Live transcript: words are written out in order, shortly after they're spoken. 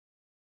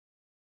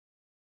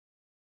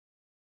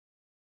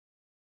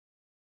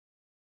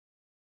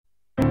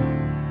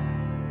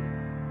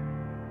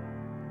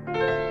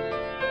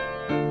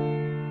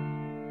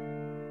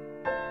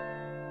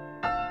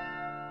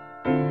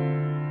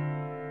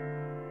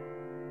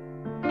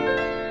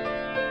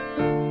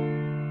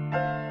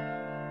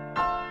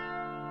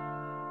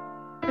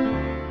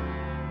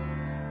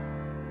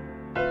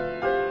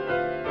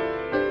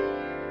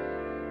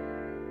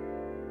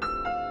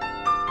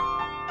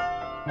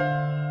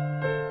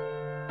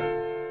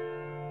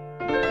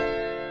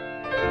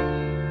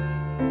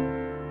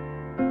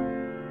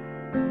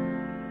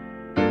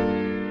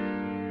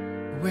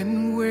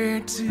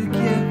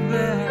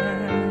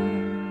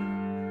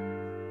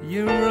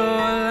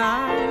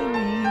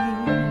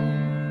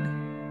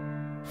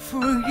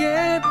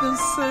the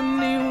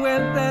sunny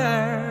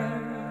weather,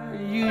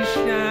 you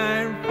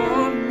shine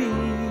for me.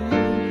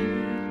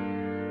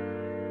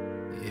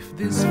 If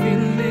this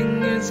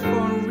feeling is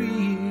for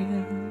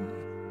real,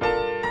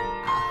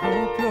 I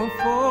hope you're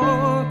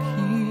for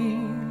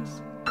keys.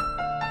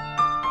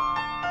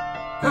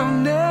 I'll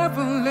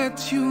never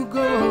let you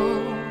go.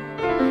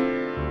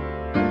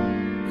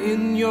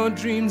 In your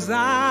dreams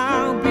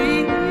I'll be.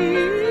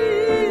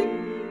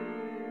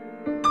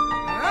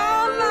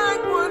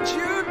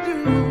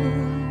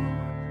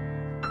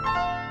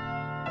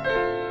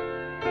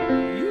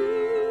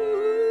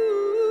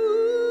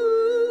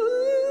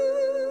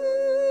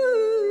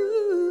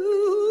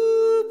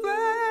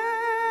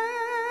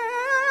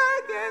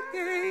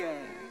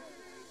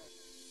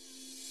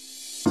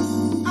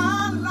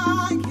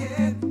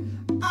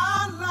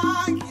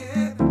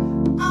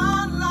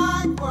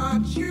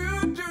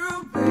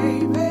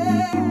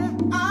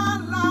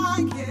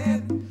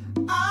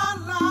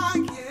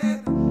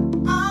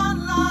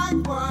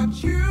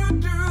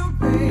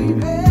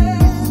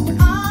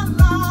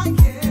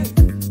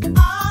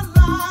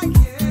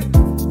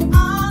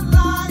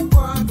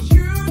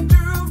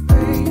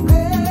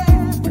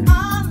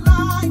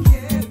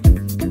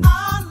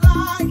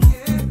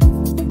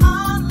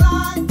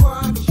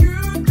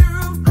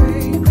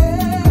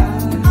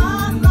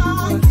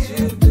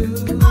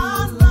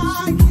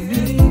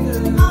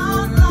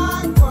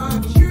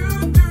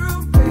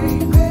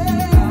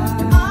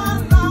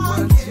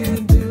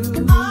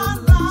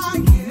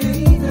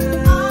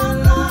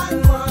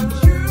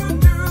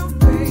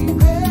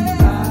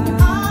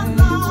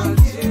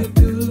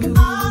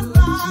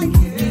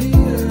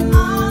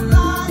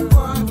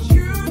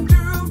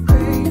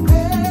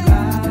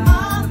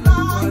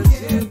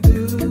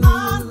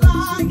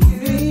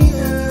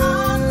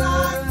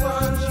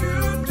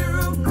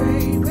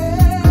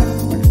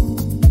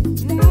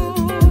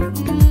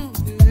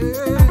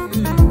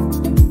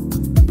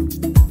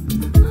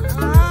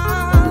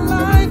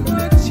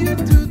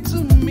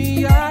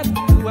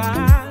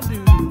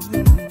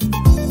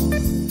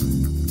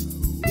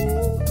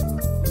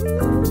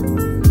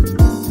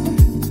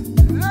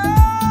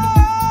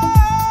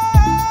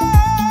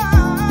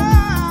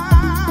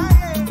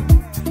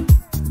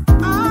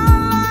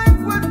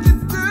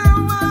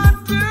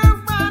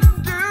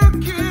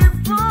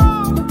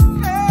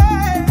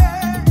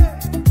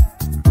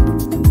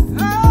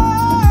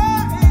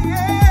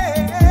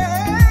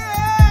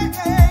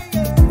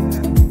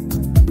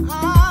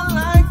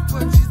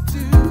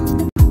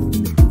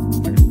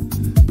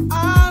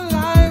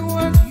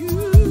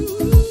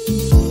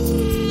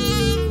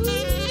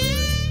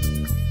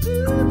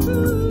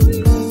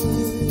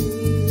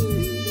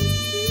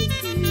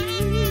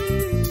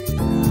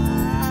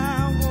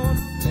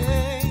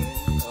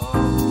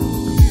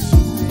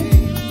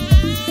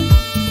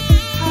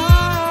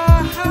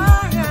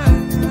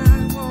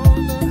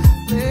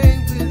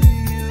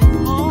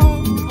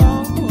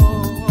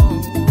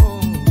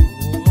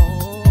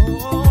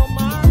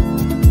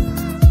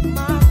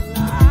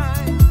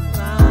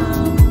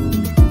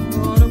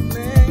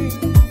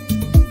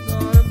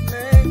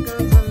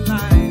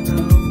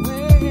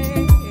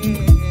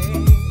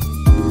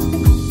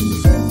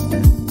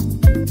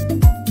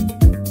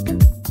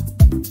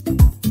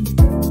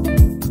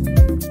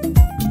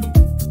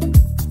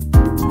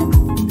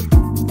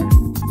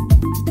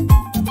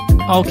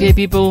 Okay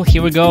people,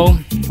 here we go.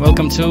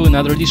 Welcome to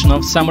another edition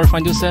of Summer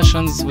Fondue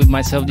Sessions with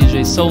myself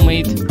DJ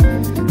Soulmate,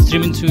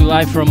 streaming to you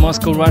live from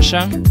Moscow,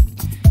 Russia,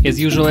 as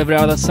usual every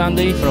other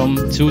Sunday from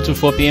 2 to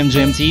 4 p.m.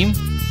 GMT.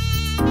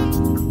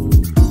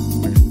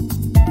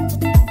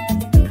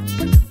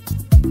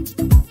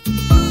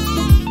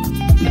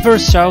 The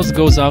first shout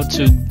goes out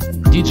to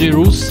DJ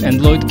Roos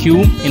and Lloyd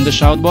Q in the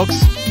shout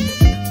box.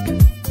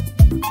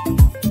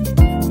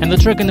 And the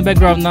track in the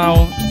background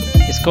now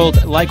is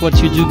called Like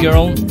What You Do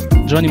Girl,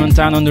 Jonny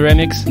Montana on the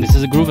remix. This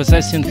is a Groove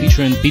Assassin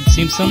featuring Pete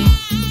Simpson.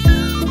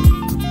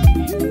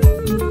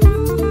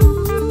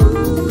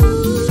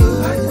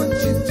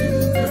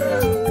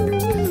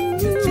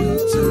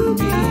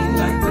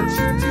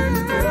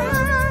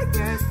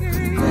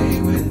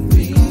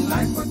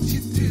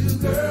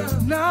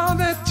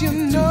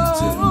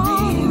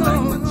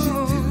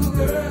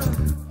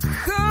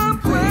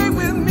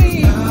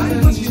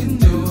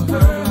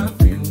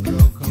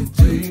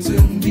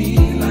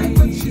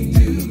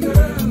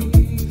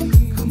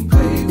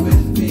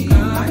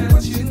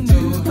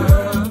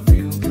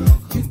 Feel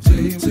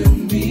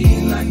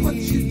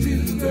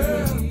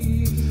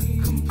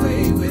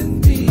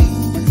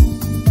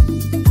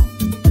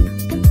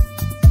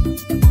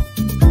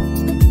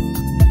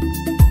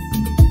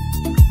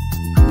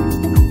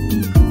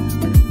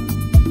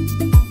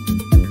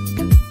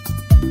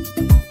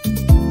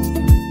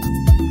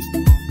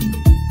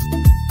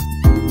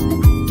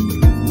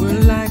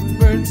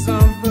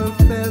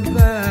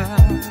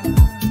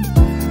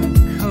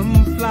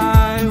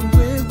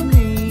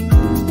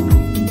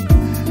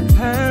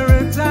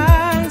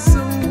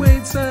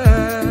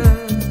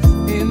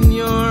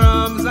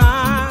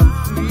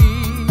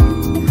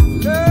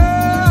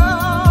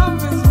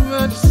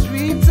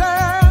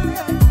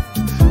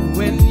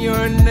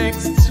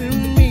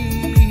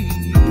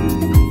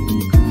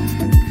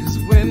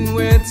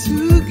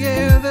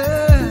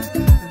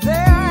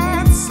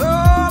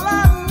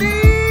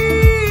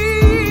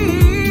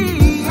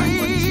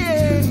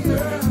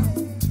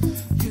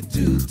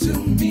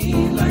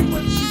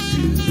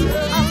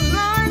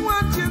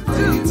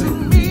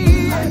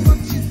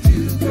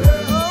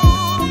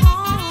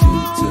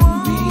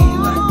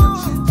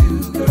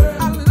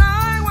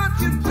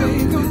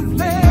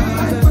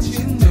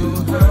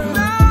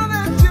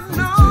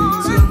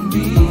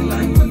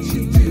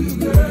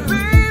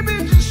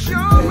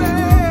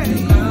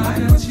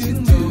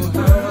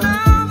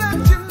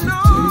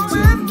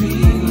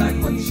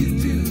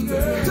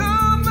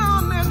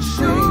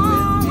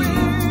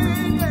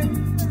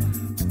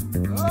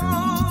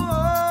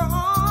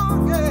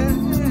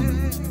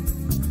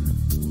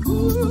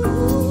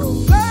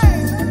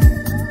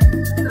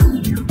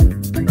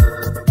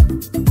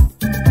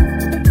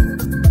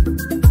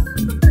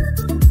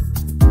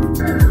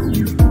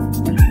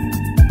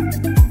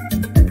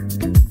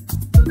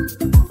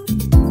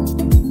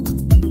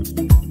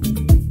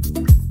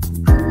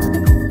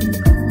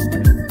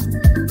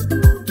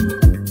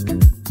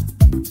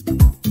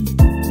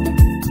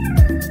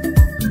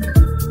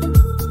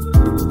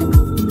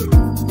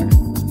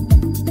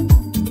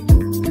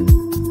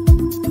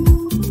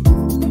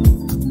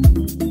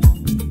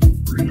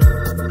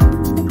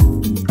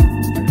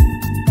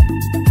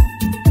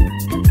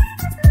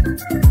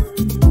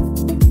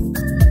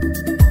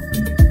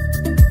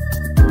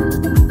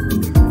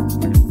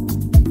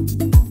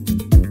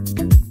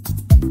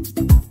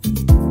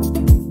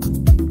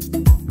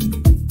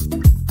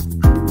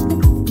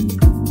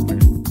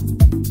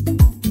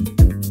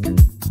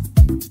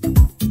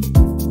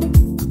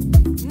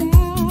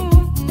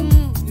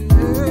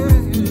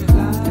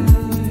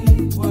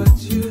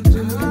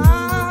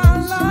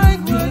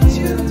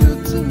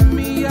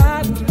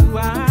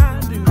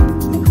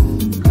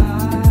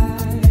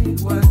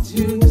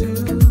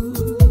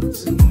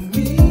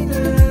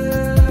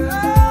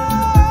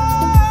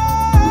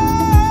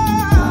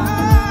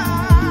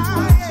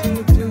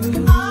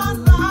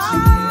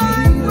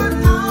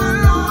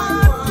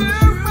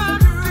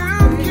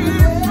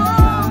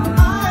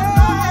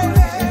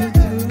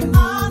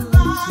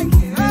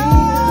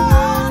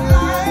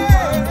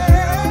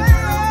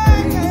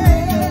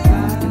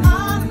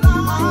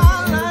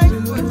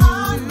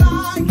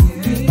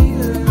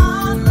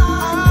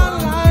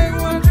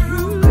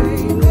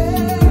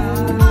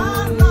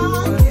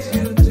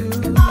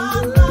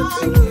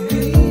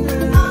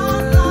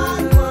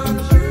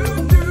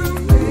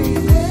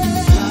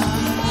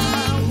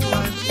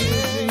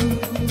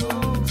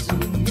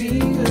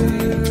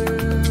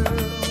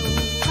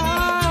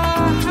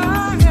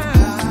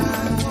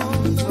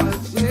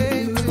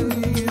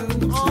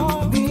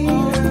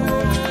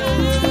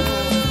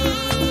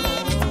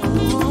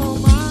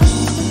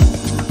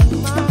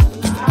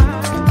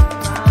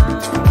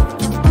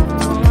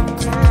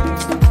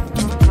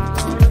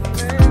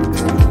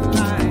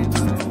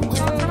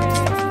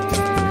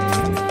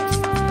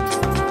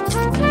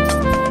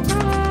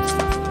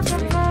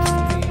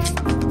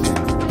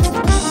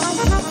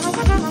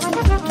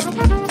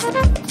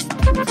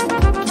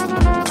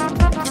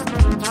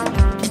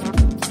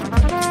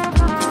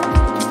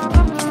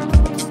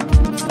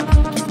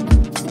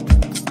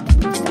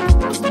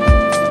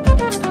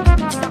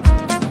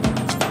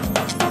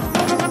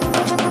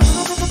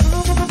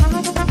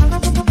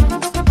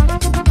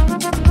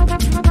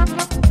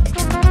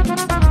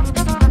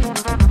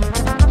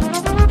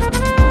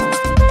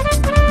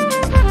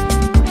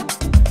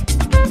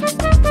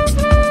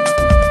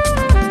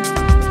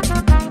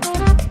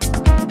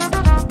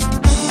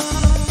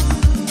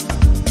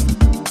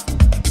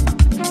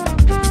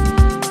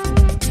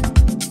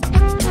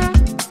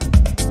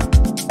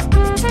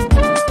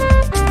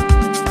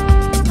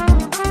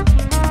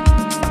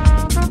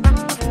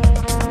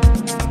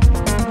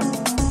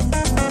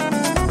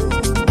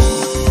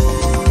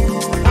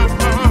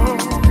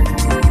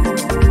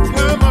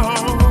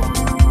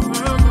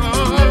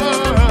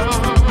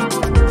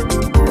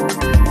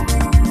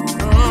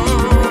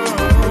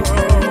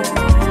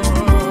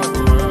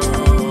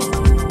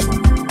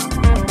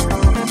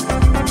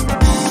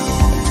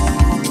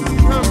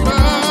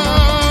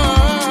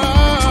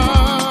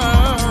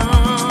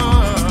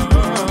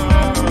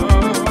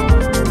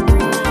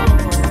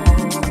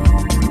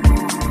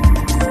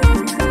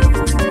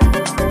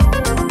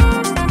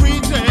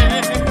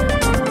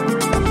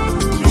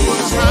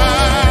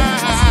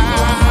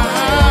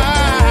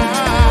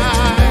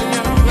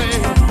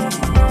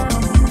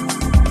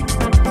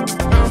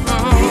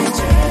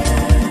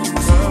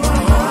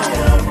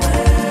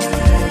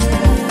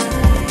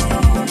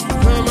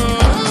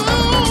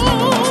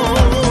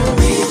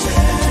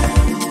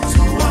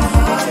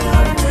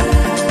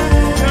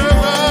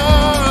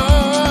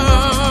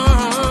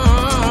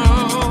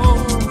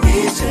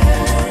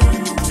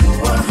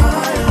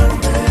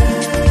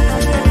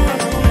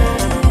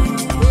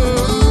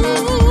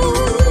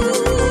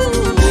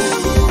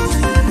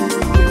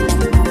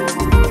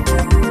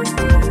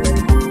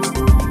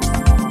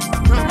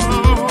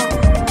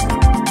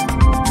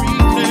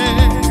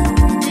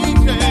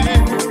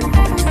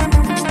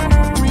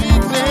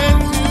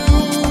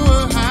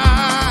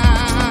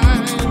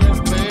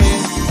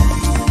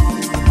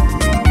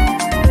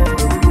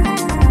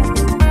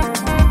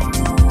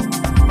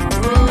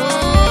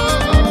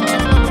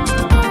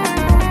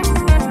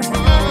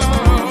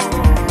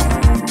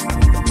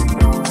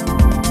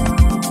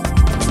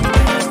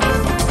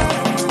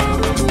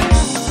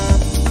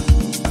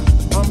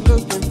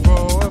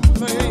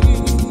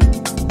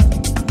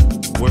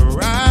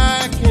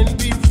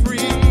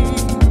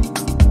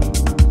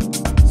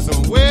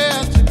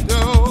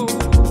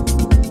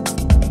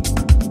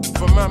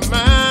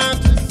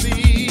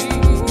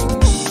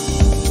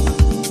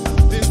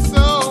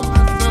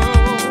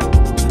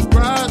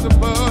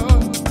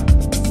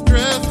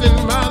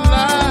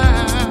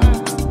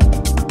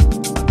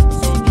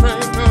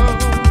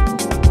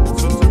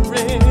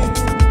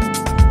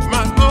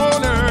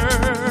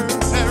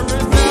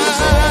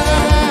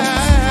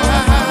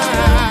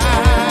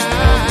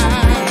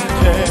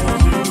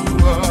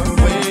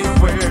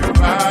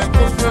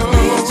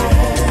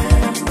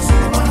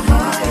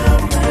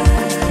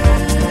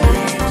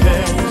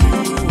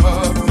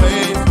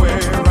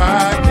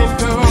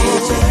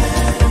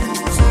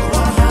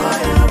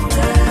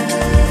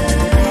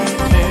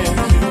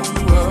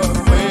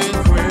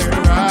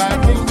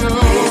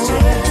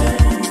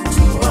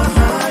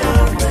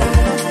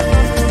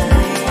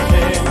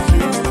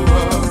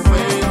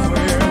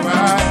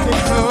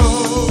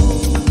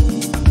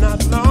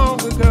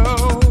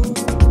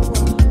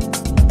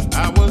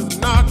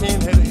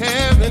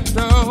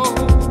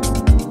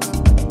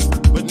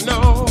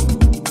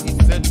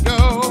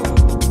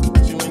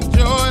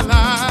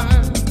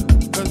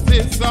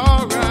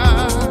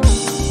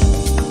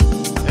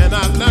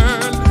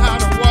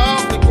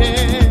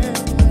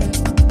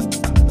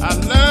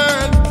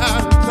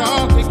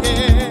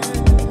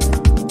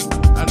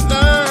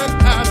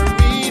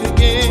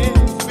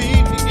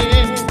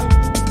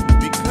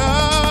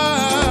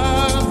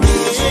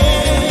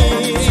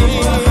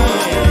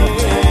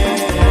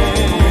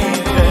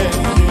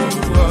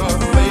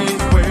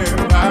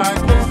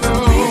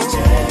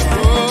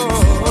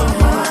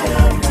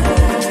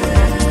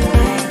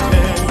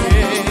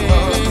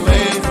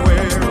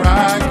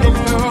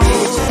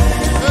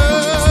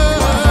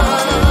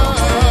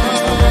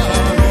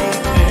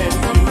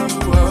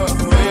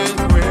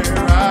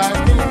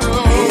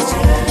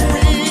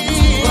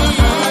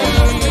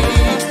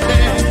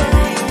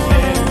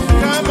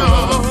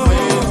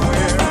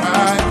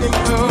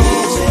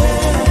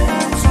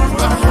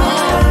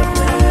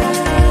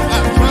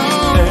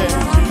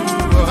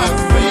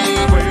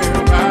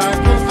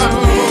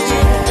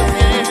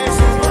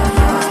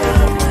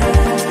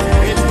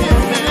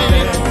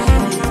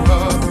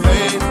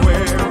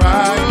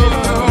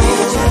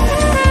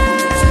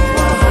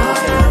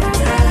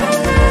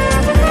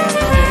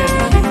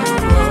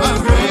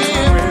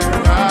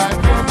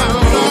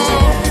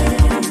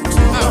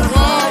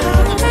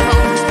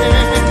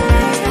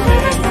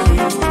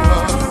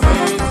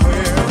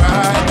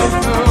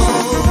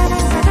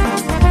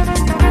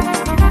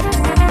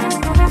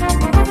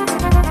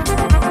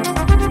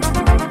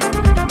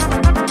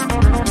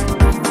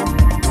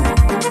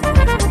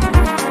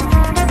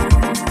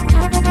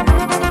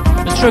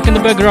track in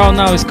the background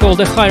now is called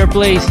A Higher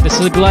Place, the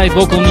Slick Live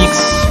vocal mix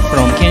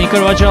from Kenny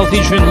Carvajal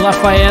featuring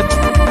Lafayette.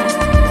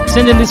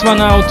 Sending this one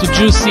out to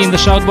Juicy in the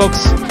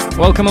shoutbox.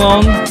 Welcome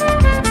along.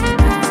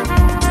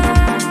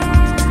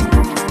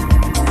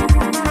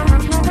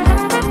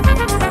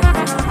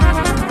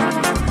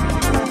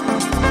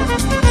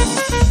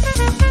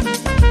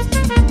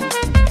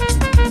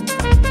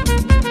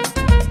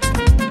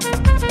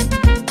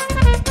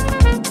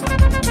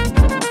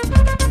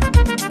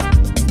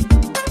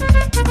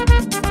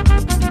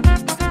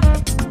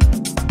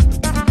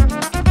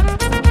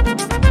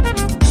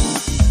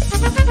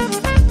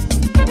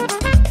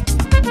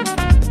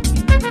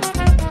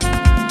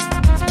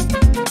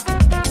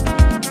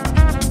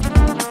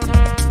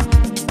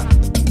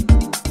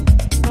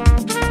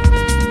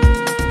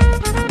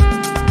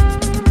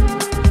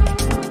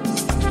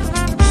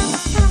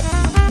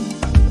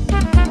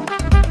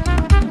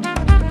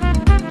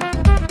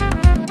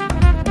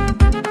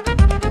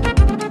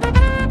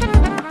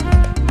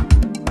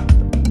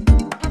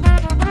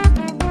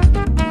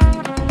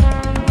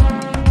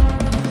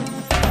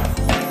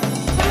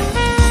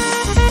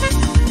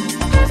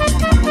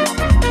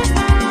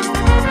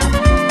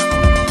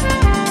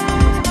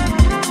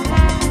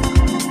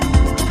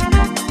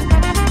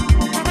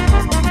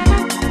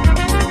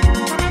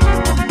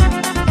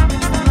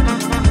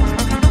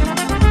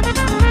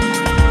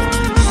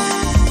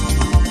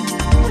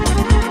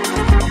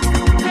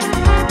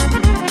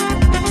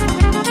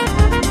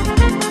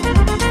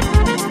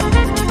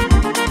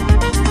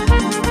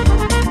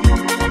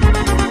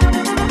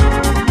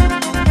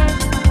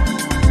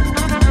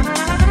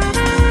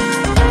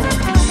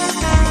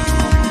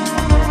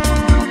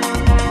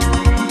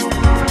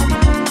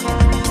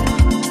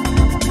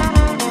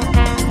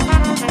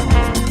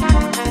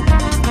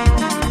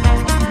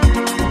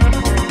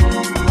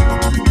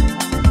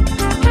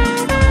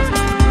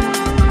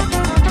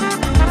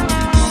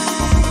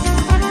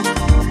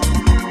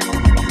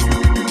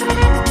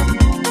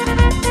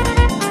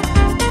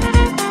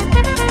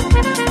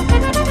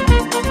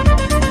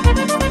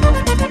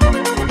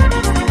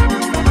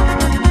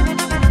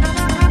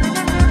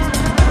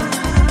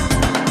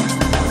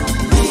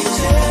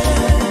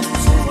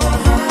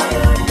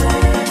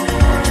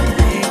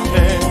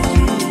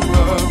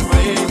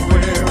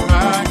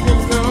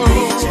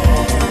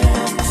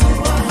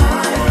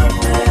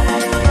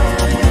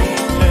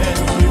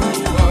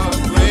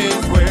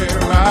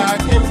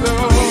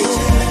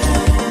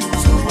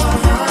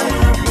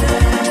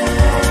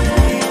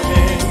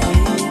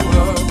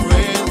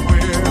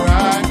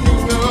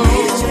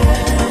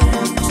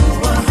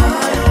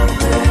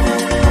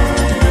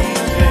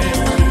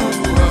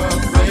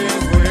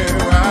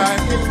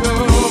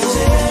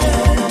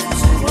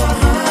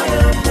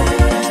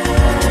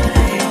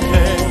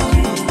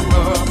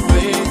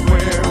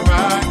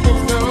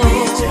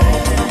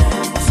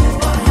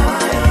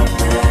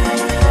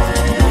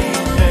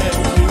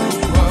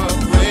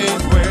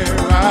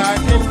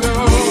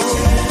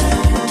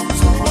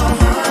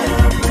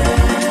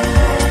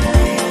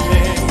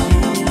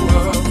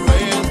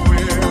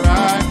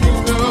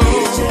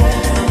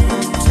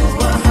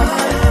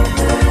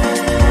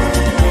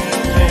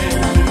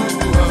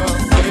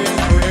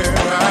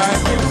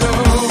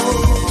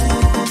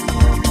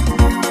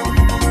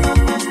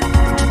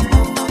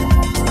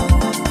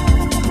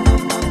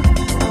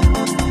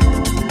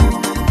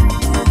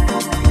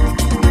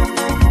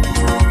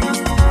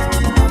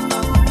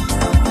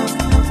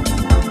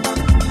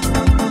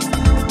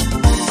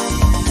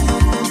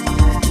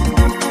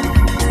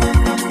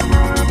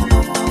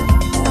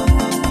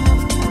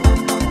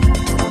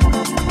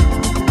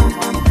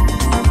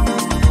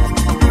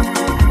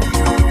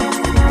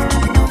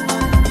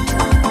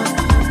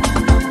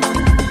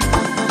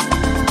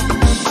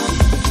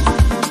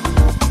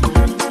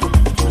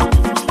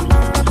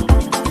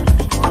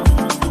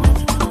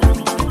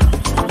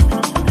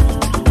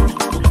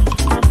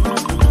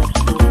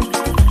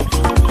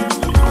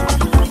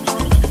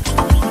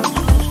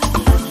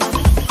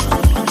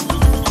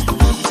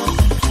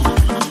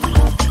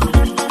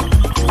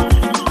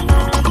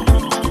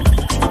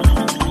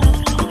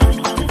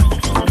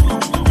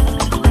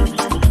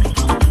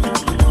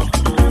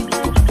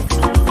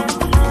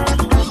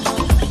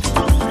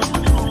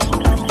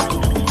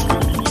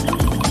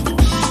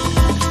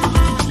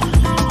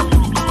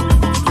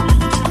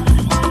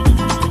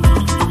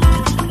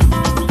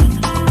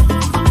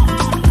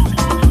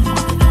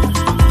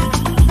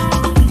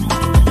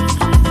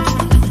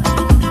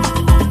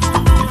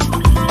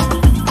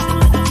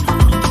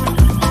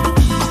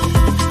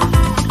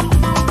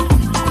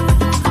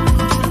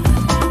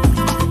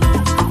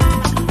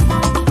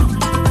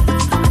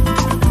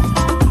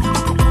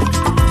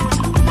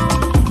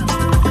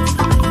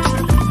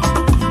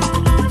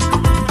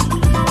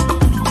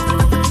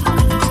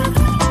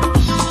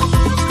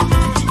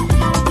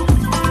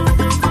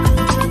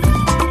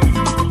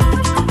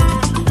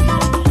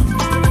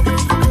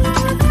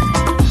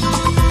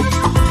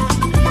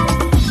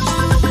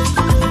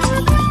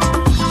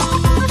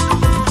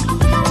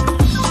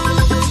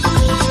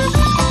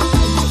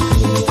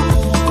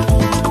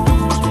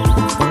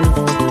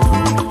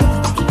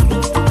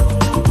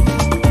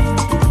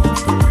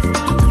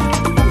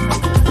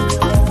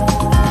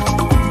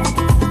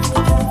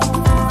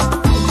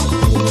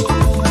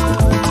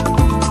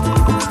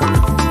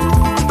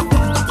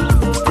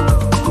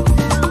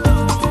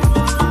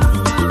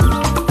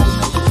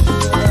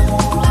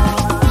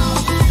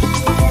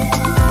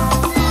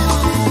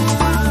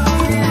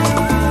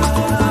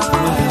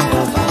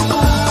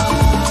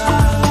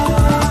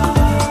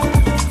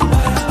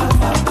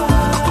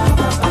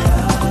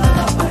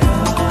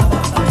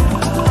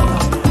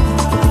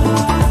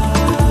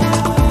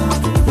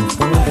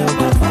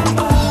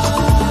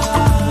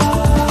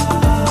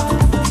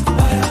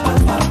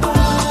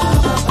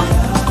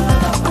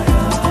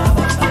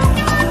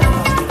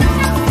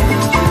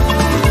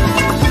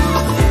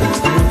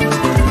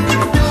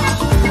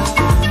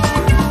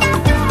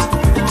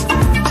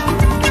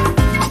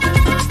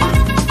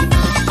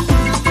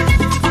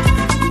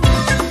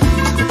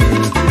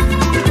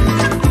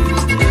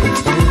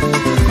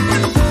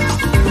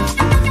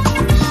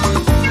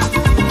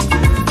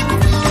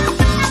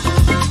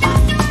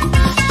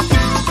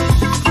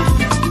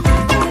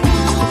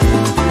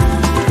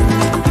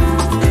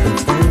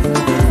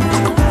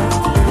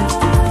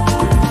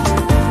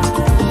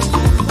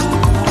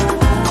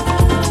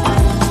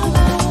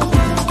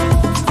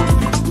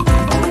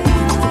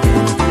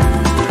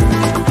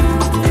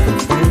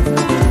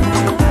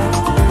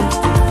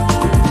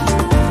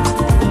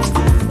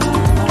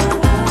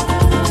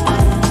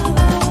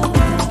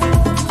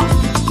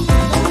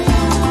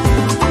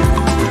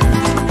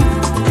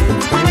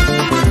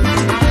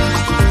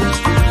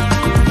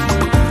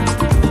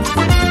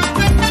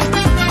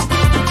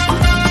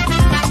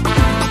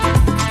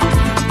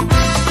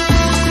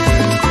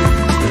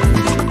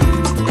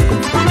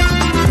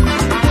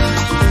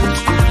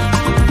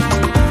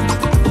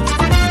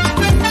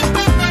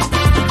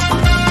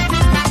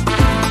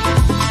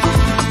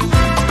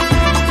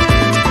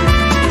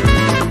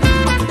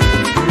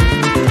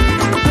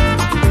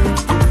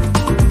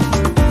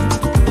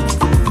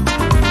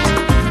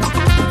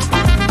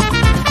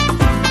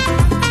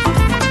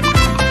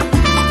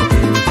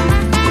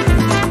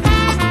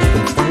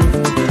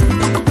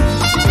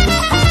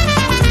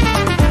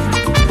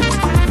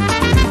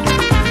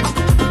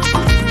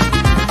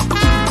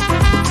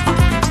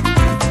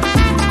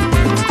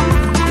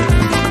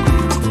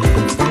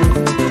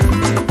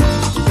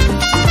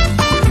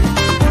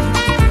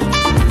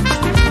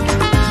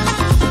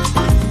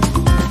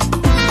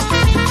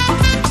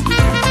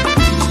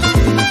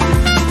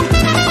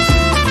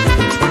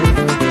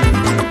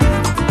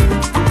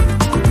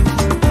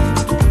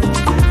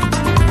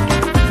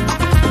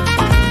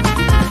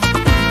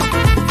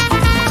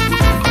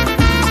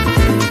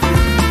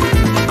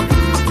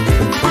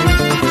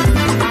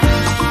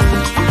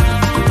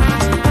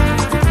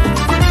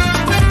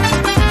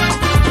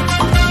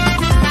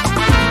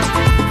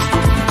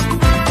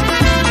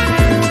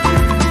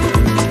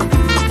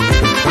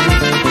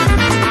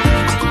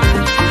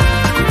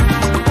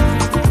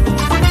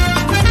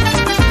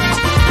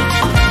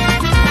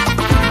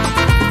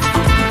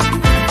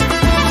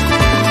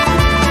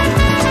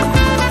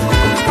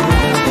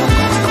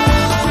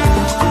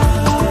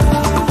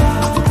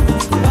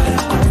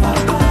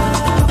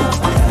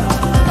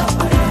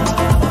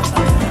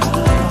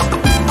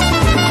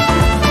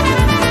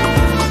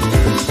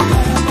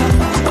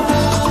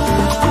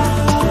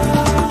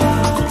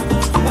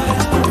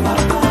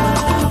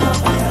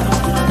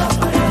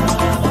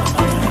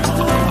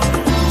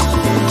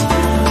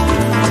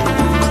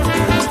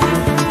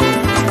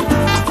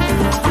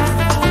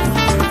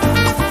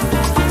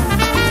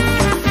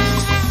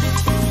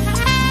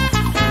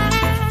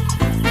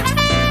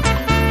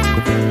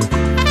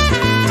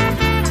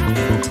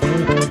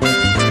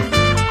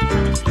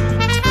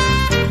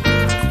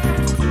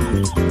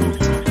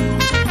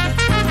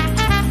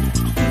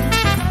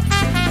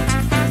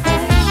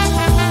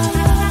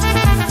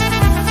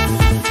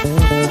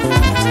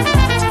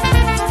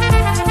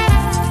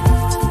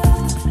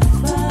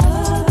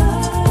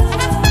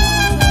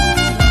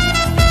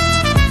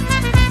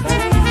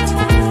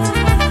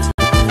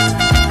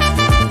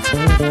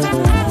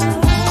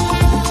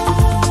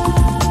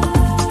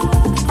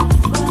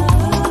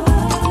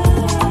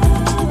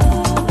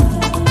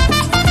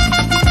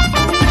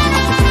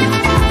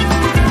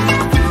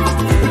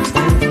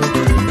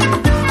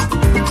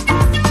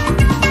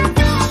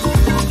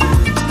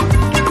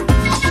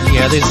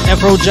 this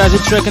Afro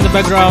jazzy track in the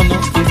background.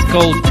 It's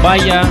called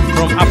Baya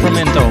from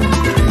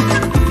Afromento.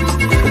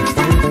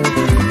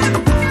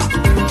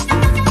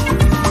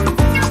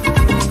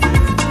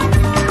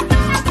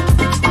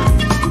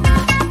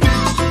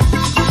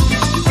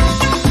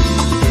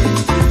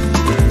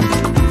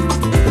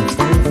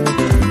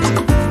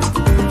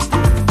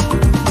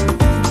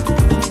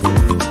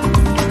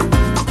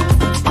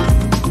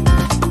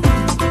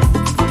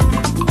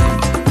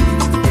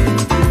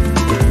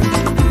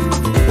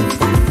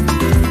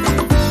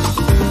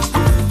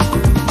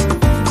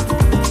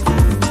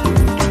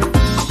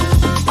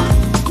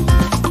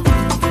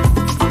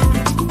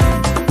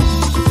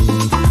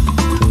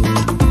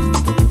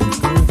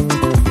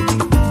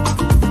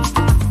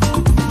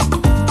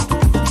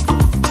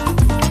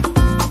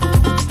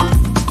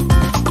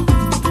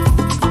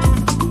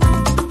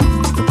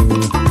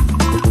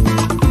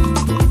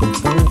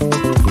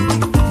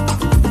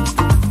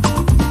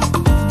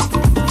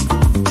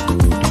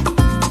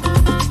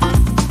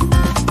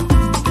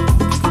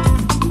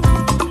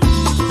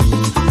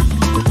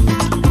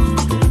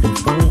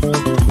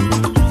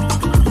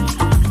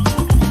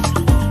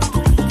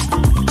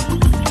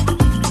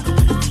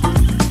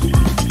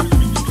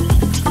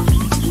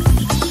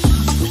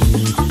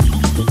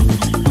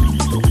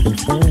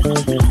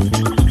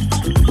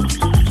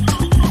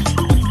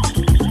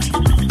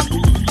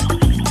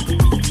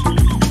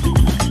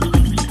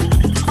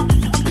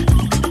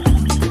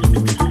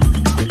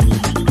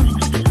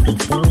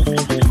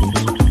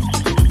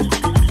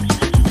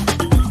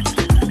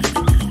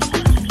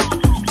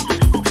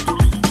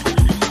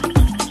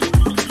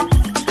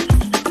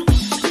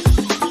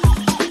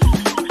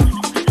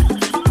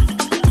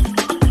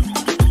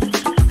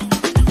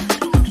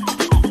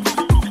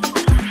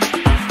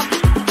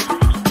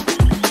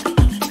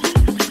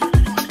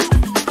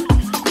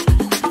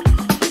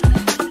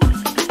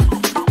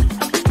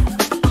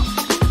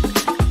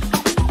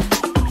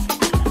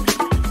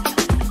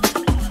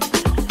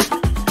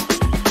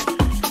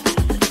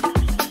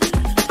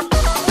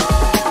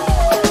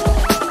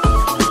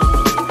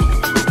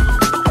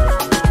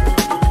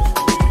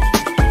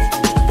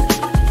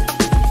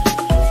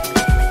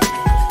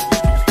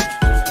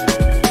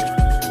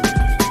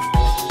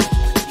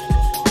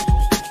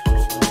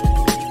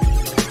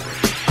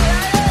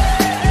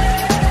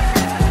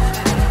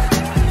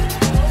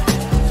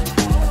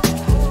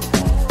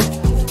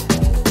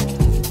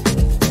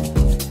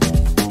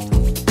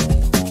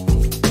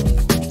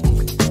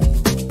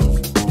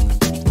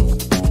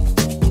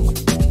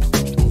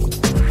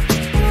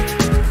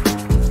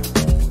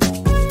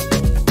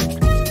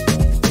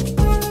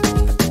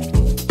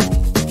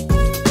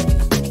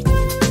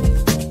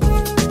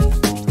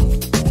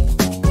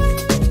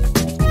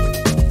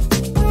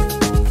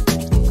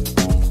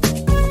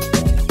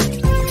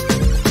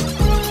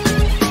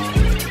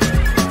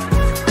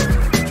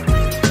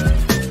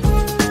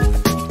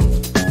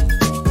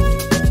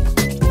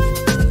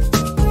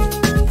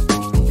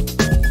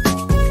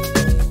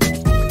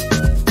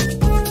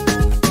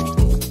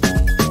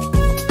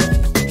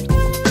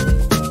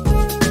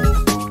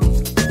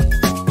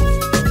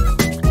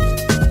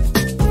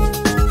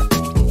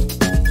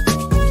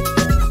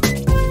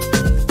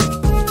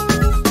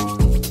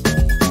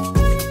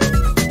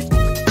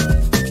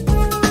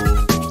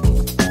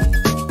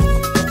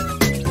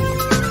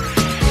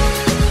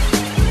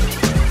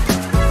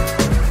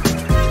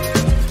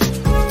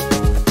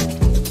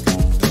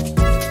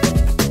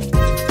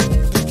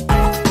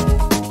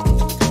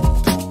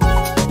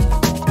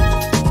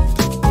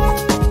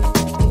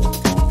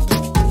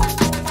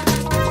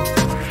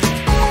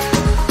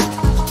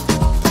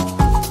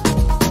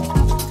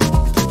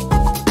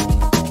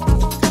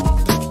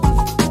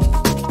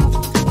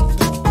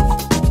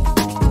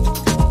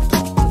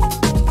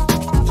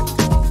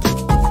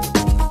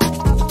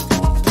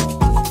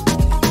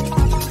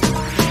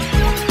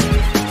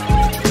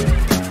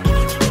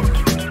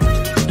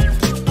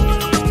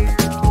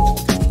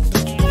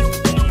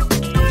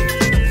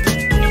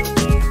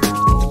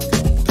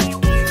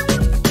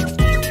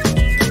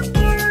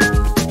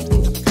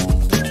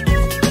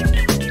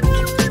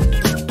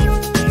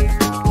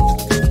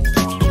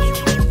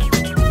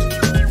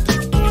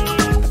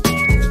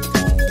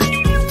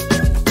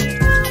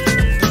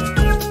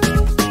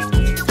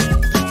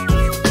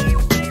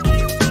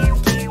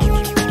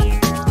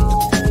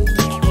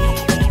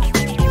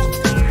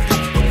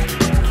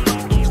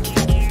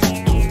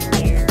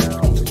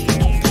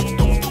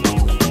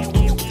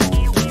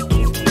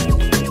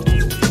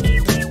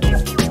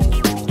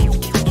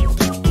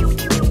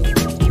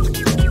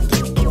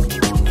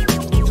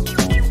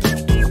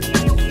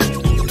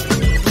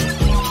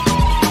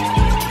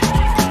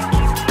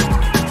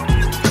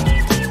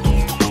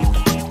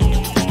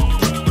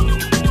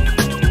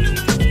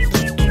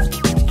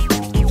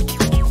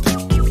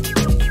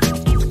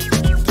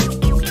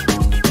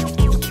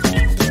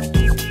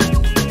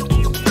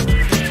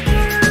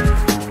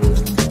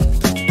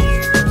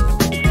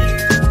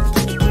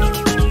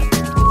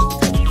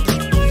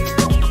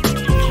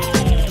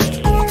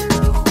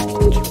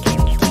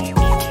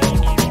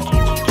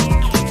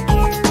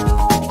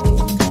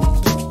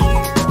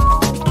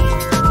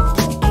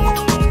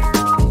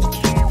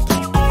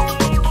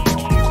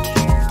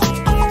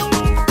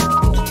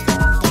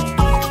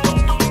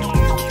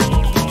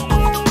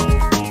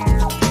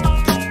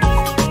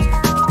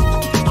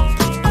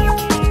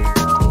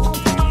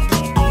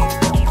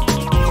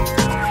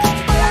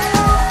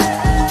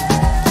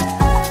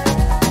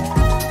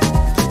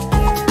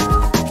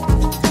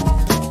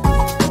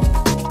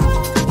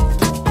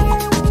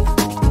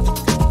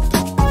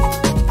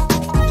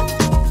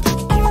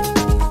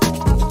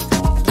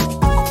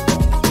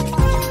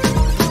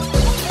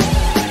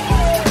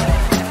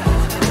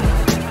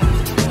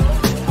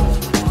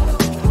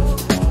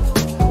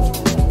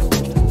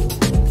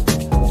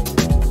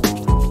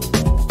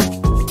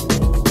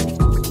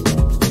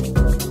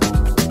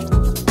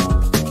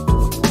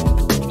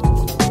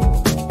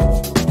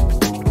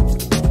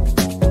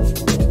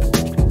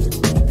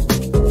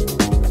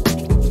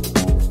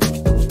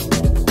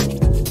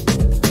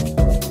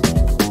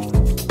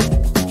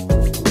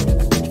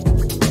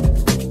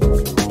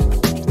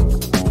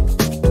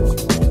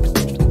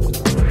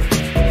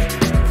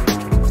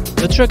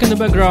 track in the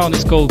background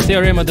is called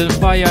Teorema del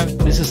Fire.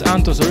 This is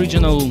Anto's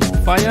original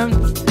Fire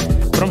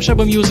from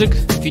Shabo Music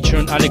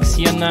featuring Alex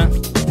Sienna.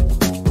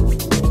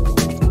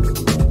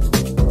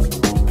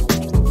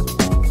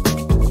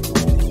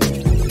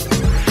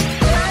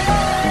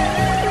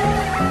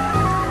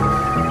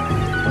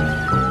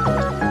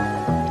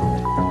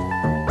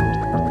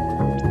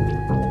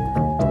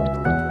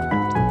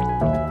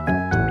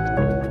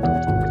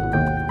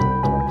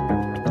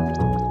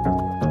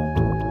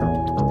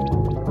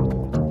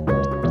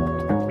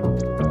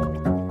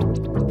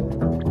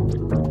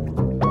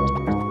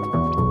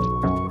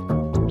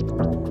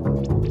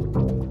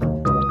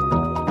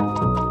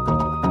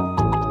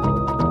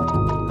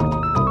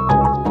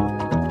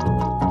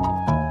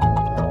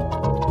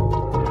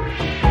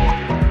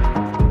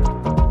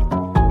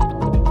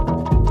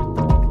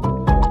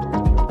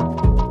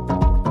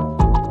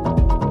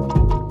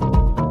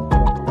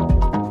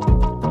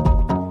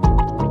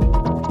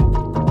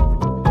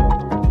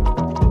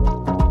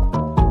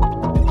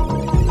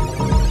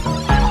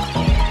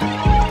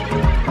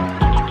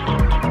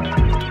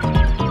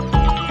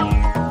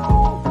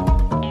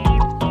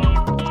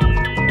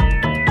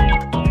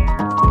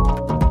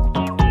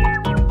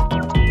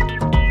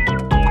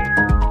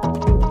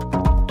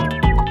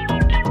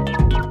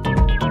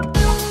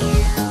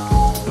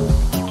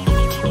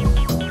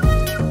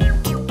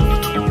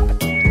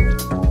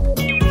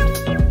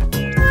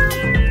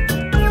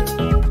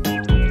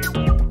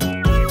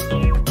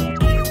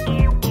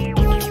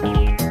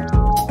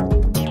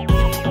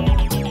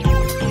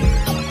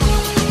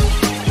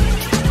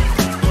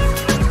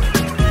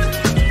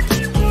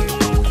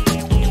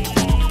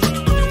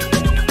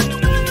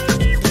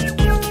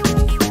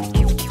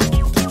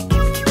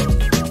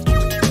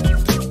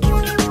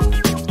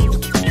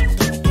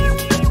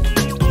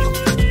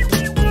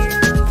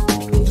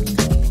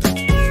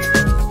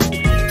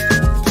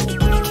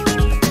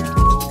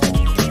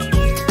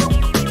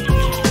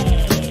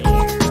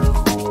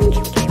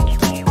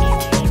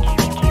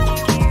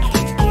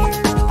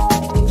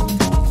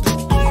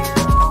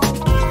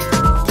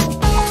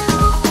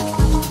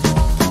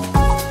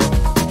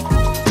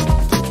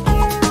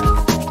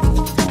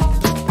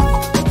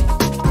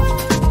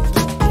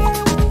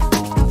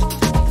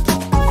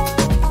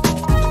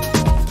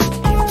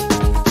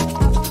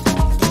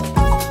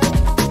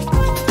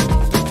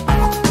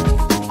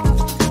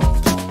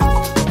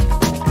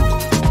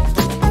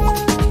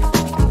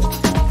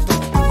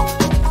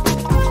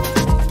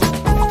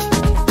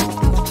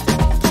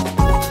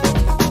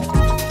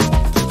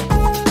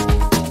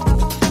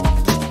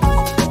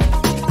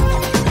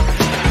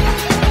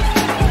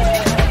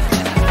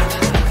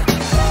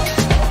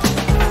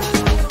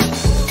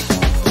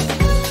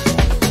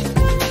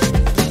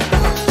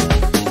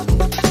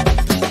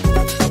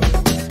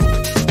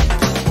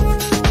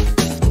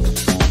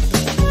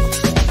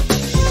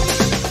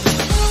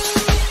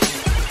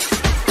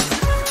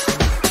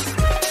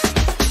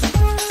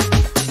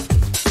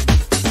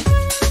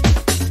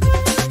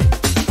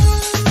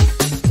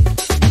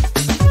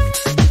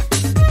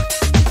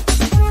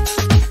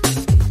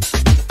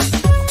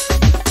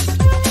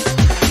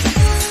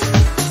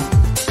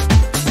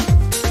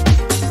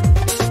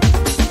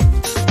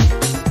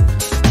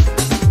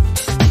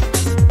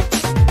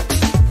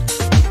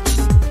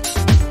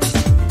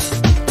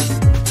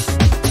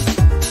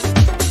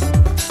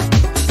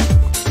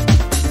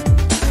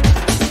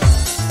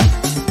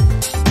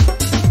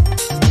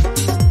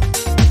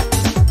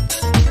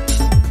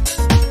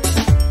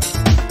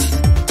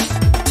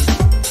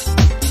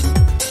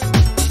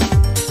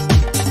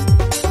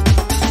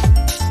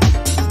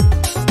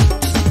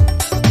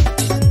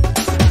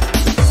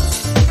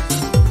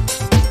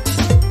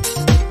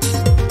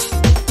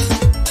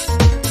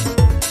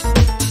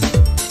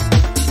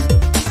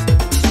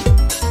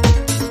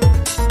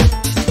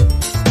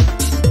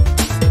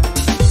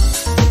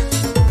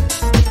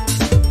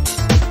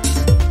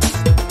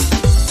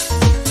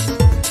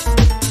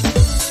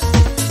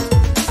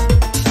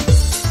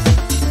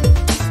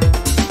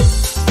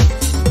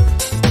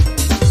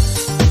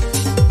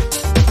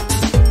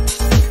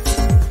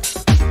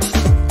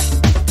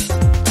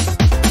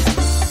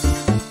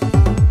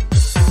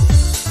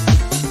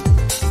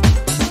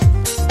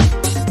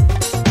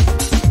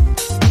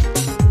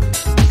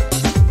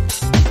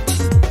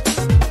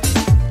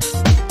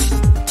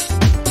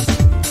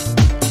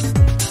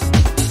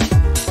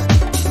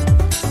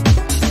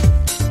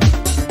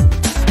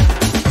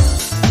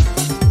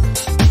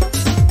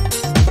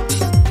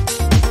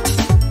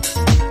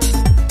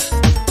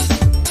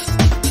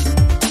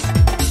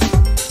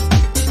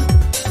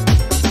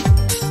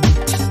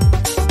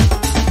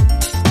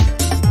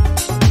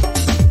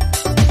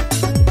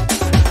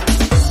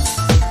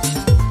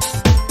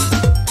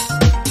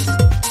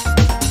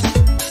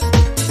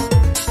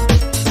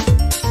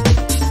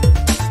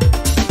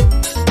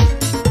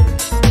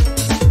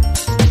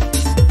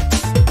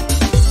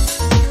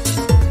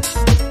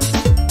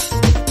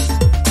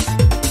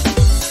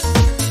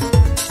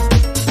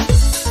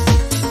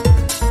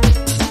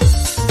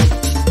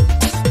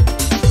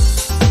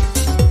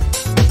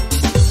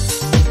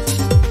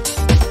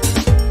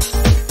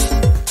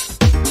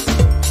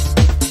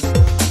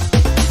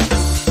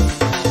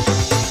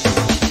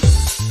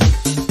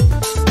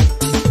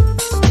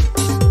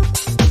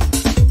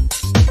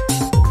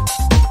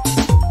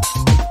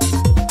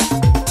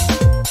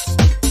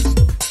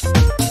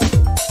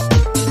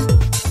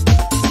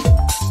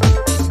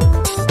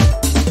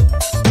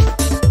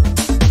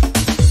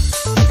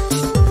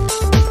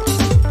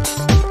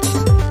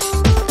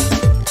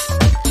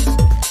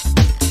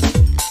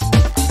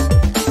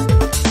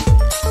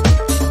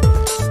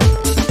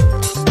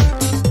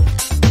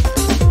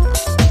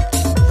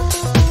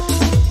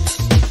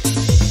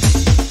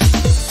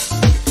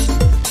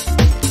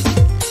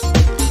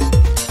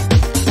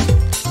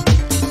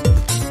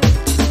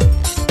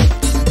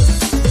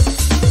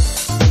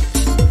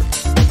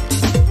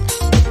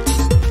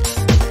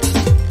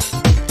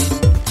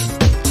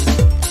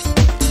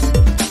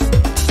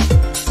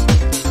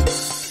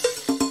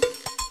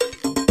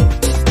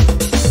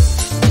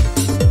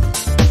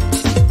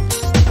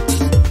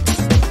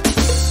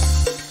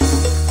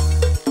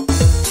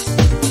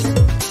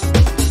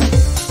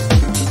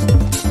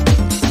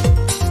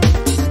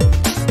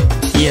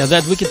 Yeah,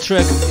 that wicked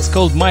track is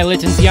called My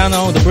Latin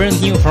Piano, the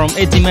brand new from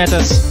Eddie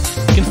Matas.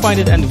 You can find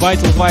it on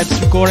Vital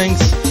Vibes Recordings.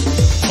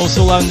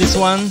 Also loving this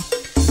one.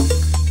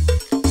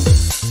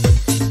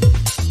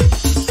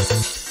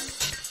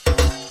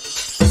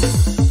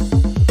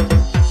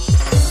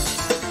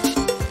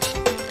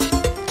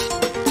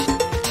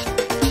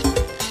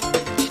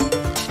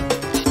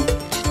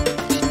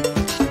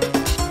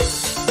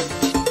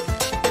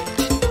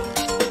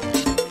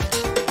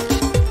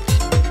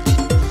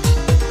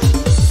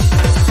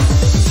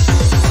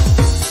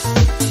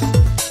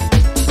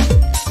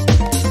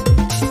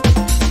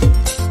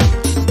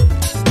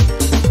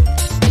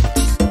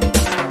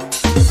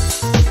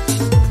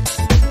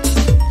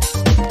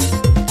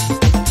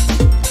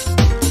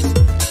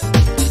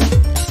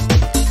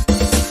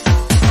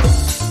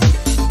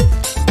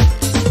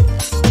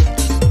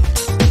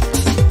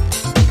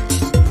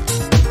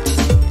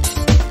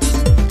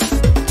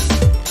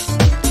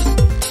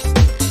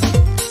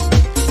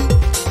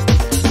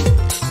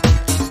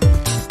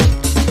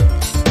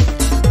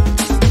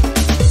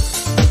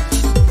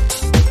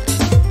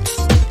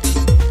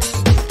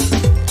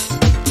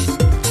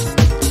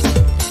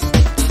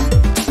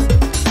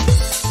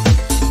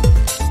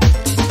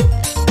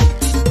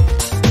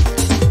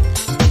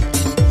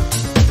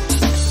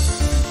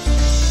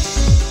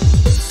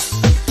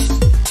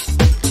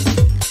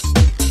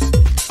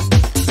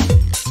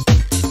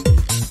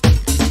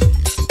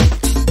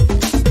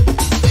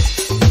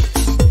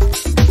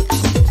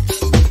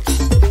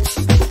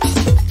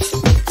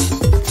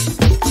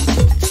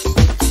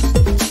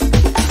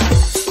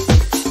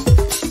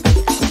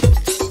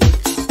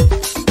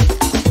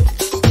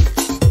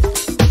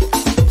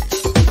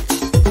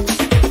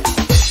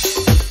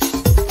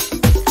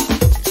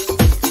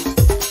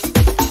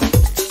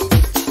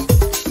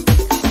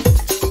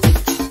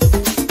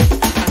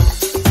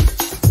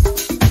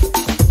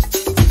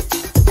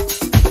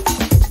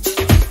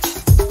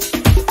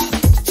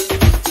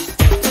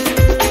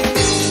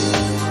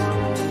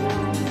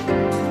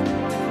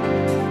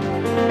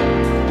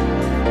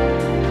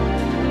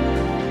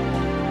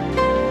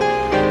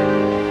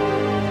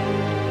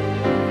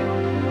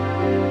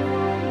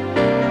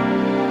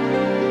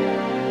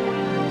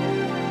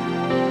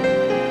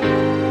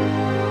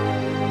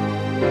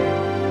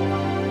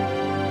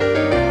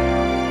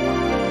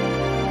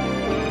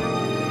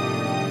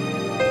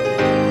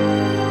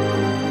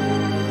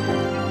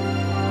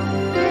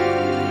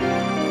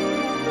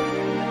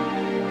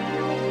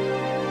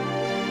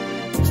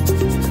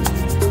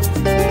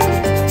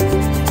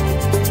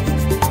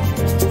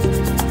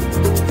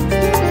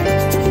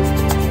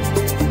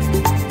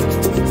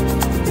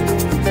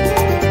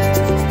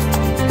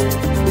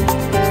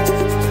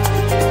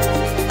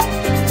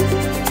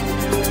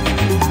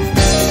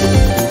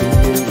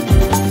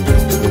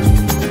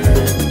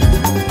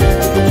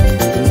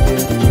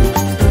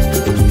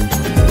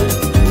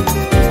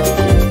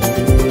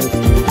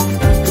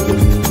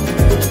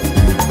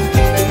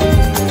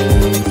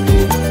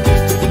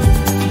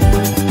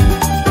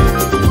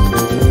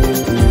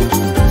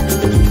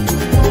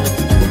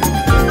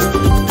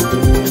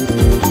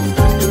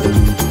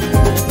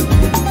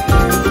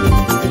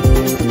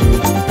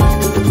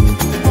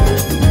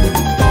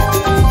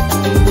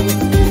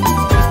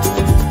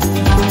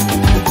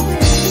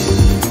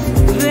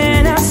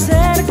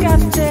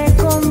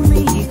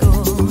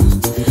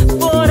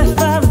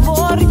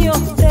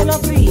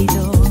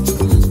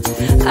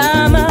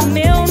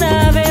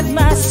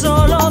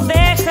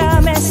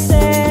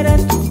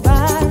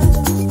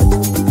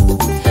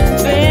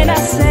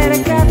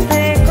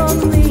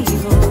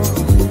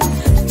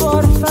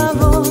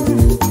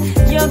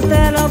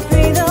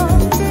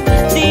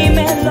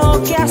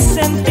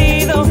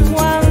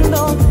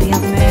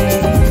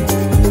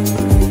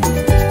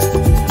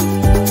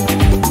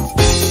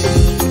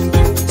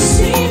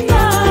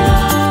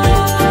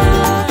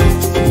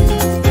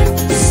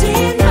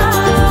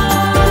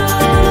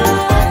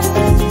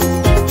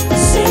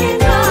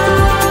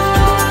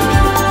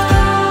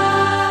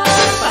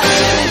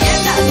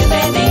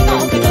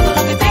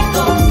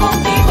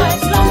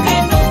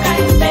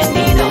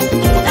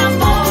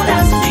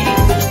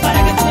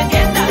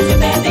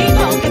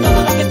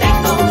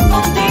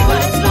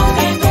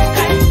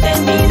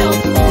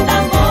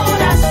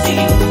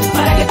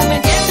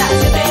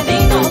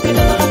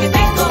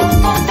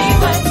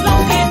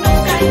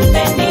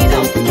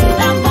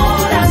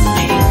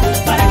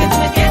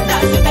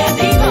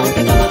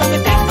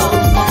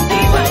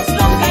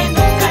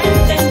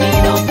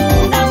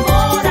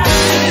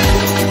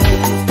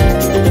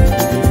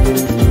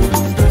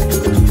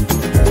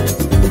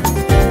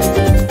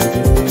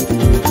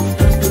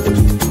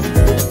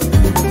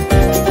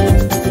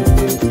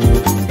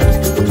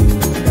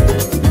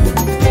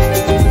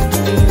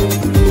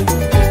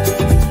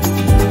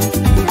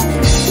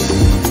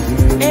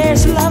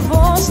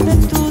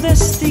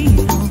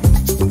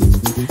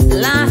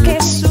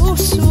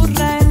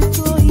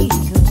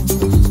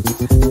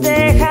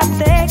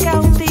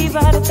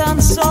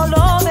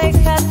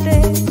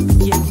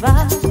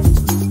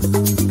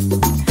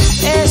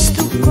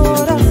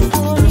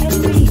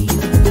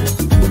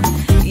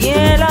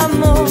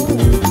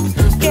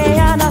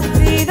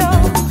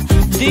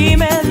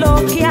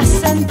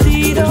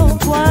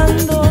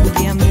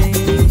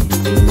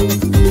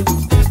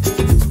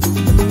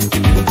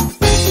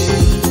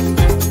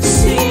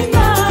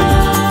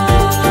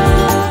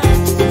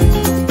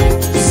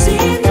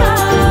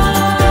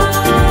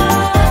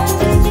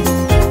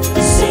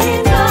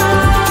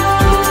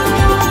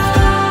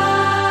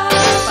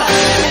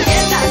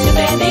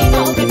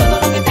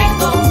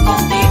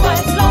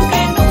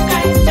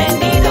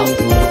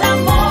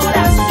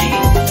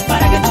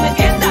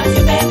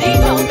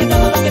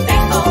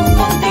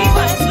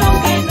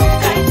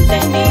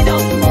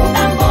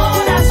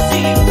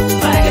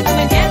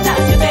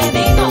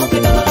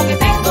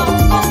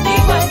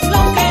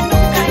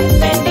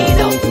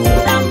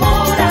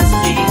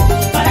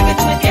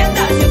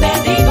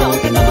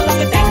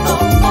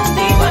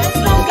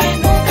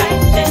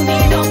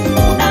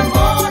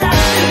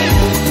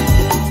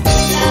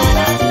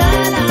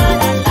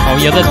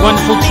 Yeah, that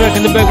wonderful track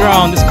in the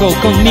background is called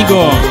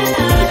Conmigo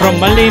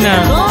from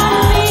Malena.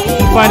 You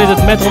can find it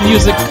at Metal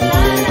Music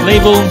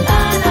label,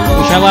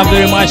 which I love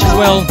very much as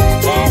well.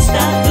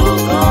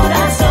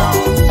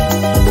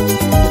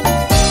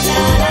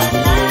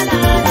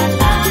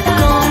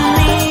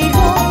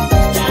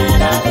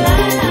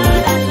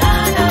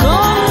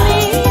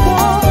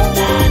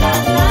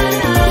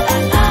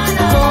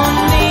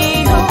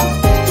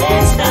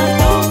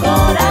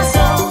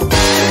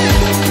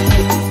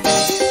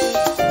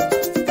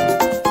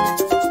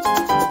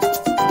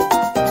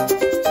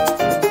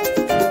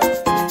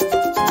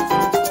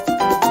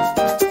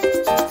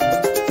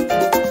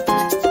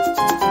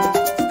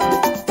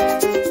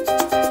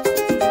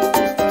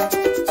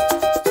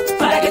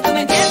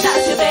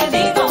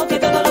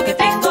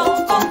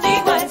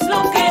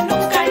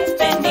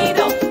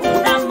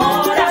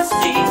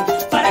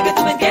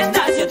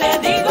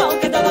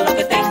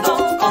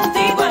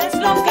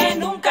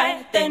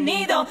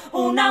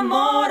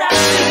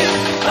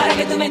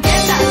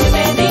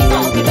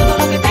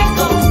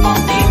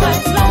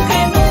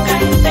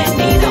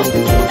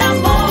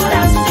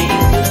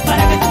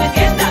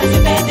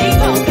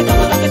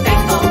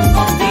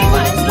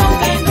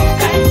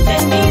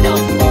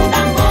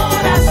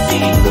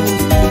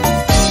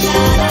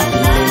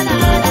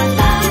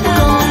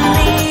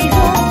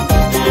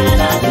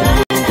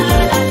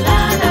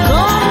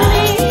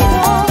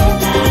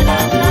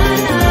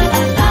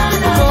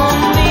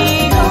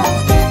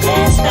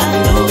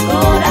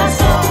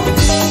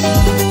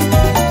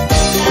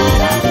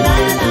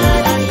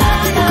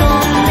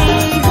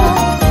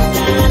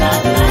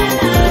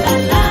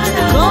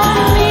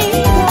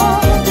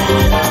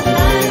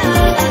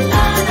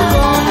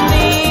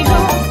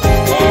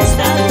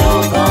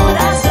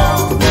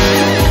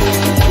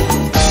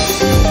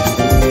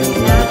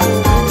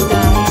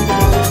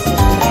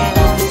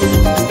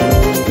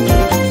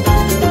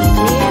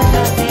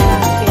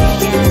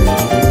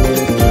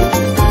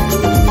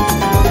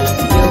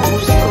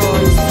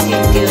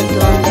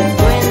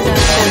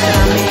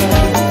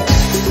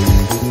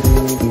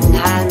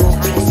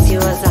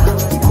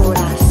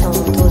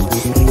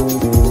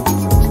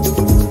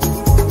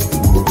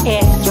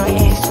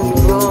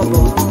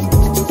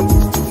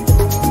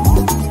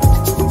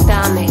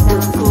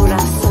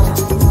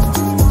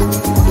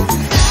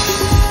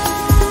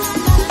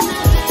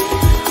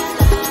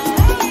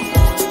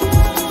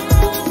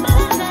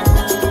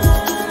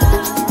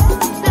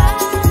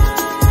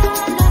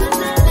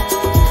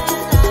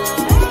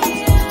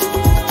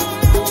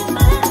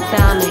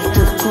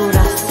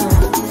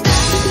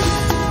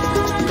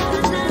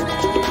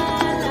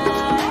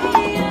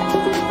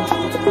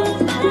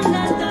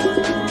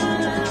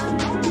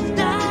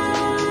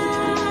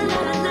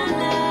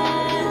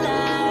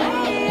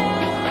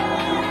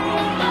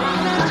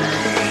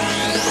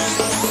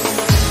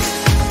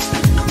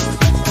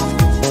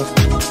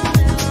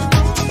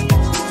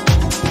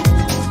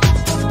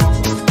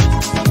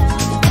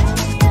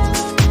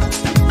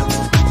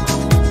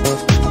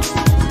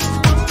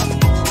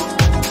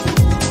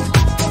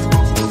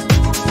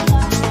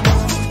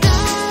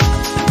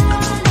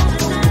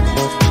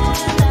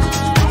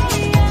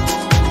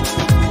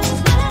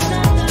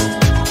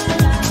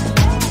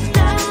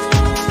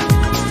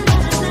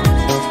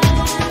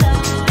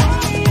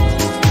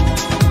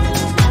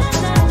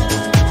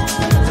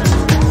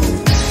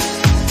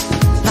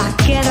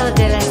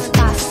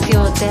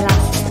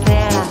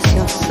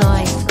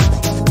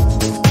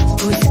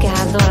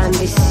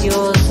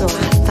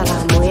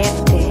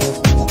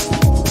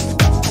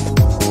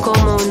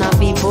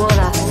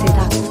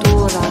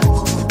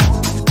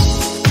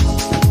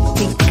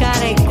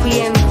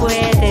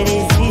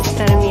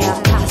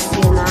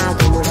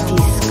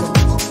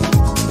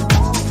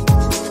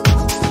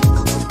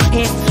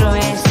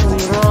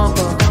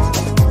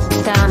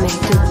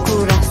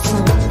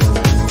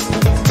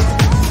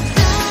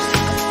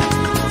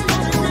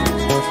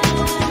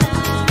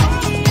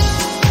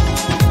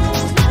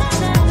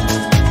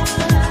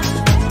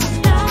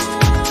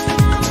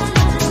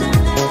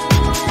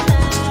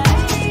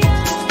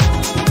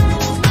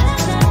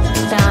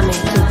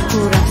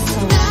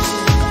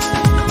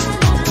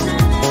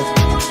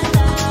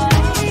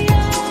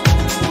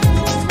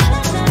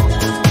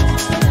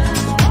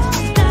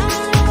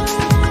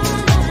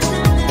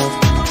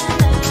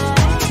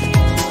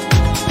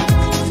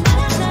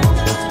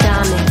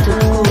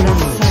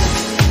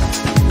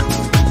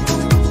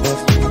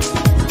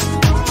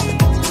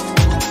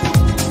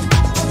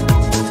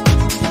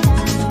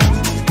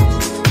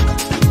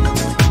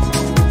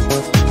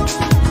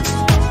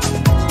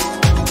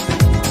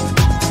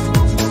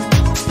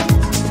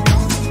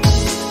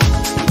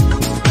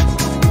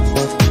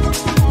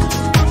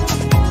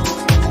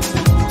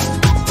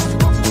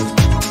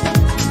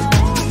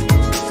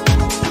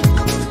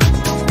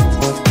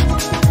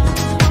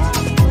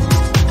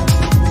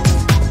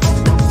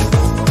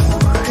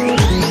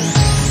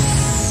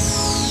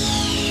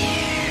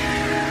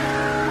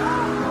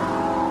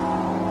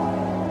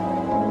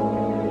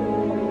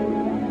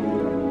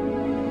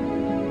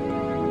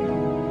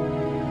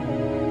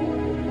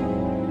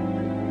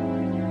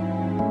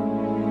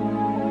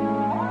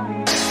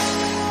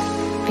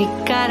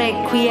 Picare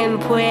quien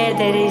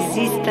puede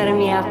resistir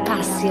mi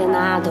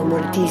apasionado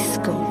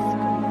mordisco.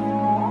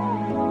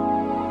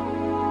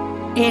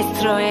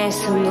 Esto es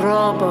un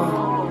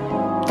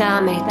robo,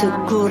 dame tu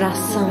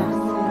corazón.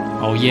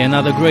 Oh yeah,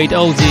 another great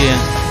oldie.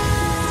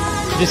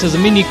 This is a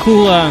mini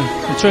cooler.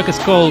 The track is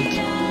called,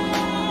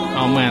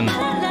 oh man,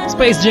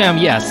 Space Jam,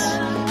 yes.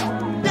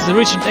 This is a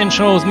Richard N.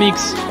 Shaw's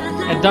mix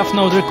at Duff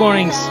Note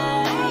Recordings.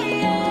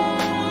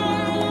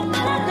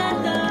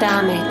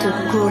 Dame tu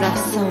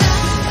corazón.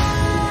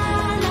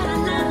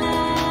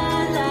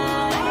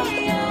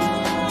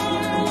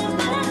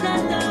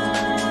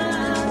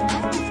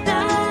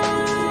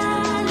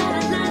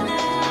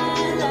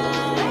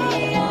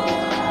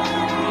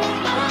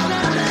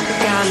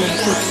 Dame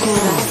tu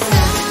corazón.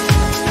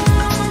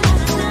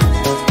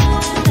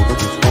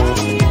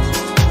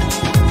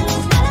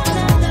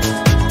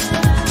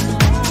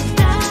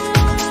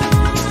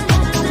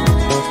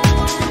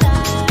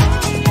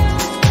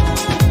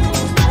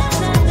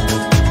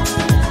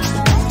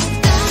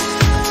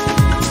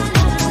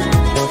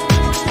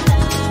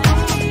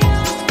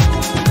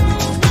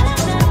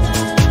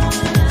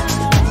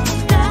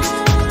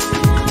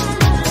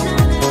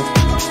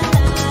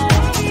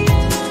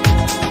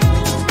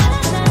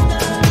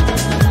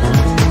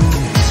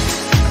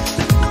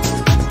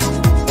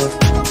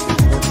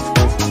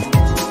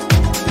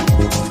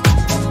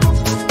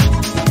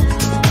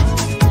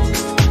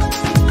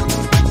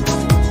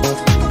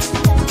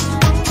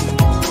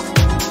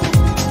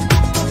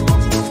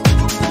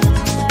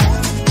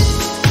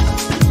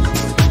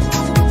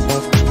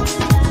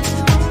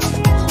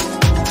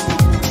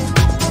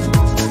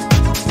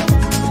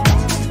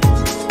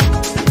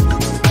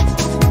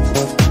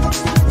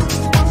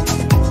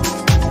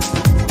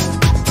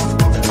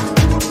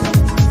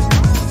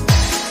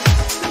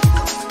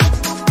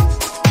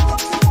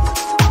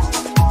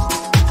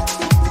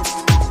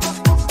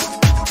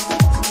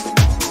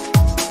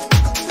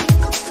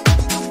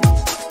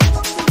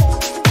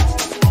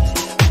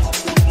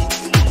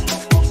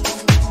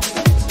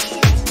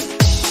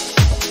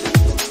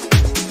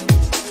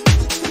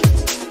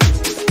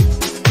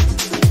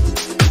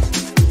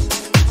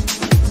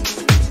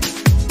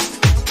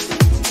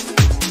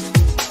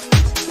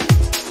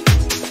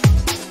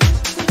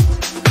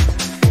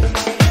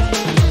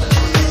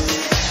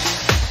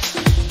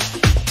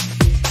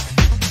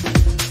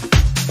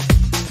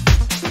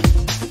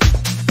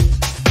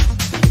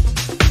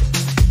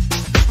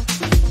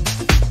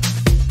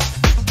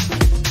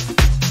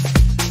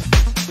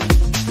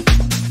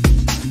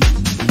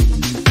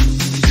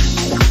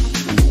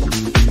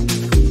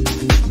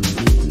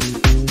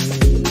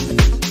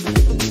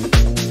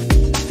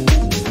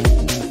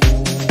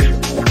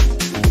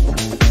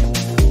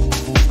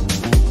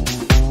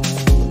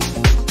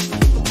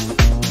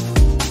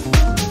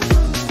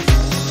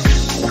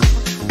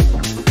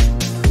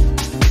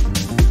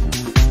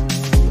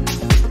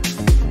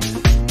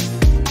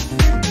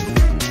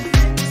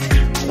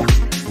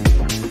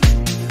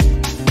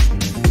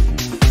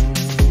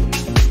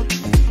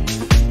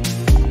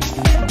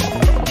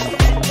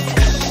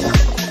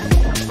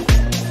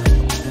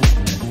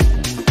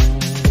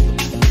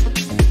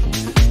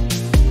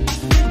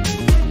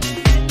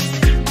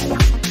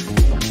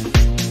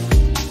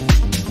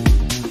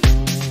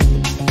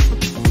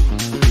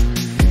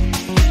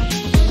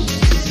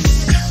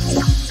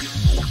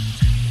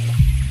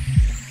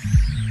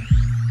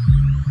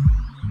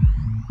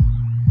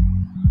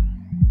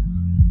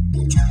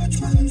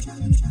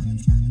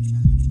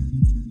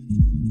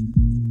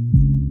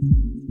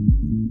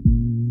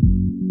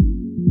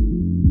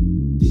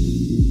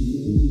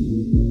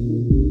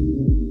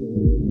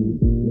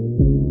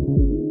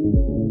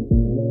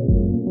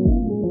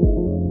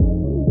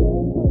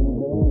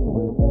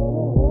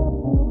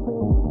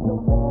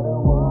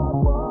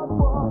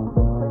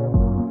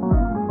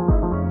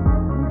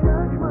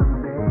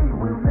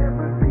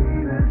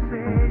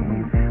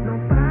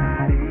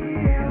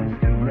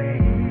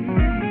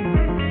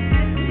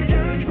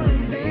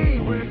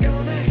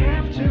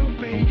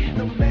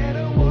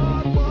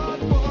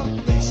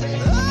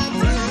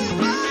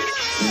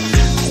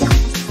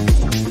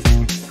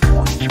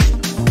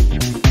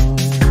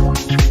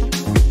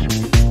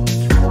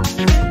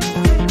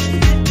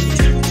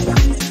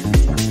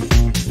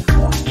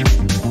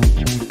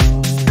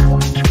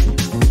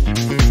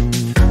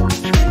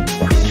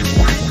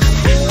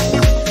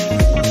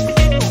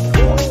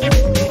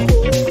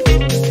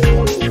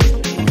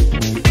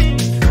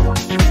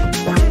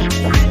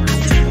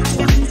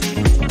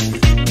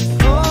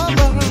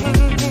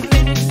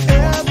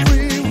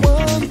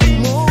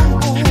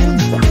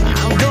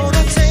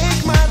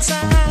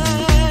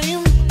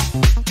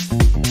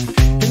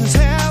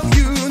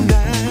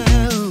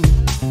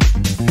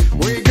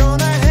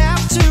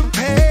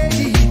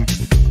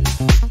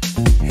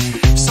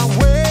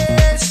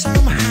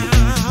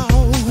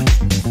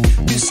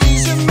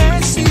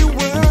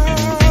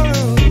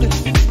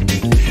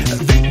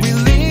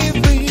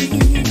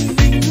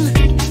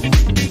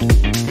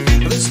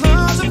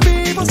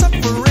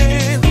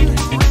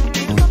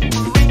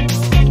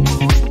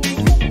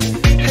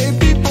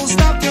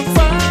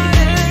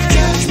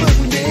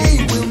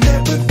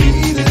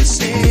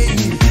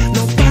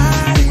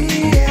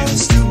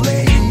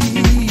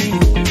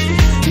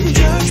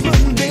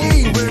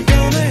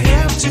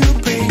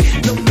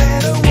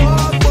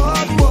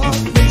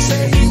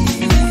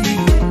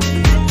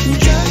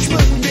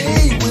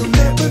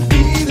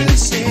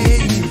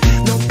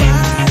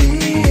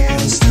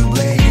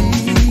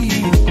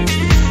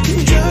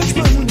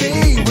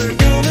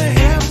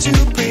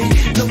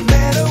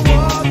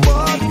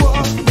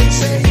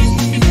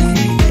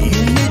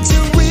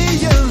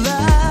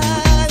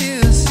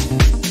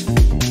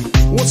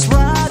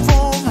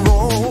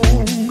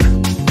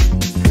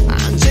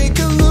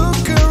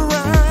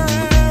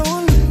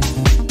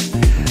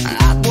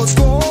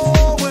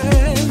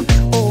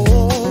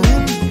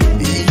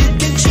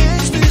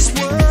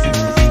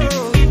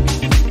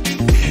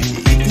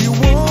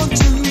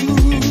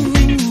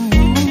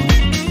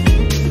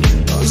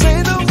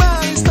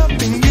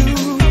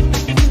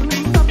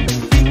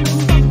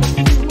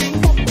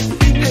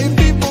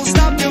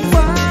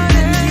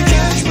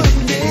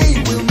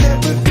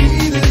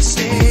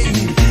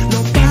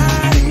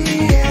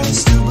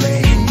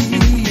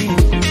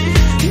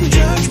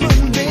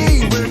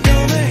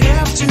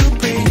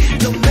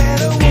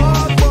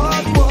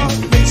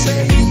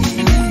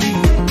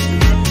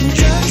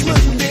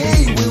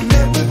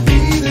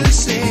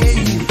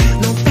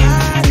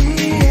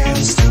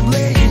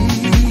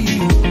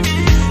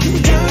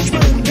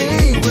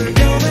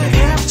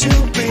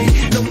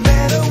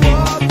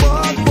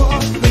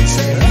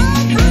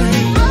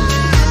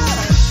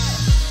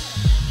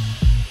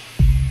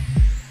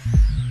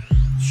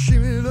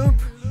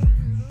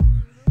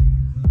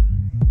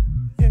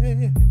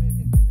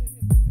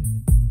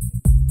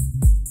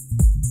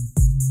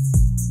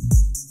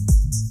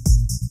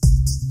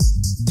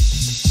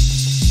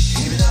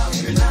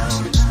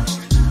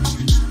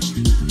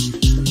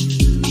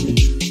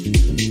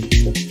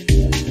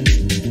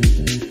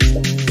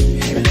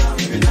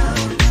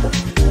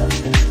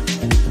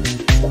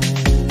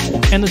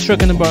 And the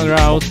track in the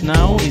background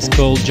now is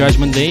called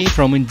Judgment Day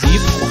from In Deep.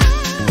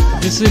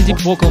 This is In Deep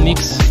vocal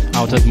mix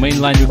out at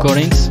Mainline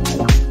Recordings.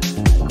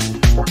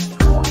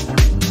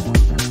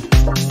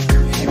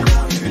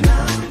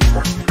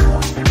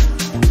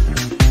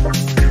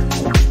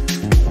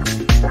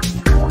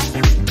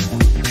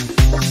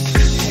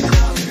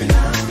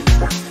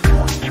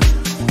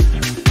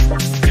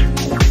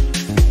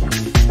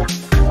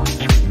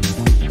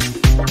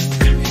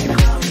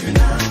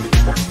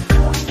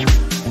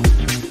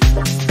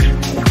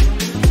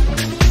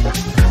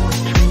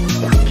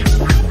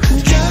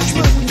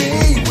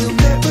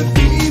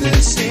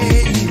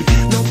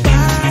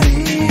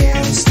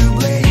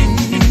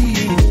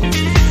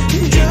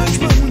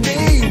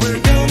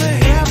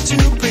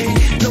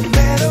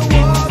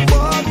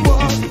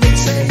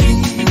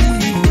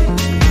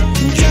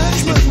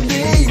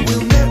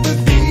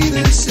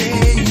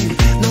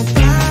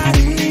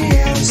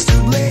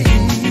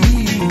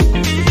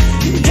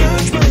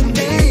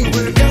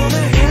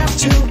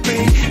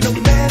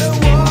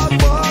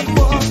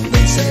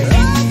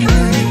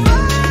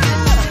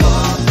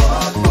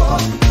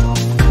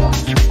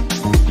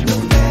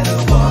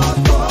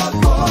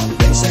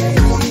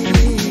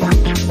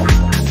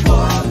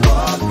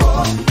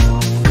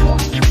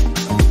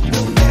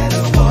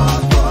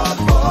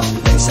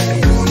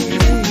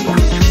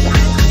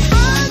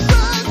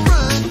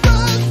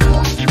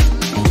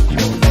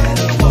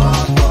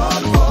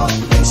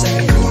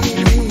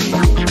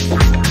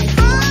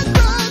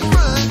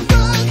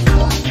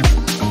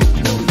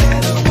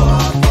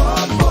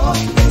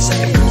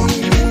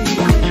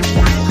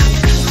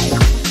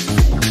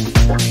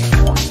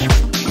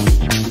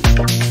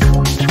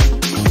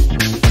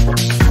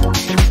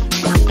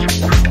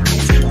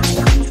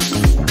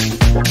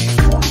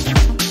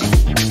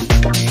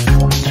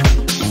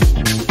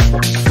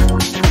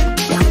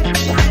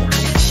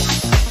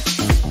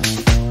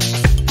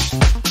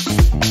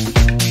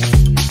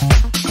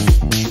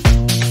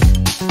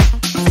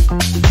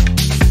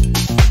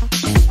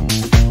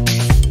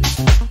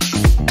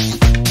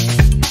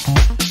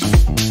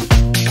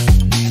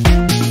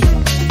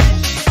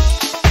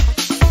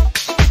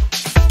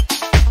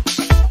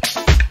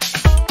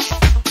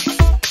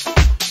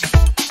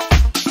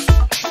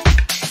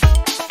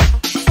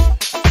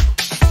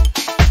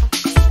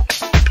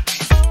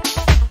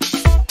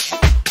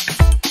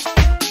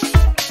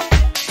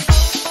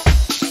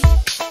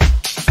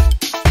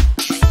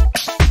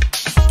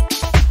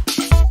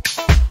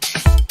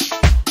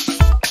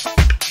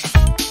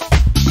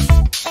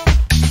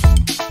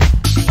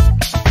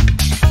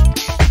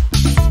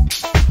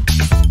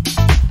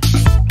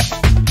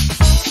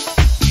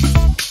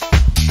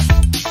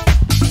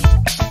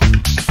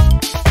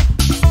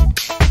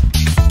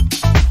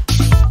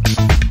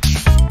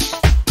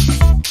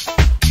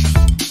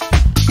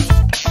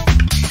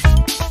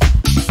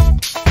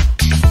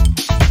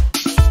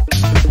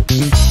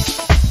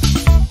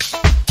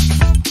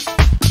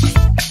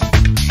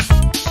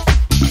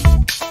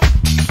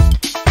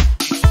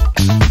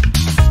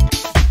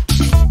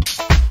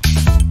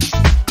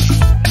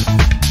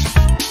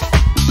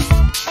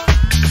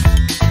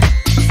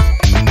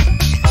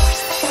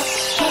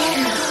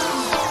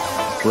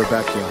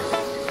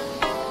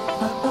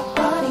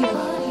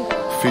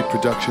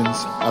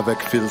 Avec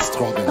Phil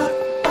Strogan.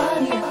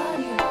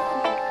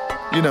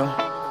 You know,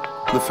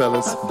 the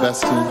fellas,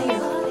 Bastian,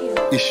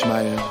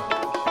 Ishmael.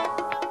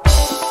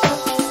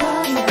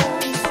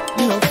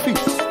 You know,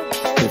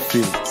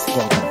 Phil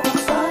Strogan.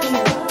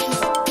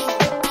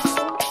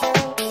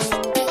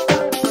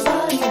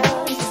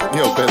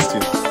 Yo,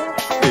 Bastian,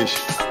 Ish.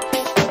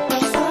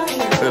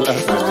 They're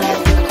laughing at me.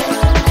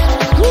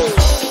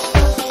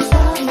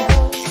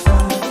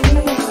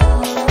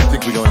 I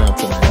think we're going out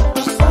tonight.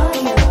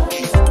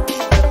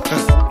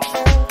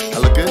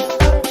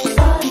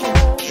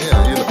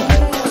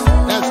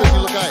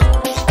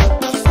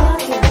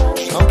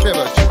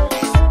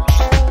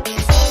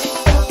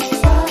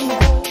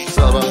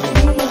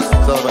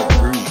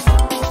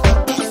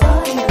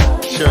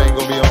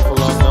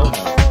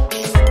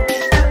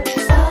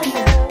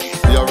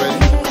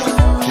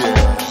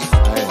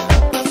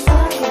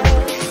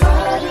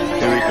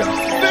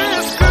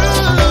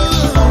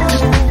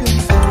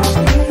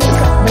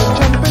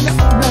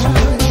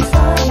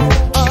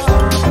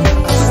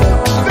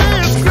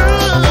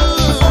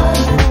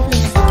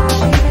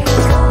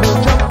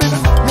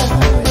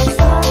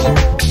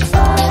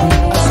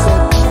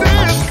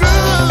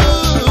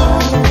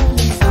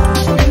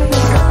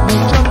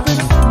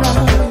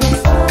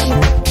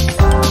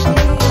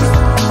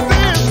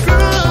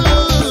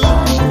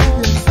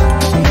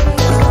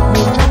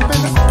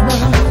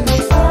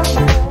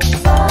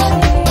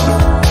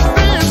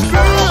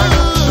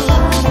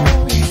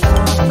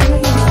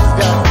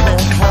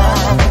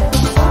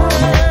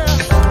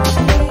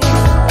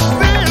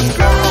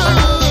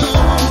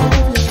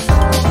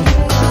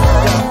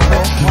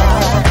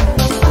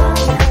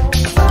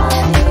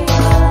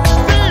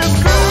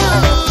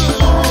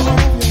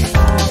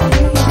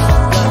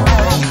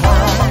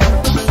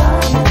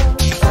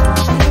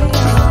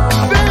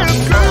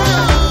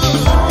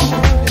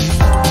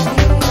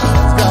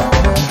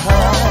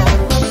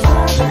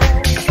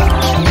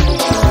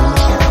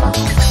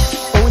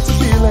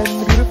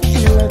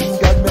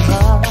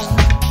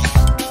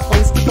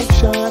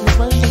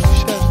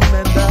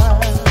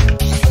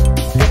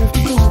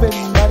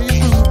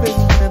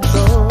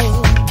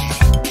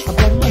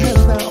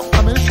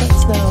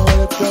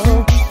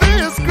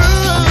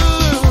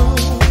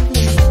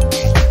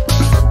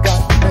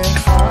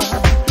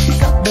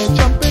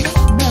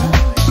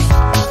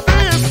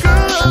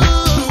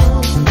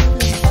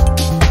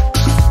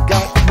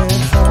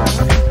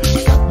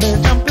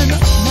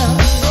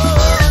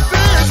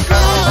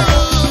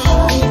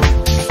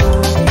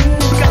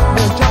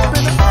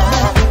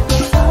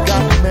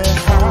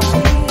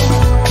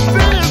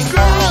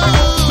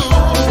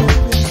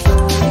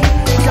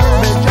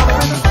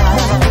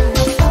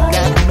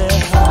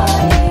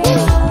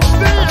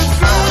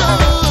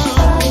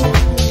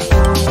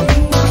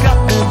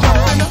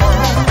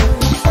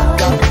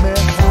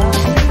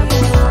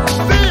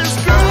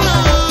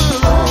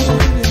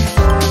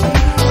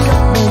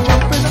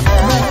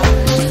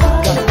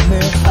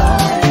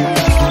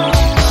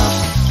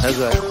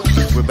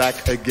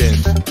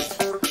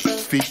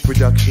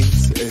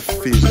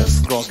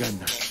 Gorgon.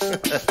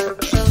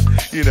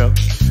 You know,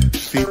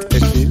 feet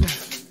et mille.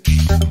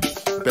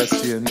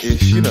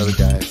 Bestian-ish, you know the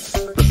guys,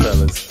 the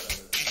fellas.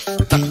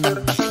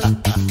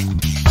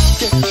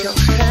 Get your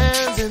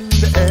hands in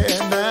the air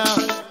now.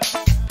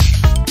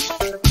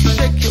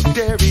 Shake your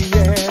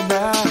derriere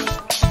now.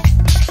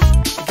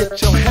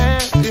 Get your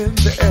hands in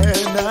the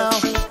air now.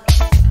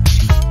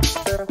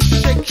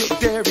 Shake your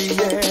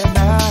derriere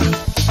now.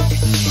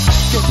 Get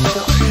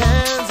your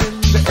hands in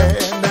the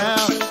air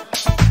now.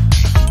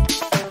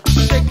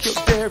 Shake your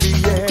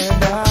derriere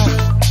now.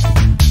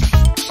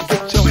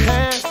 Get your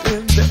hands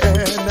in the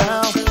air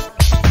now.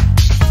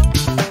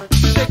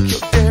 Shake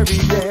your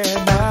derriere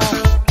now.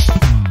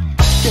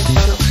 Get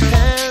your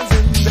hands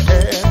in the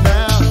air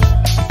now.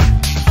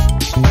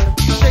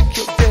 Shake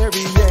your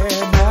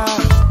derriere now.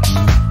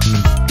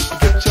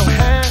 Get your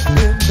hands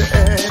in the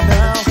air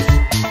now.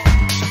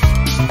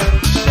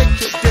 Shake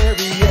your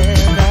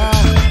derriere now.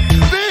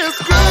 This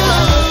groove.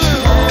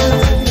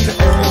 Hands in the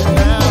air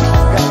now.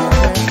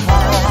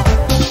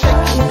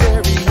 Shake your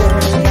derriere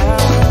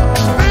now.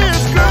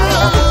 This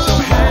groove. Get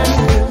your hands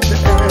in the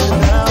air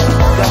now.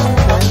 Shake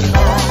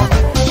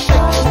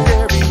your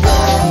derriere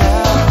now.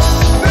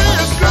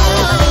 This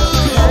groove.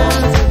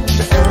 Hands in the air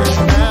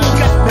now.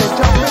 Got me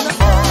jumping.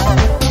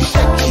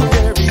 Shake your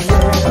derriere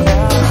now.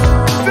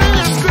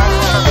 This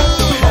groove. Get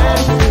your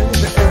hands in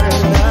the air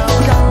now.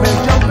 Got me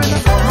jumping.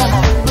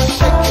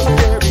 Shake your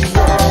derriere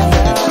now.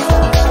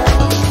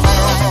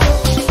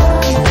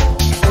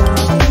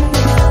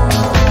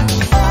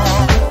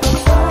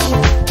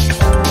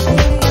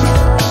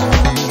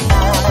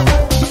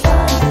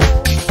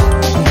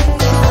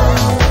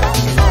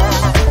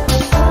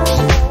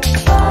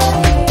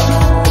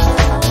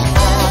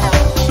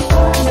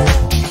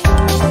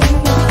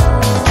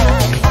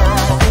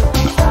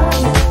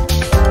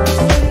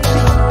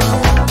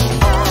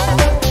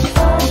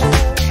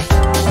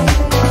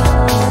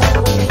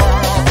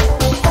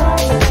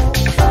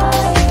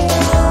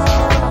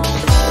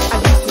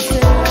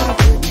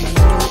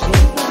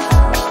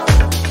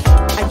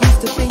 I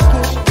used to think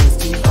it was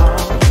too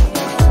hard.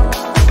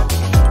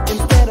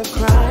 Instead of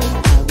crying,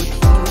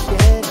 I would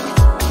forget.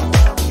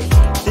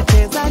 The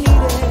chance I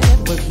needed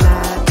was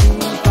not too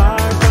far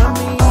from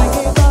me. I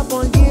gave up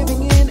on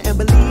giving in and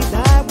believed I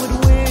would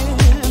win.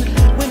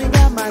 When I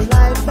got my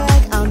life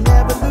back, I'll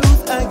never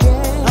lose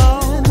again.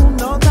 Oh,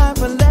 no time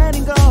for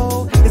letting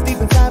go. It's deep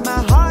inside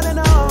my heart, and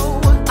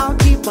oh, I'll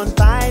keep on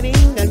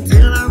fighting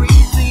until I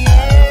reach the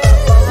end.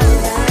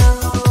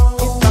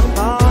 If I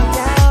fall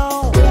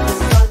down,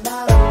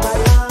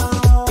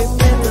 if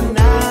it's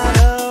not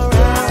around,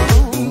 I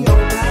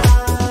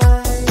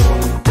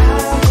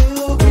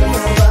will be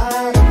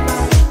alright.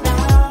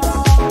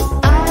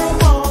 I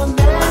won't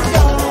let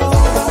go.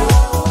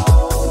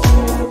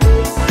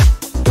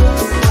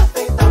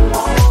 Nothing I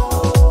want.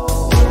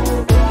 I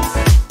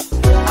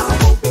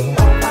will be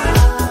alright.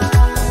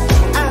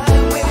 I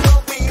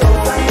will be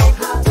alright.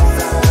 How to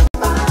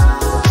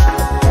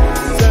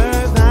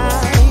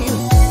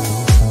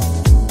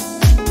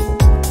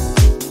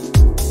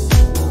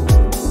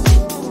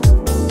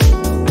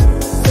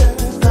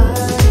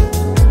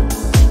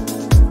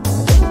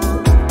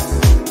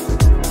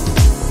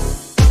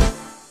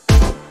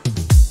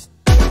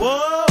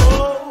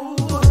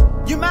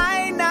Whoa, you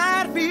might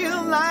not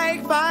feel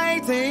like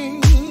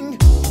fighting,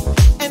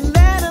 and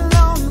let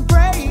alone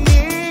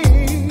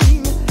praying,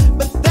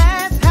 but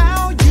that's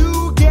how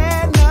you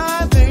get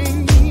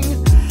nothing.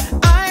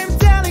 I'm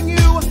telling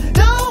you,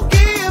 don't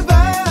give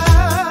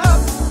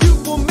up. You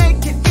will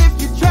make it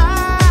if you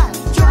try.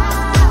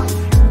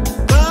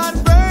 But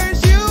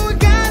first you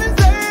gotta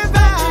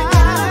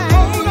survive.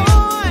 Hold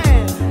on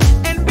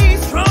and be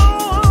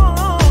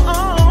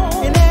strong,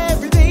 and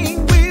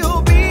everything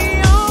will be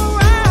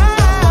alright.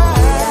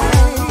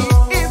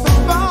 If I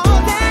fall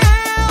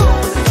down,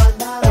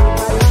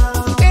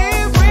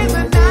 if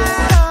it's not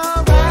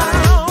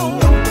around,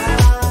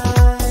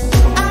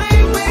 I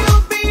will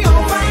be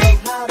alright.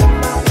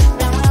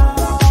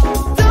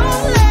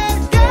 Don't let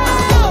go.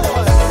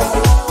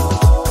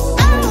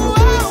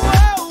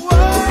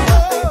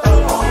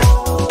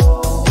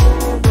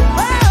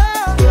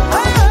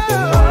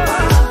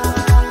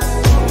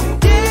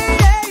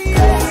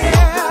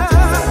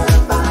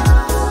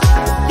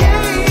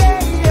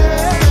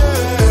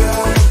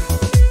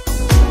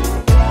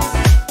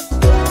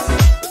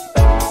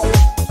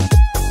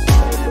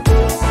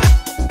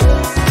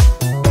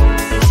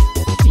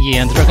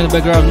 Yeah, and the track in the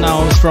background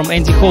now is from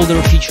Andy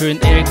Holder featuring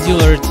Eric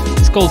Dillard.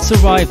 It's called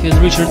Survive with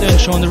Richard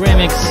Earnshaw on the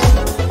remix.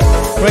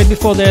 Right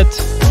before that,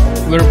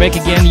 we're back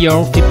again,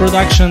 Your Feet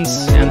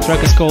Productions, and the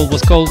track was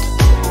called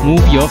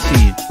Move Your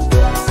Feet.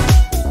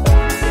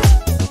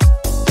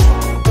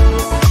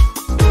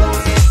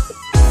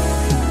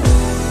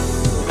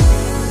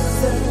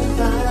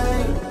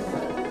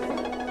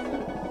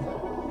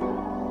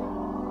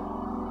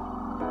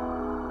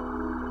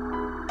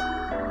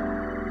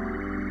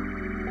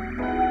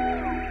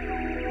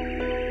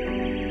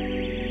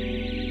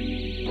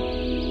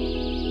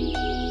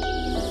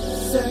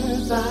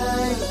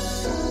 Survive.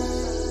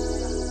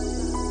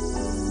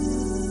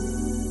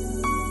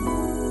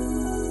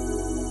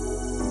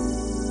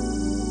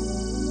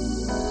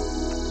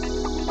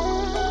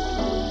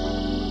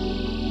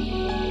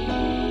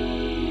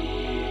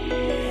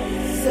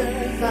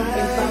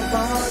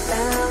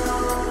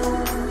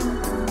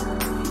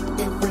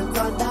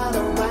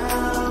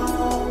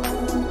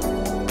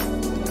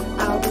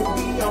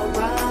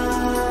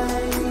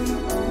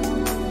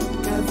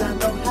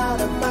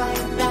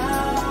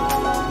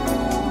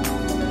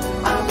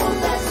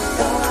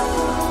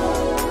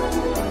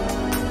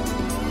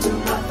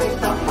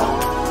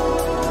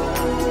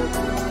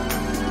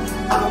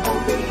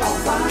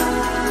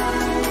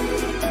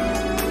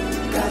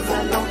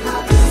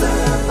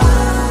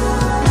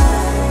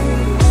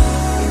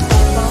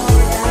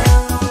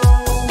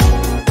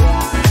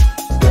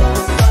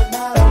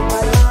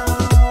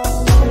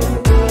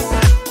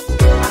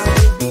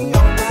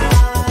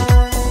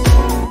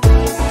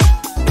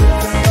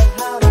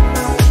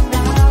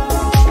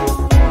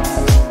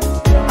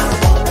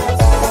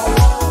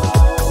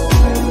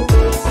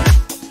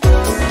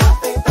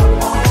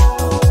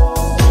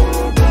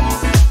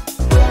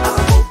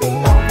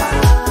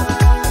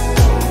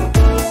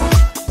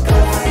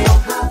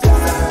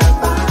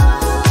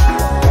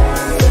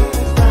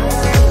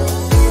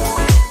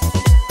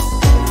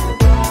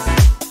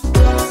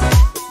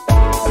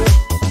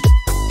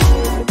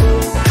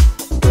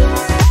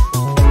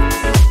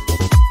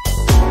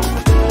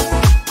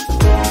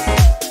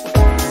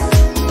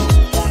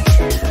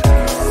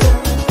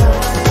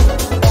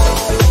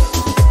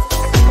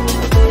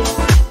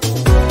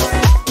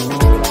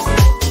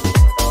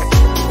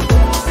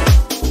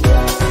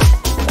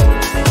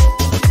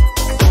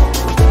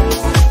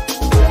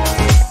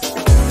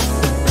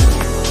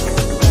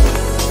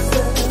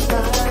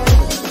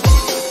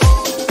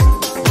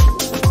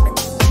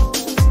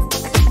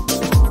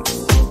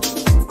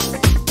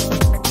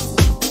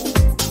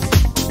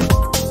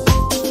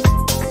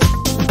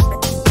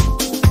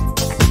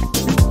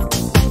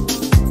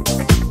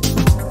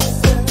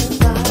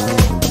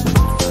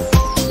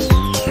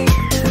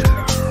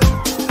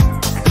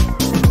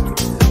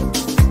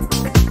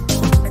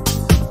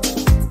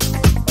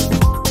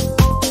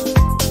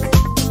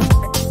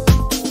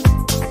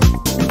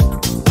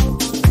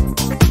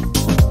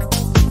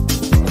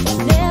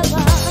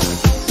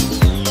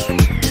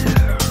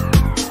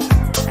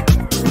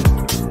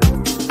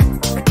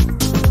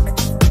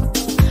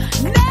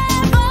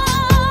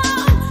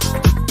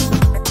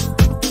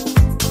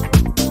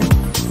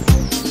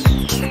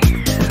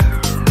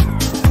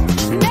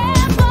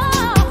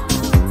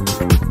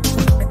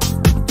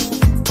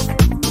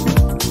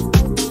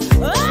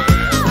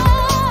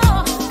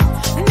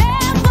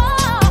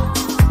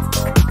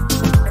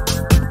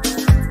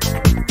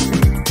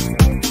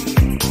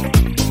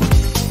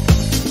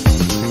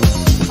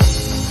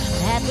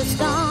 the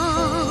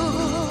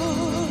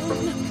stone.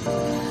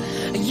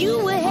 You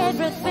were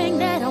everything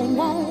that I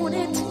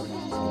wanted,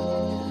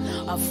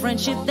 a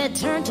friendship that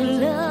turned to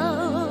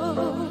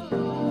love.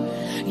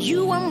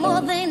 You were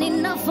more than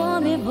enough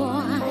for me,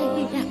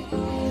 boy.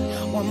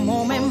 One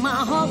moment my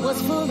heart was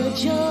full of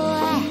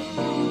joy,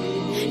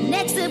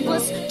 next it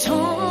was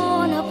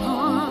torn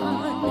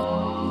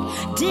apart.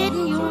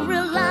 Didn't you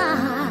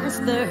realize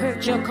the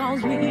hurt you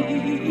caused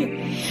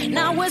me?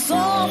 Now it's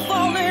all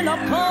falling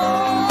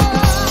apart.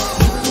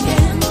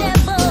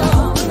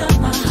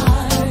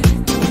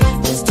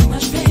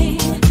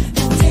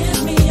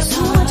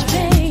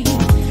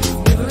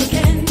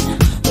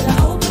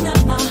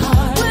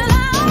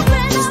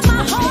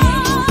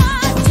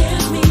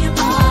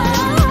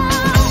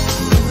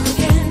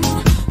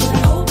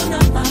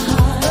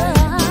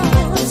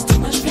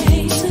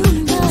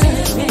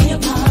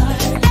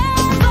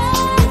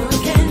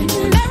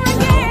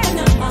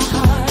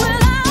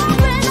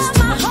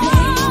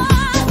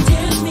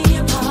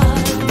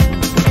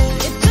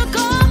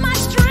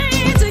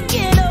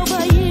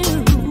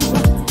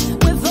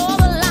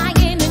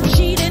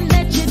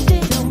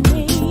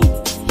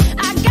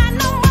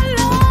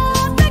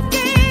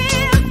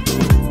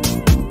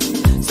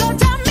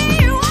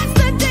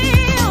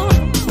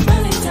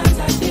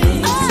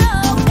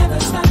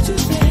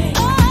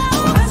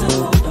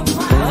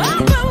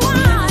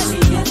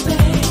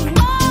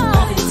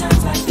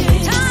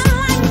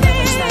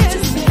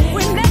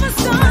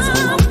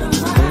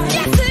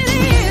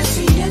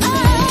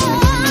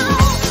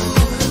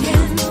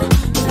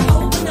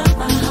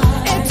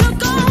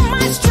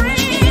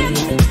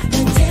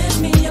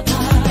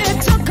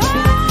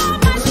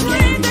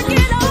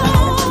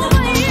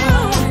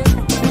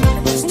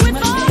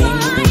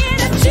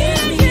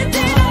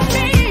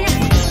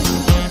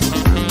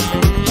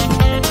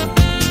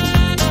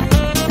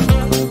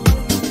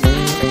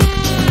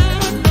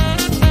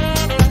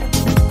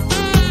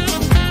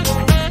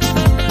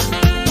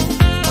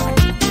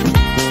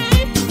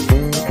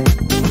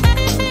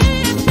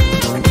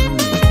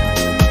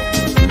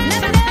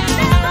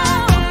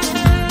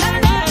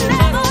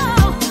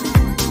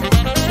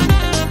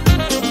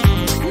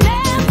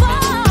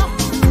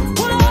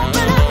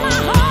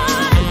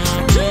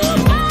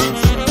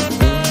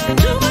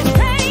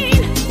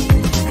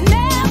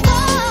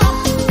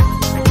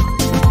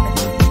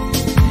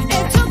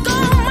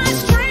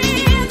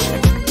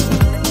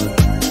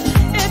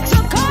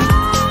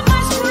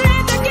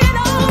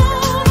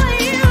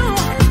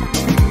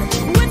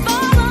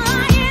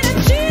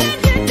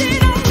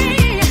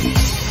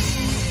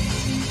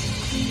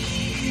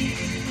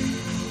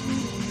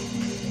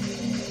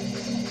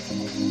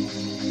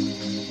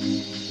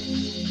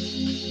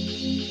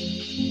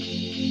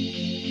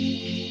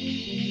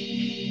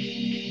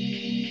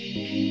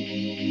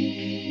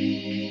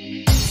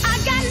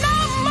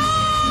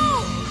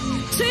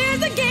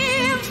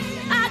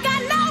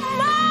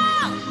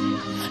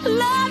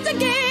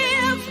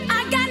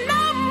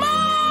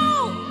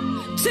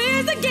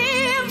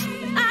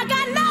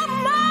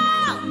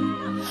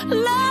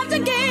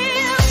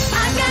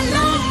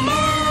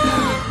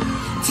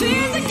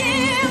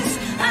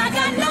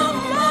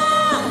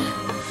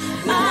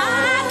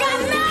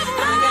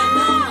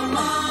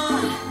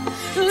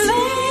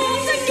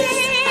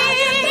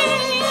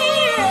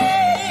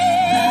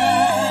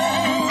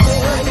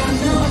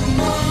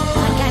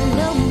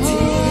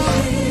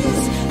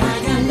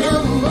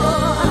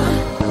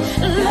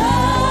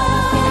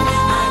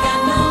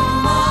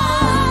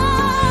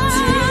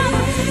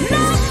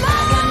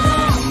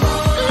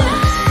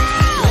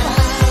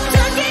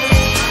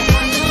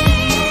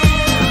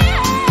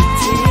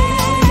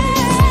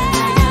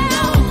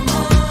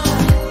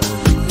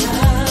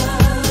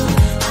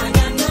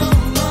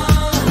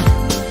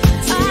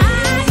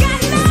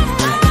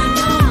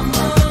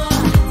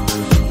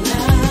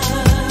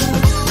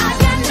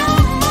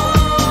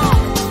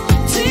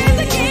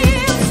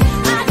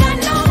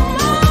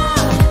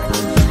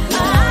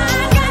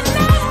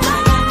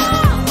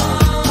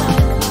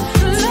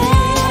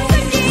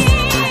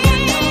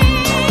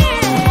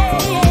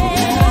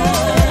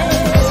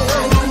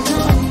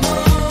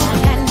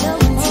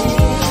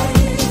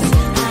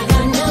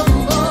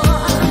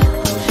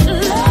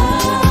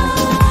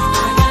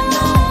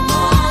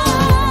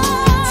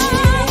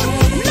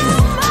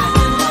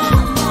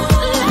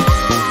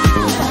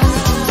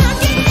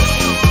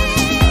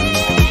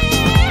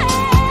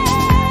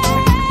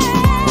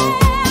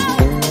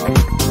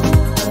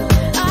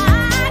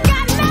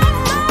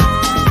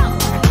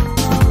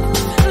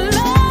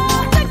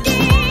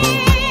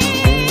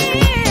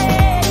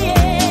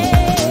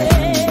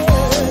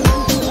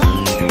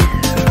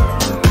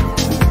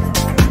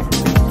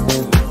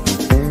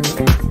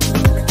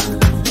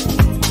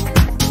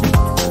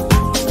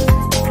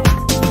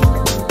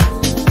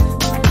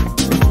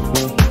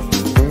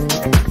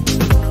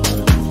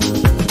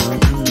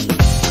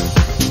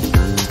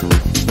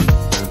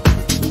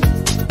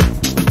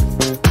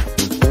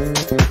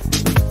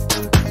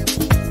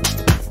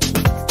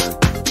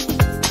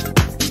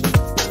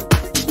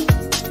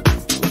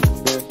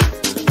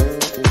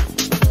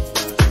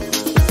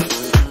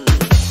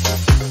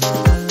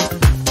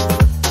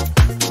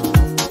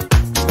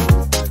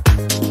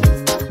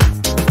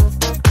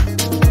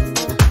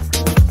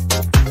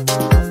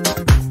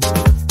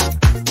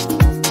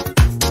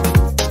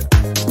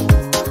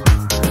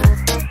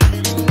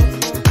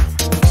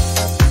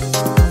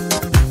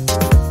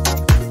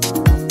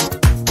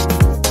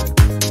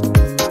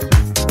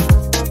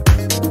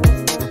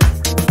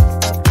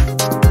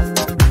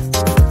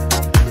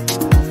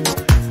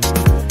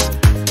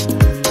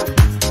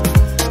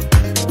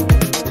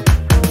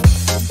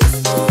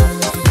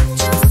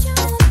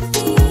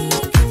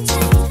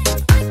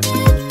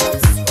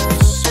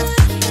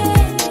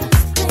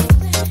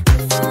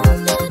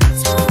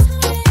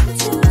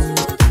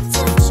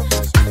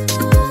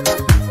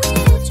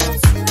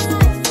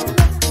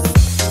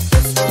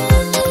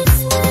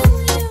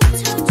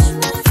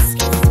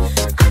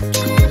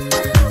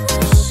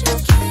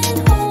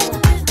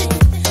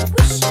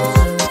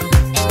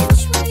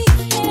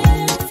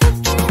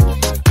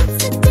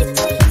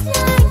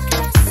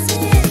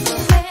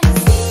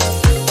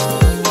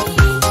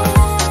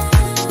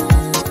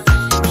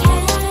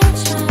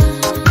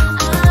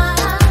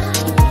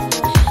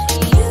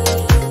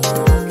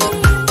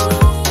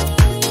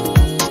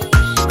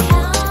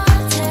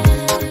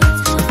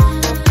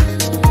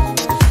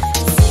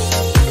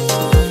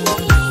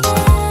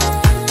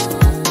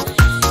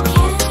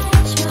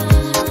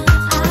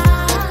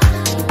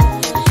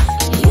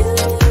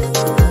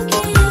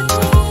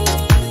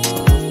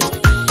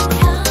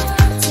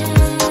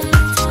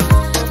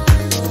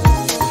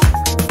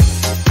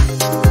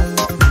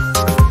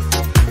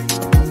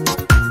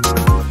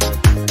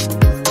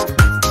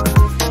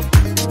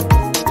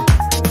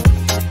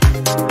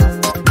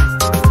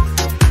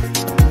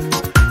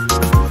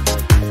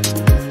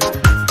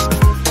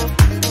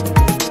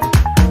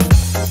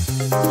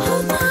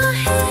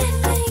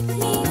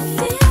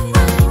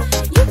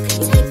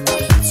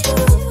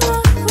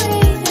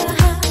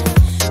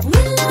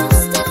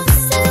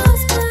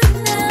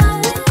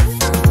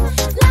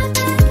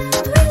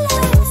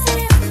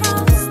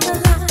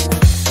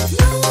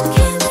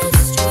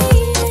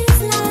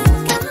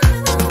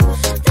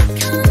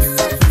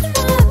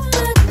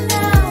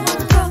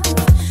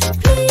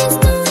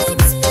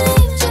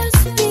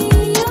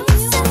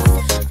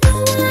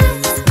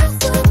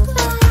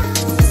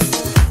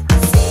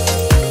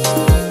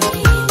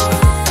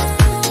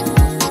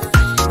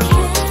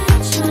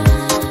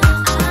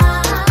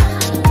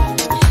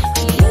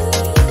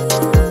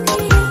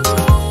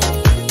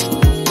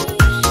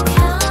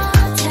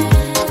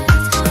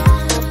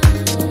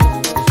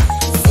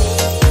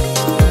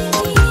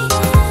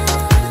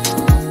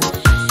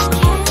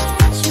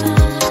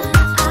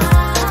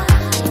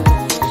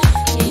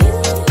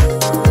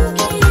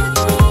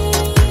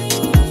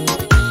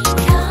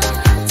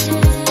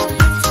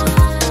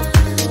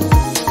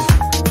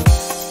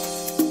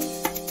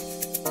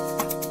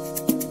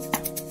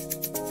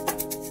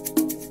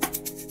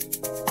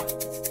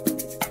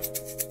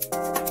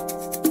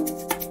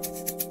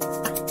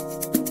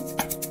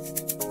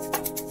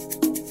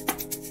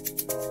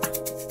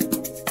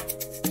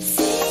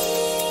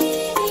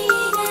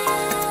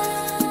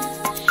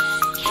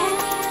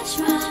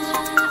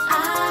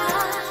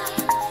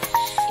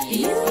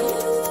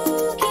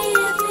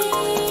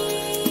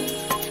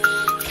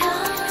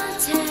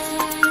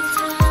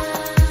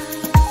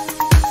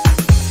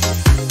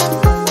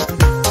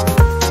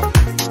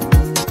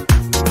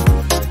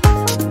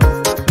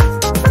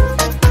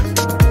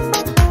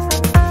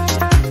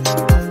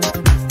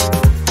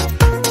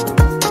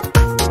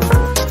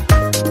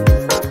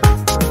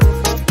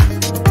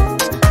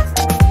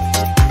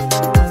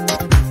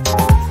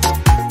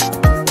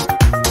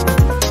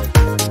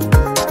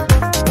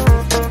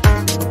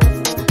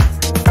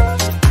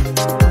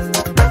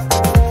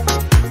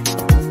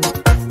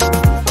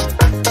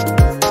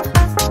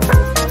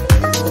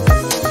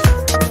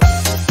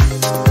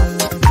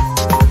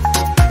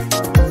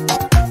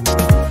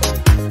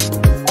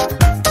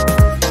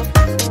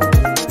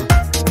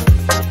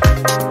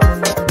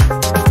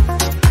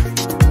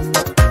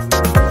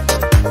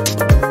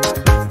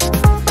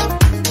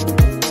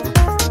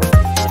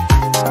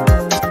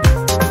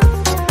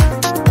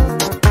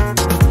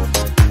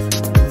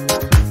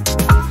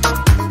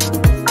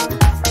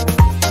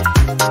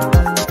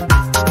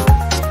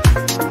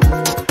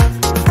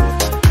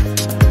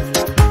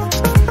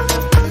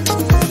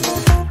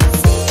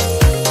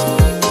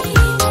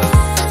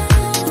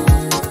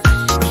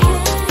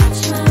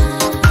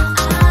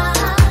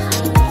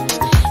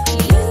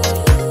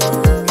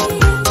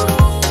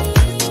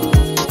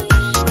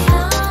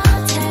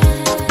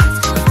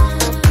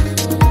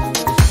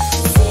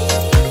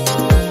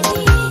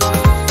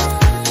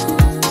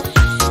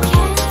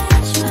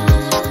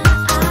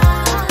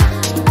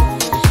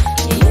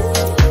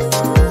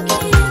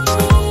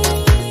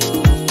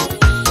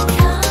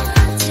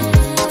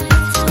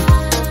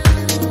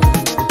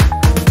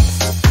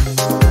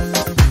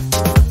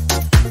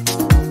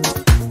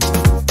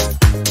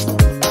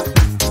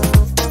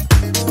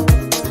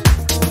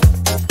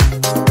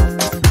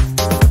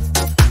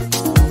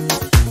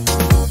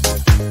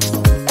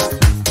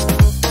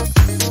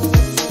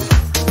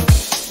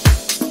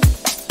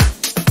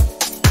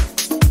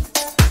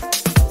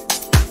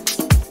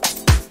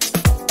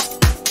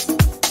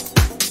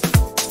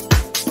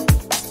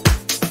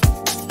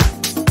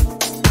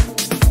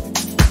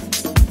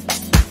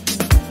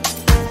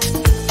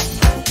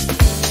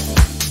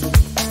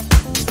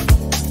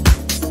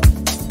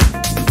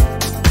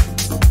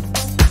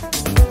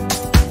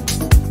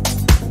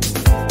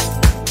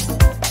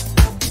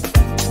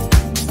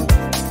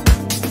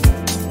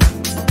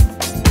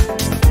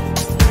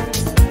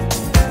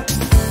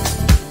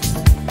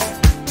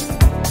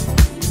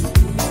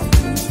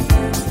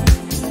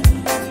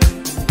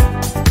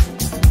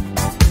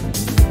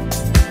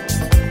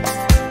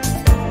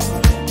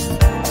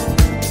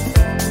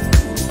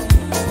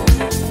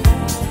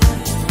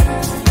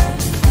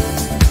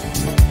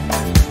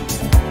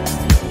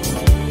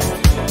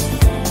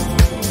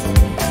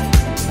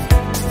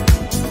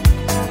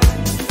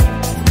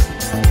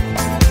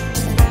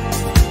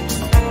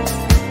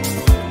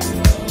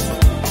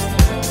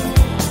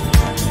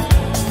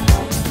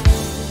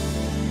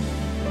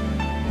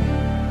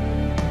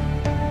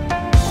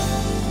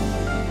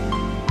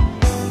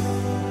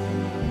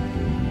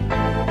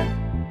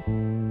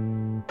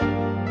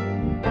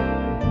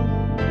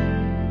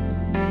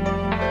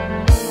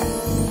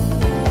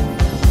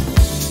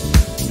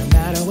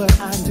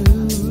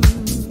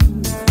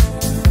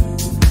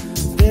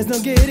 no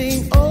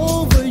getting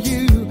over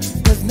you,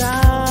 'cause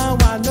now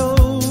I know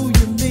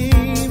you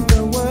mean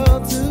the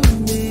world to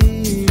me.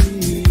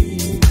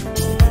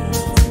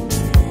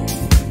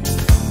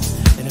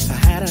 And if I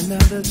had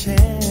another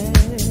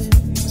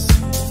chance,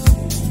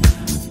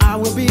 I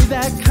would be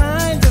that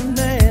kind of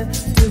man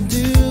to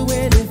do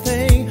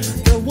anything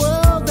the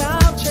world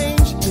I'll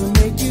change to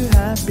make you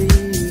happy.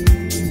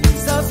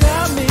 So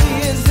tell me,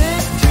 is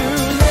it too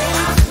late?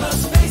 I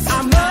must face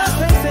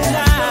it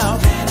now.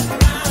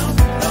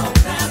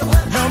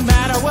 No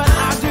matter what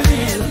I do,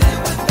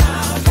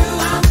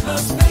 I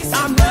must face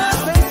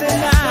it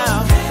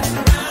now.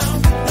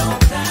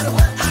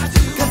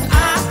 'Cause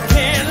I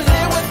can't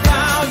live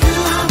without you.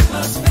 I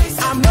must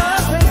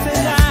face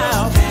it now.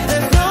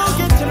 There's no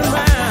getting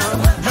around.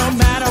 No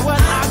matter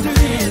what I do,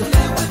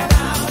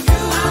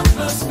 I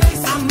must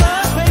face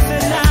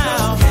it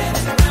now.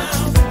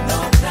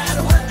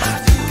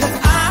 'Cause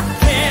I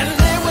can't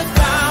live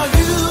without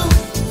you.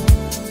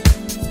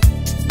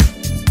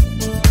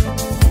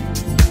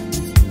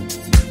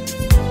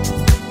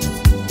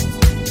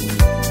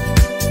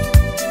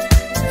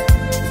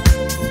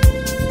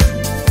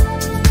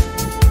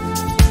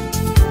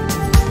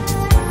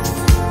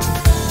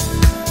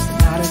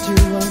 Now that you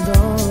are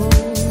gone,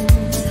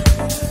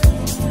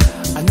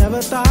 I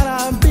never thought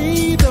I'd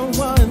be the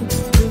one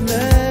to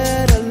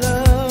let a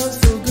love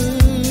so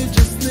good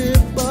just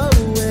slip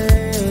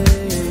away.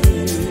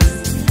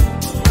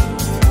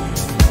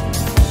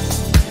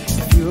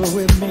 If you're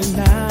with me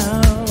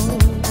now,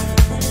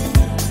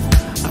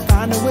 I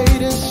find a way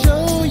to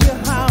show you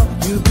how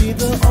you'll be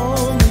the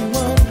only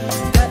one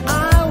that I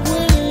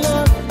will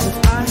love if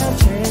I have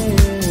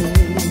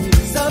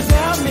changed. So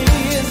tell me,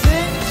 is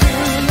it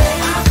too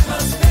late?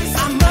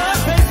 I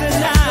must face it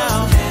now.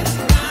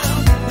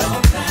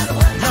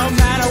 No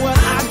matter what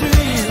I do,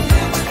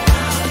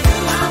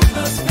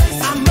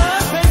 I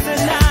must face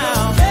it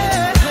now.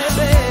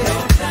 Baby.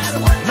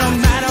 No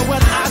matter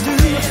what I do,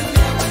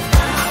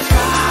 I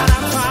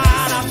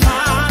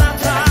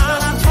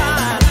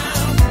tried.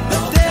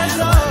 But there's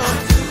no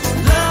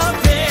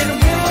loving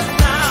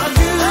without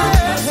you,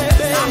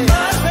 baby. I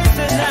must face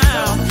it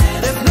now.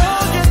 There's no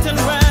getting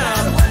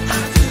around.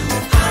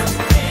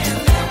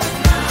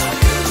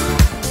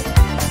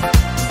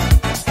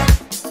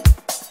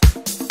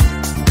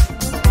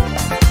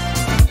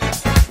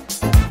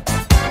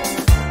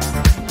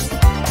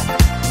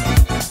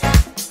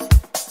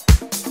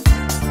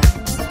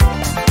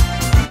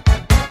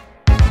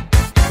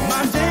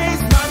 My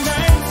days, my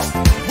nights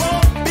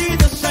won't be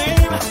the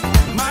same.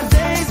 My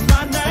days,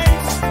 my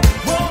nights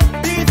won't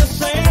be the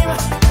same.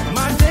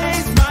 My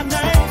days, my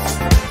nights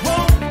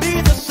won't be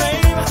the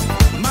same.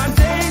 My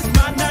days,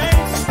 my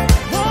nights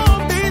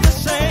won't be the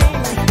same.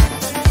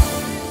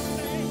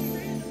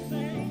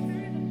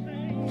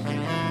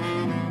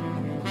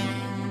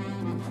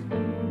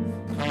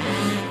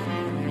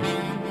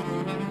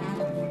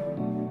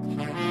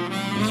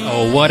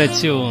 Oh, what a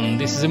tune!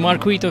 This is a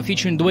Marquito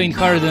featuring Dwayne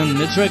Harden.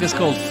 The track is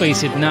called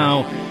Face It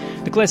Now.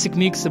 The classic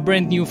mix,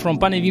 brand new from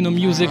Panevino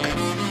Music.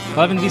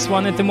 Loving this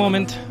one at the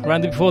moment.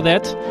 Right before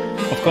that,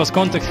 of course,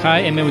 Contact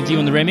High MLD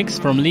on the remix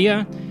from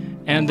Leah.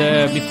 And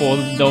before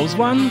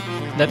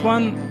that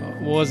one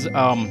was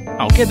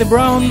Okay the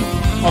Brown.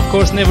 Of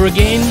course, Never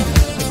Again.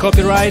 The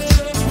copyright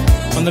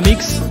on the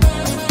mix.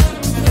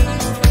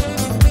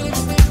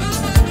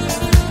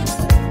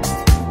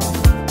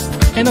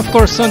 And of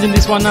course, sending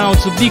this one out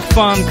to Big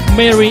Funk,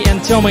 Mary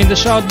and Toma in the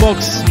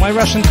shoutbox. My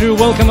Russian crew,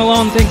 welcome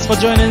along. Thanks for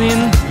joining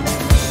in.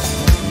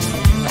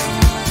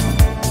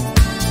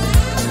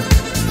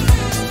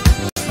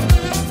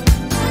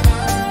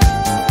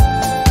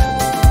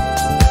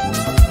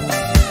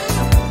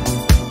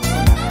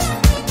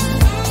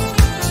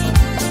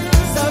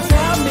 So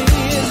tell me,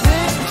 is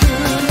it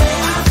too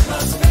late? I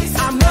must face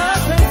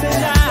it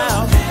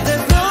now.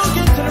 There's no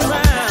getting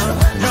around.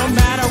 No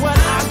matter what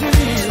I do,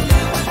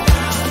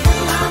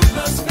 I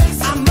must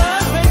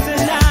face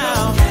it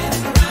now.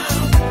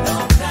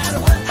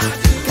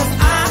 'Cause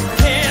I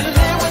can't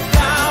live without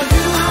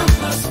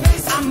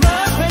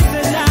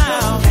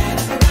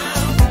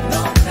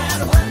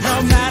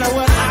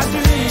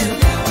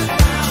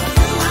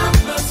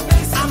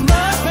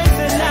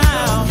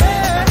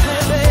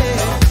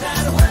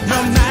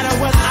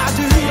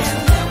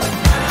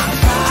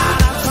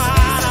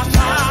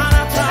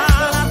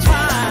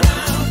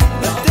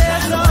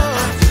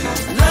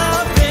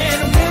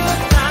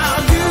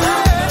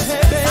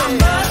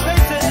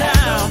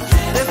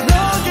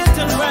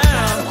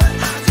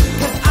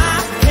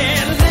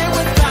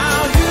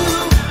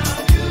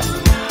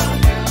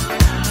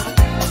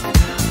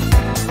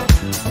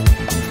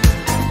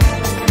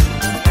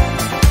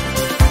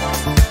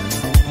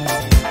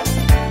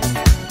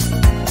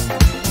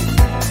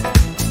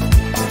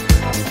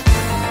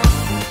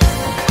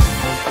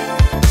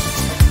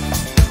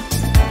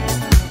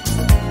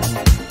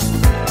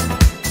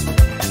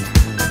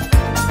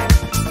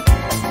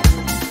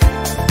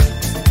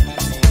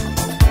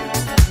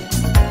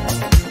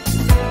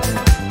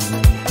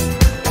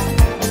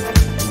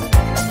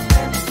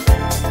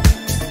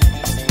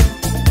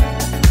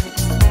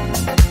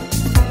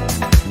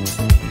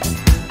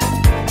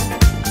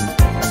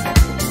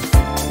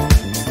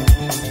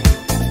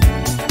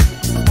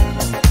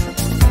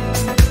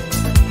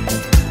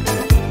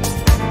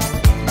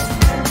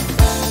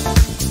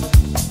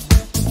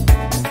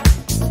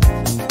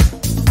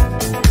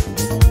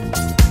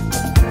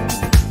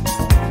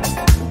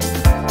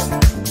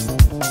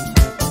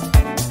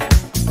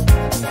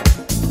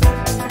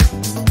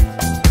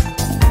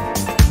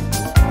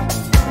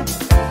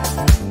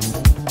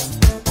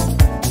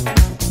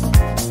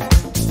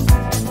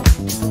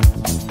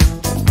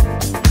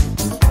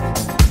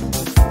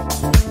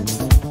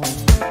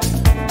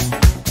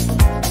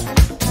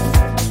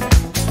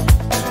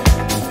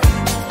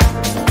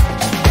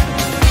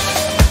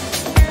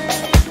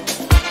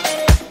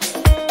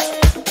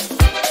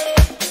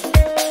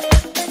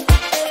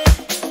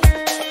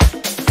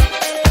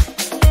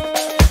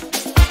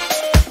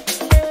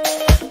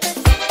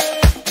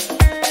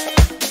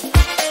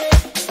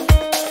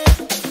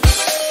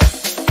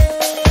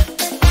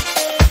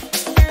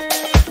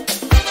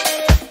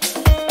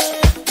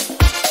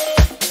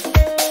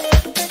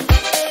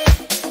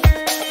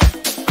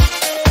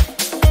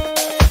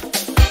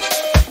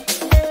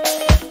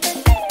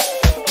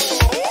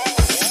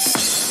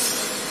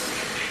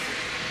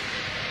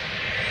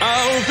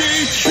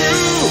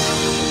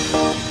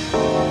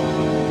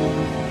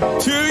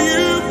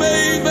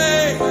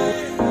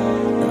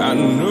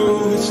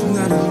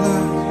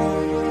life.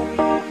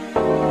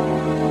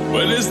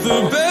 But it's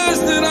the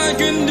best that I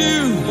can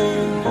do.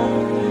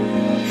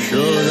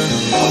 Sure,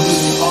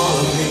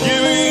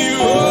 giving you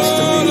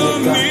all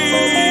of me,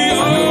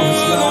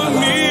 all of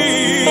me.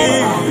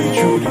 I'll be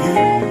true to you.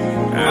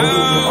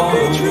 I'll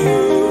be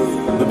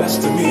true. The best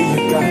of me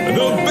you got.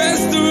 The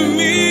best of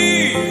me,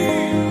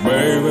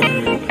 baby.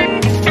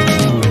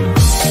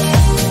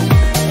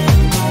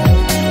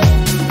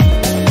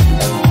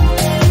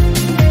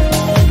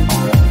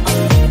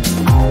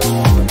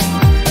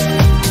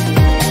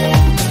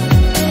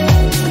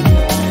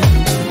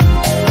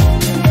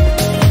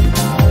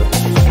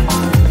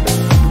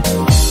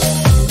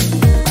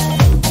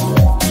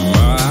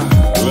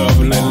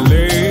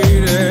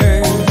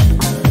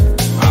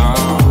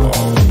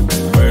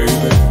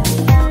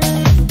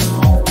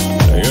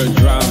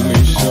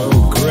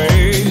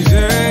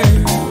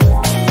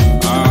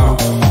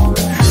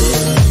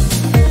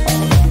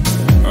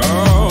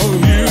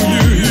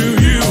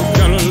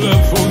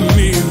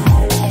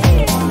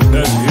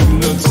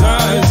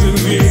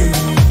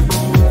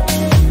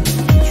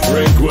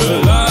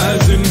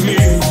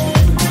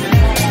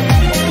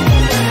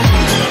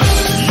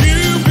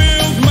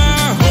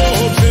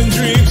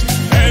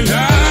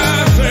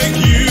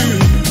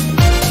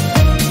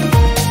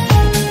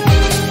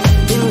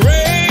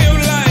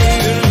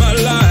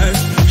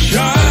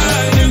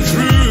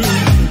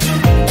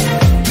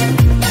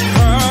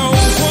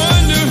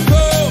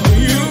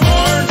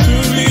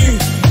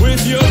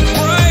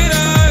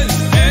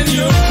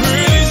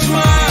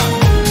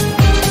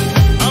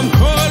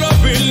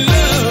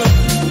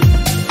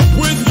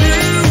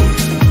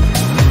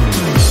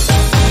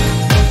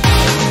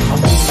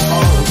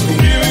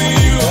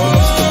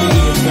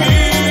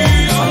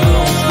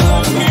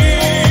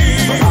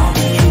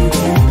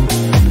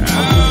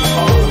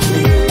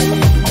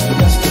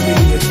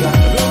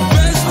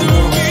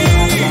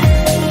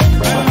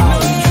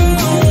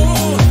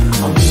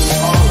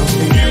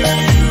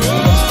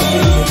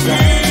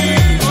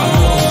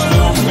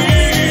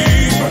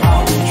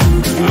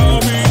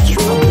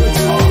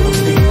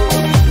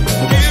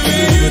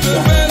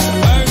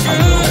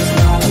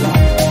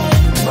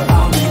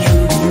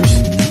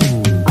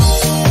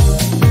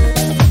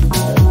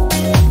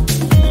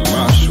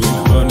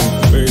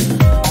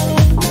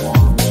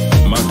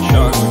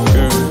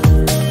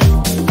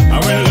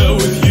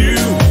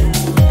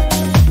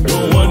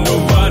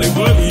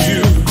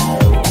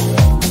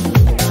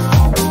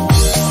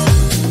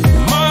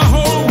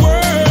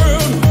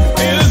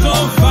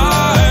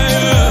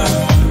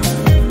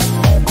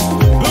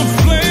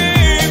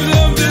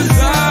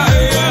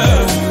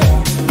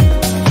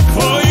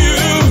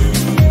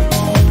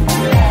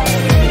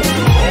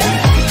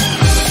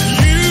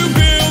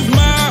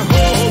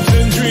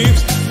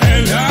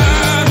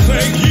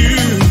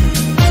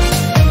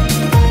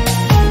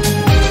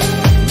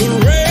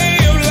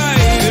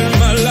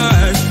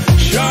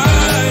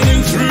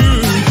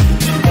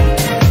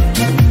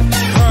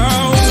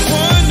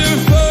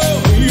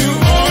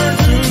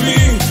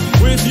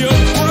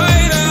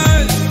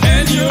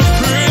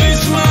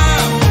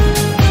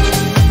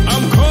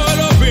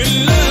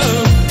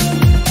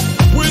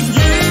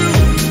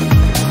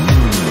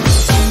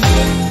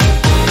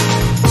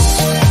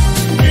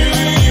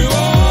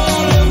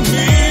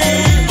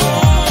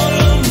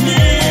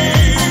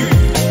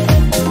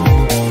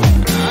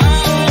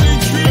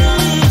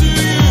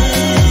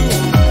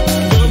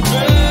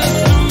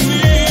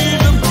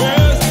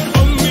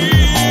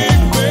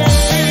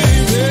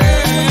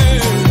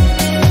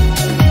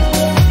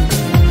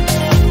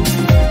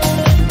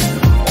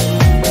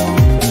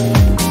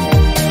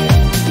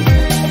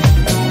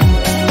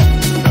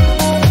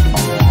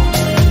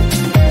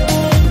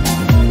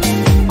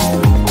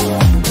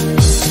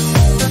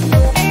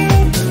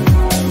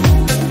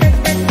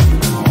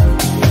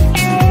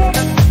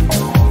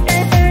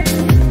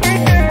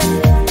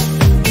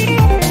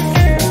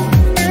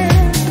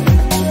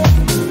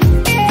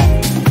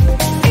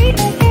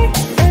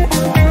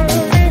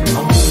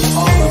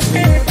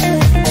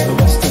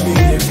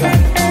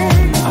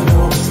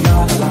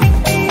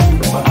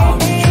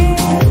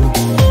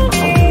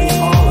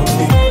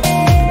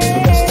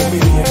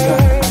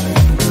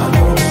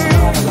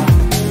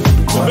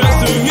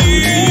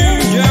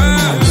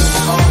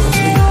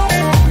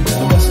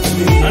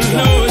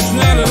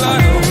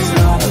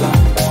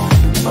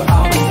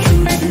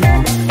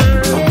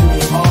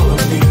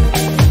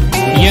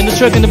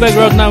 track in the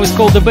background now is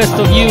called The Best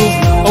of You.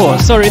 Oh,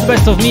 sorry,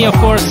 Best of Me, of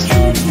course.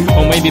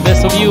 Or maybe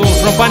Best of You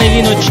from Pane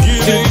Vinoch,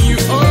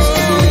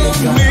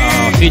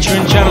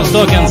 featuring Charles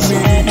Dawkins.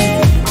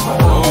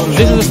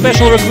 This is a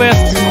special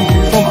request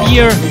from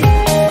Pierre,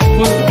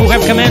 who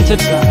have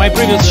commented my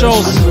previous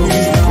shows.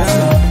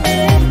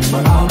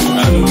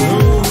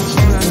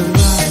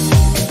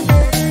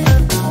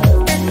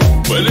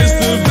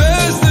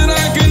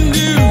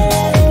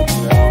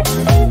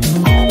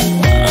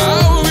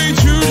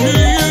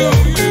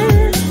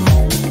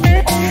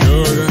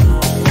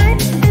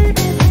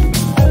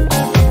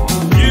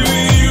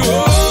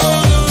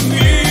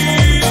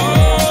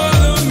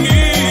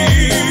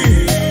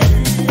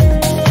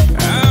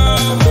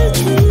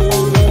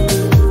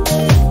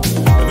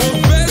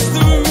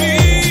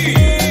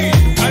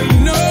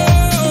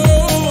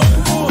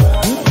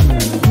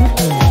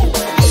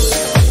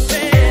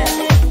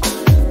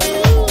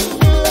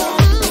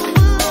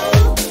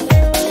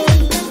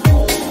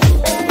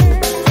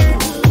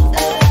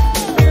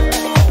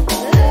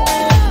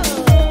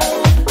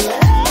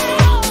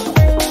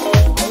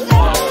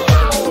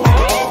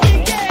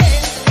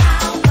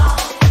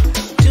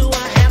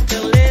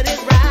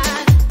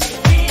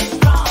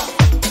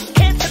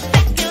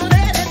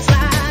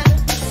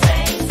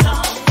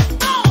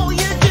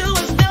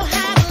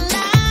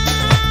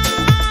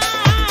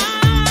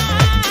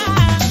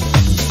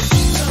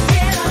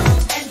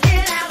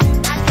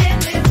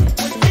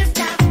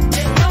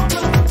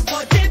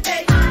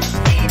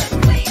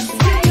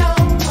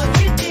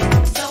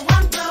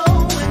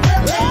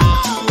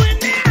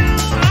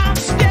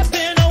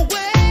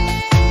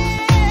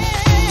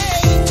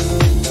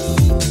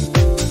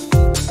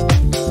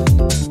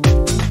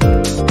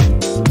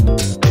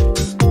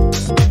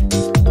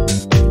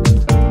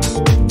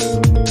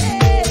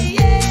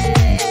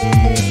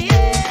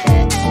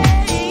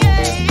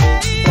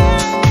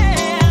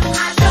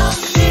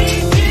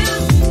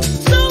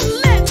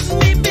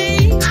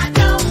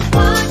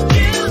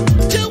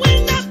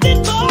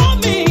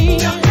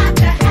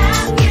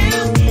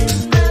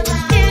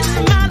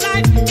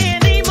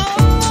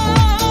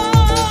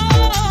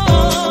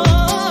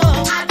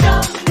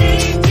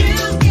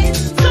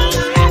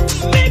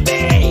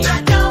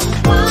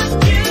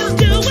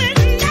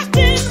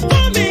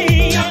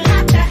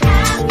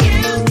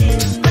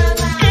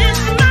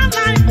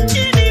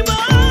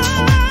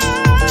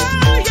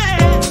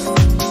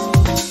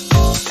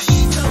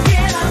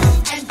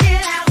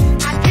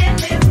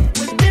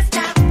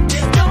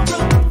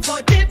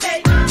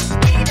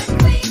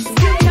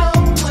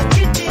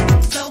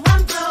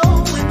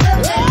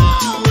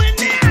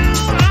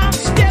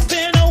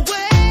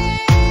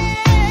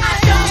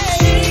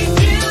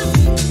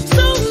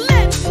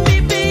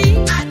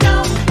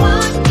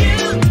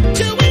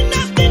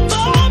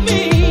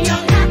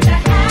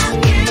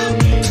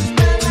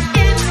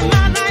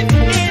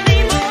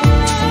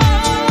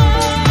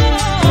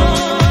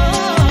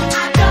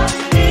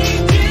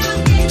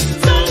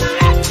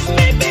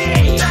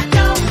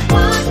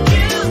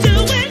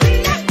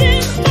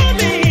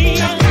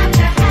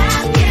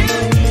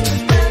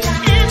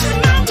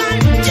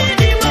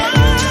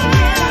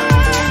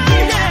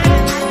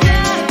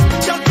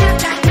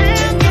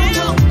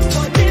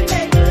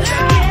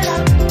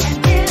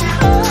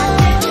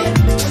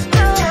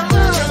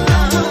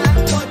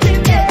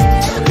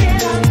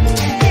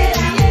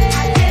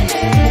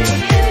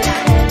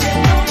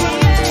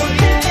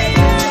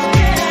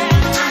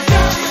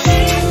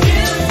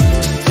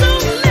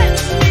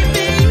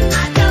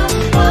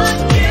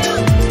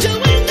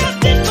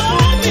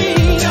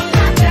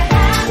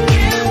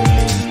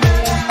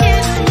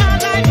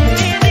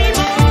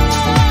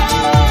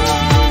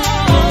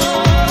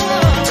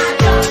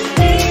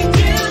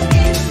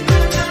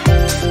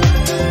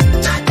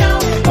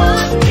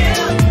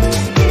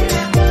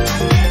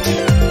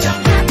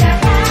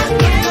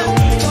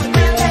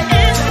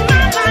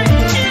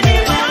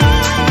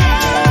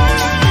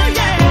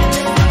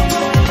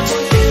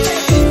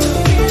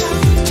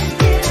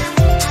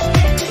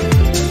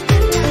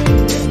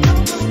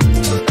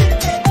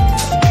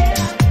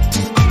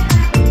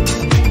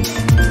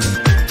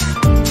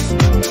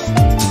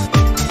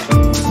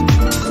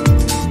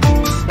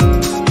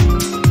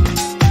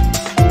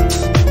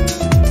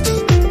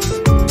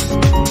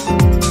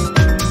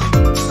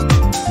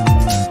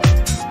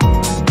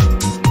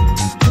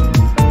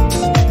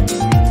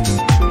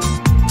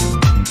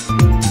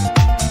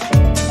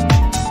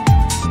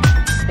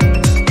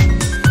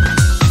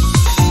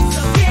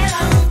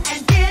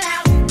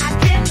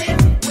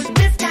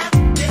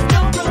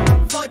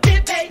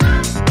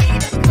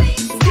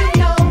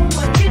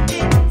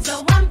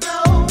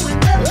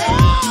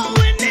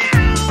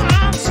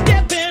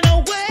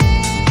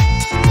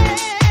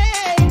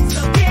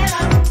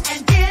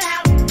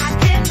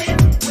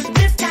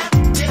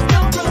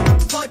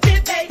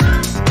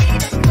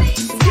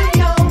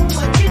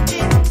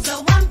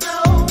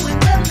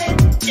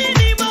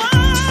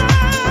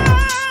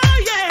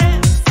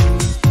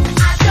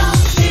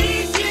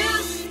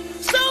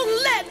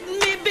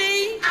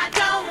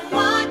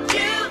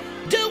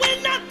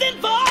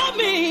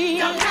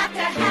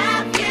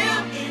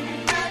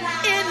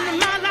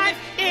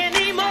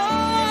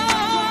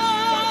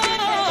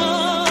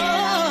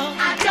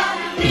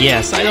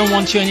 Yes, I Don't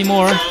Want You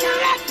Anymore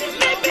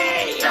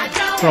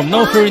from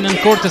No Ferdinand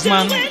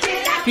Cortezman,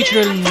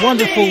 featuring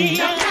wonderful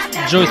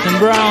Joyce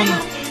Brown.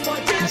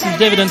 This is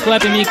David and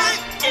Clappy mix.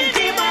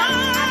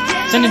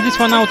 Sending this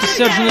one out to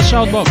Serge in the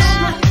shoutbox.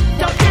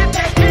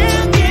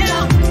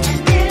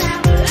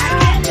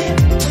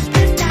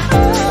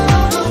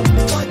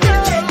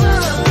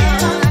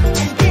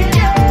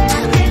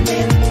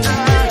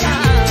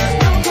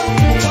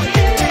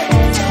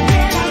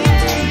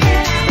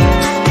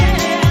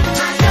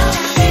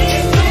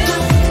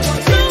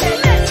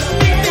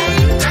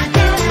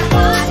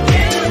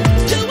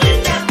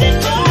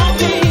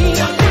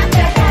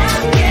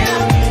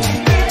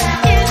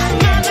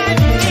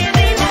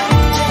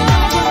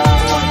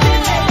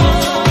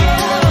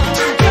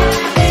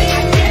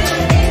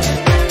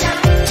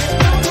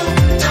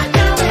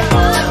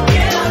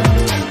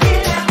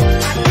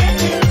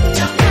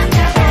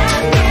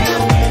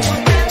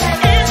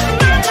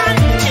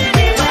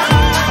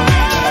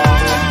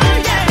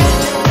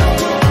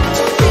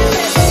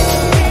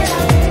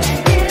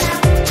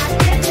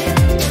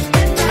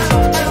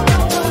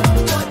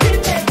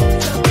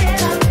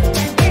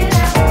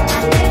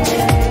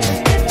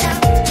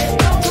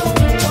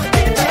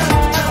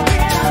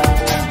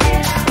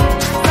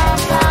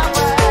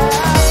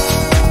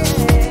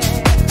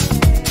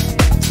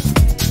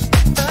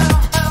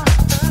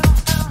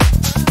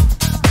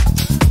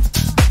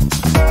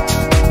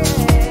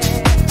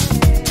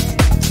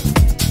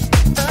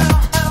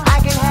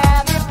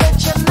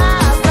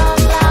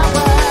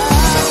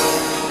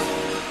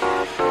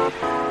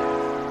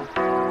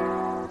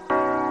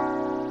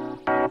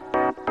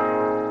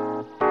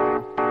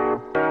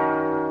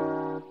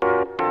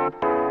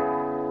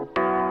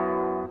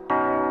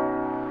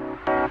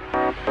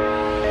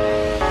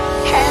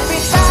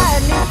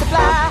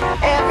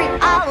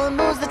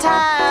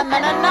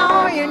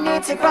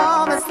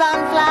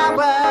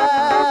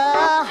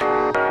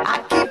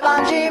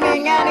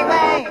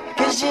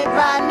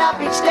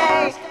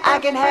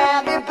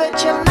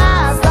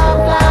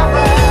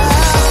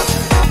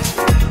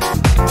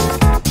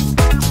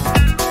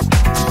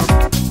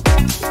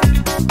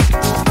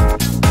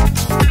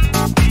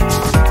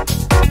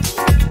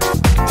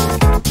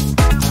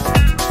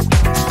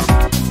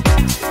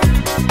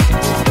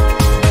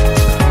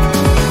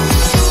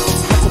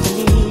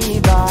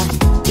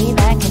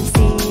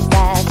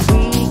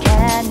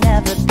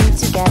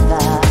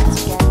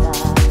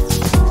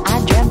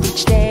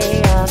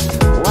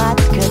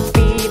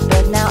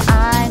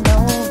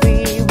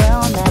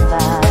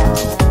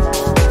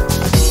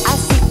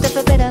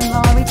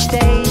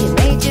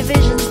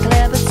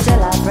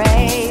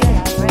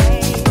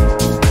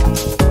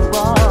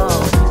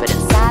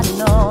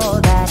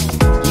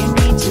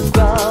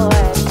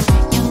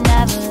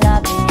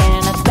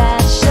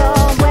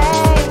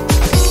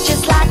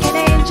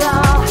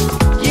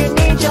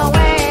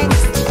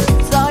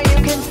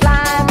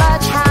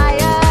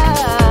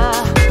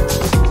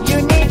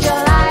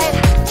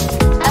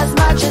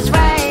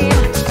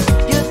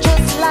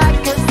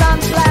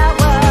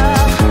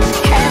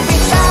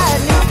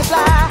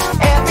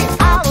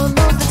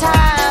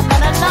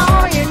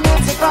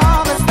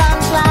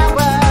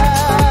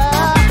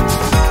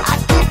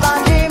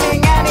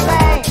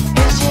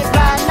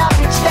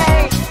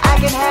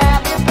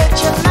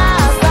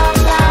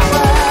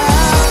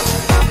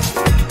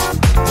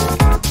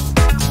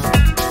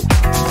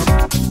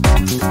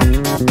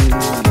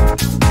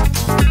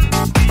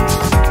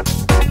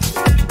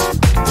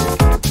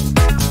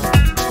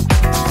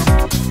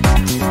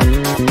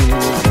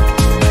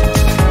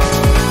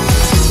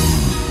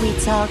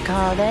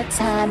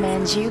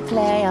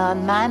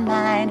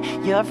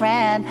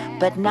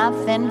 But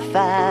nothing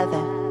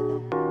further.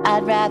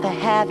 I'd rather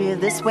have you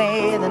this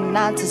way than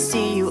not to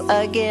see you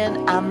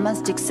again. I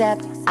must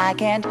accept I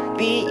can't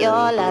be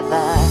your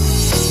lover.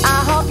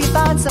 I hope you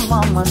find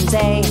someone one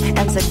day,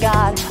 and to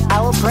God I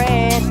will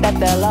pray that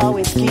they'll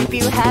always keep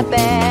you happy.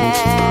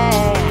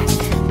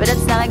 But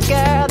it's not a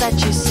girl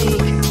that you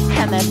seek,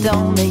 and that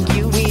don't make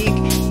you weak.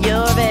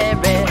 You're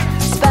very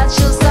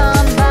special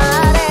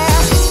somebody,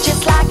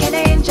 just like an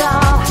angel.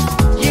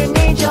 You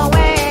need your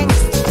wings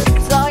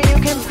so you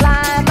can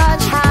fly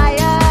much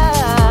higher.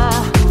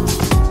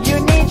 You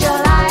need your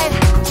light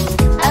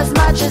as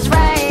much as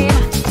rain.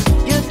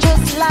 You're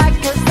just like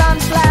a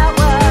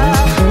sunflower.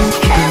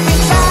 Every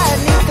bird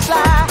needs to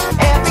fly,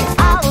 every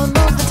hour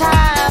moves the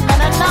time,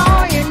 and I know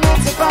you need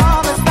to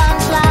grow a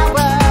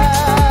sunflower.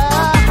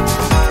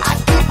 I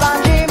keep on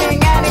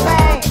dreaming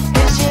anyway,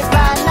 this shit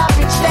brighten up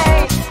each day.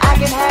 I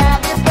can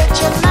have you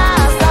picture my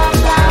sunflower.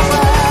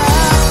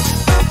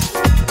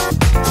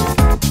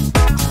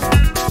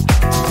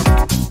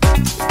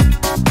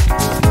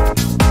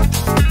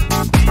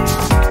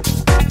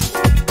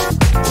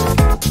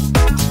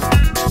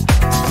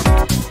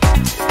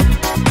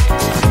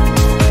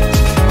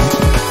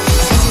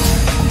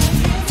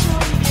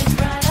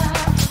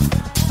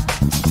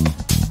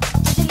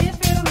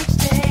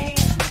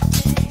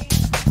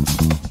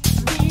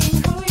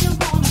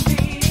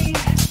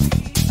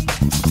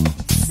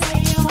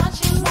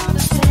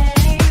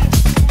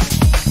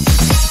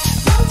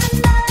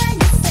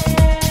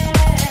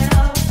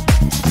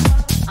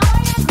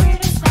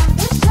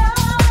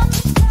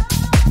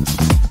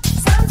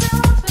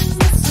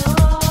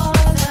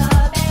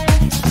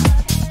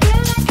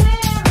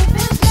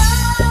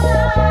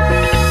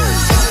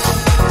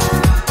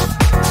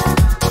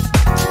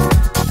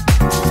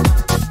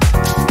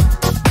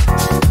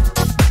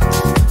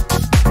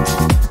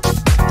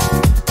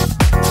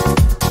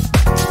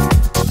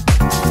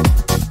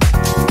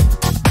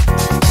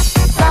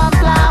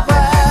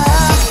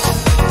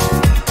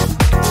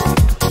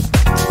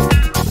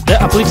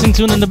 Uplifting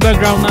tune in the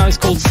background now is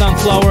called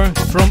Sunflower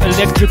from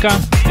Electrica.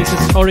 This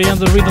is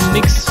Oriental Rhythm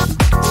Mix.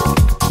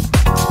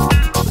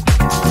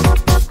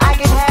 I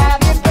can have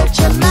you put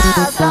your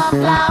mouth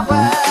on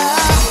flower.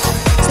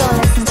 So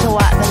listen to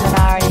what the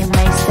minority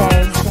may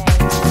say.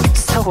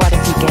 So what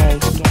if you're gay?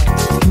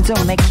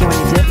 Don't make you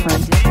any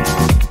different.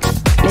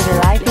 Live your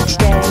life each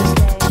day.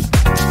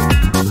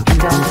 And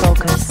don't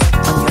focus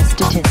on your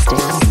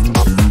statistics.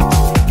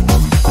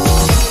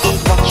 Eat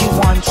what you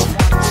want.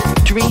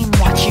 Dream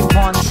what you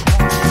want.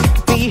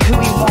 Be who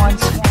you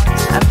want.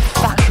 And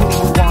fuck who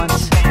you want.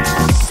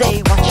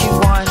 Say what you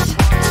want.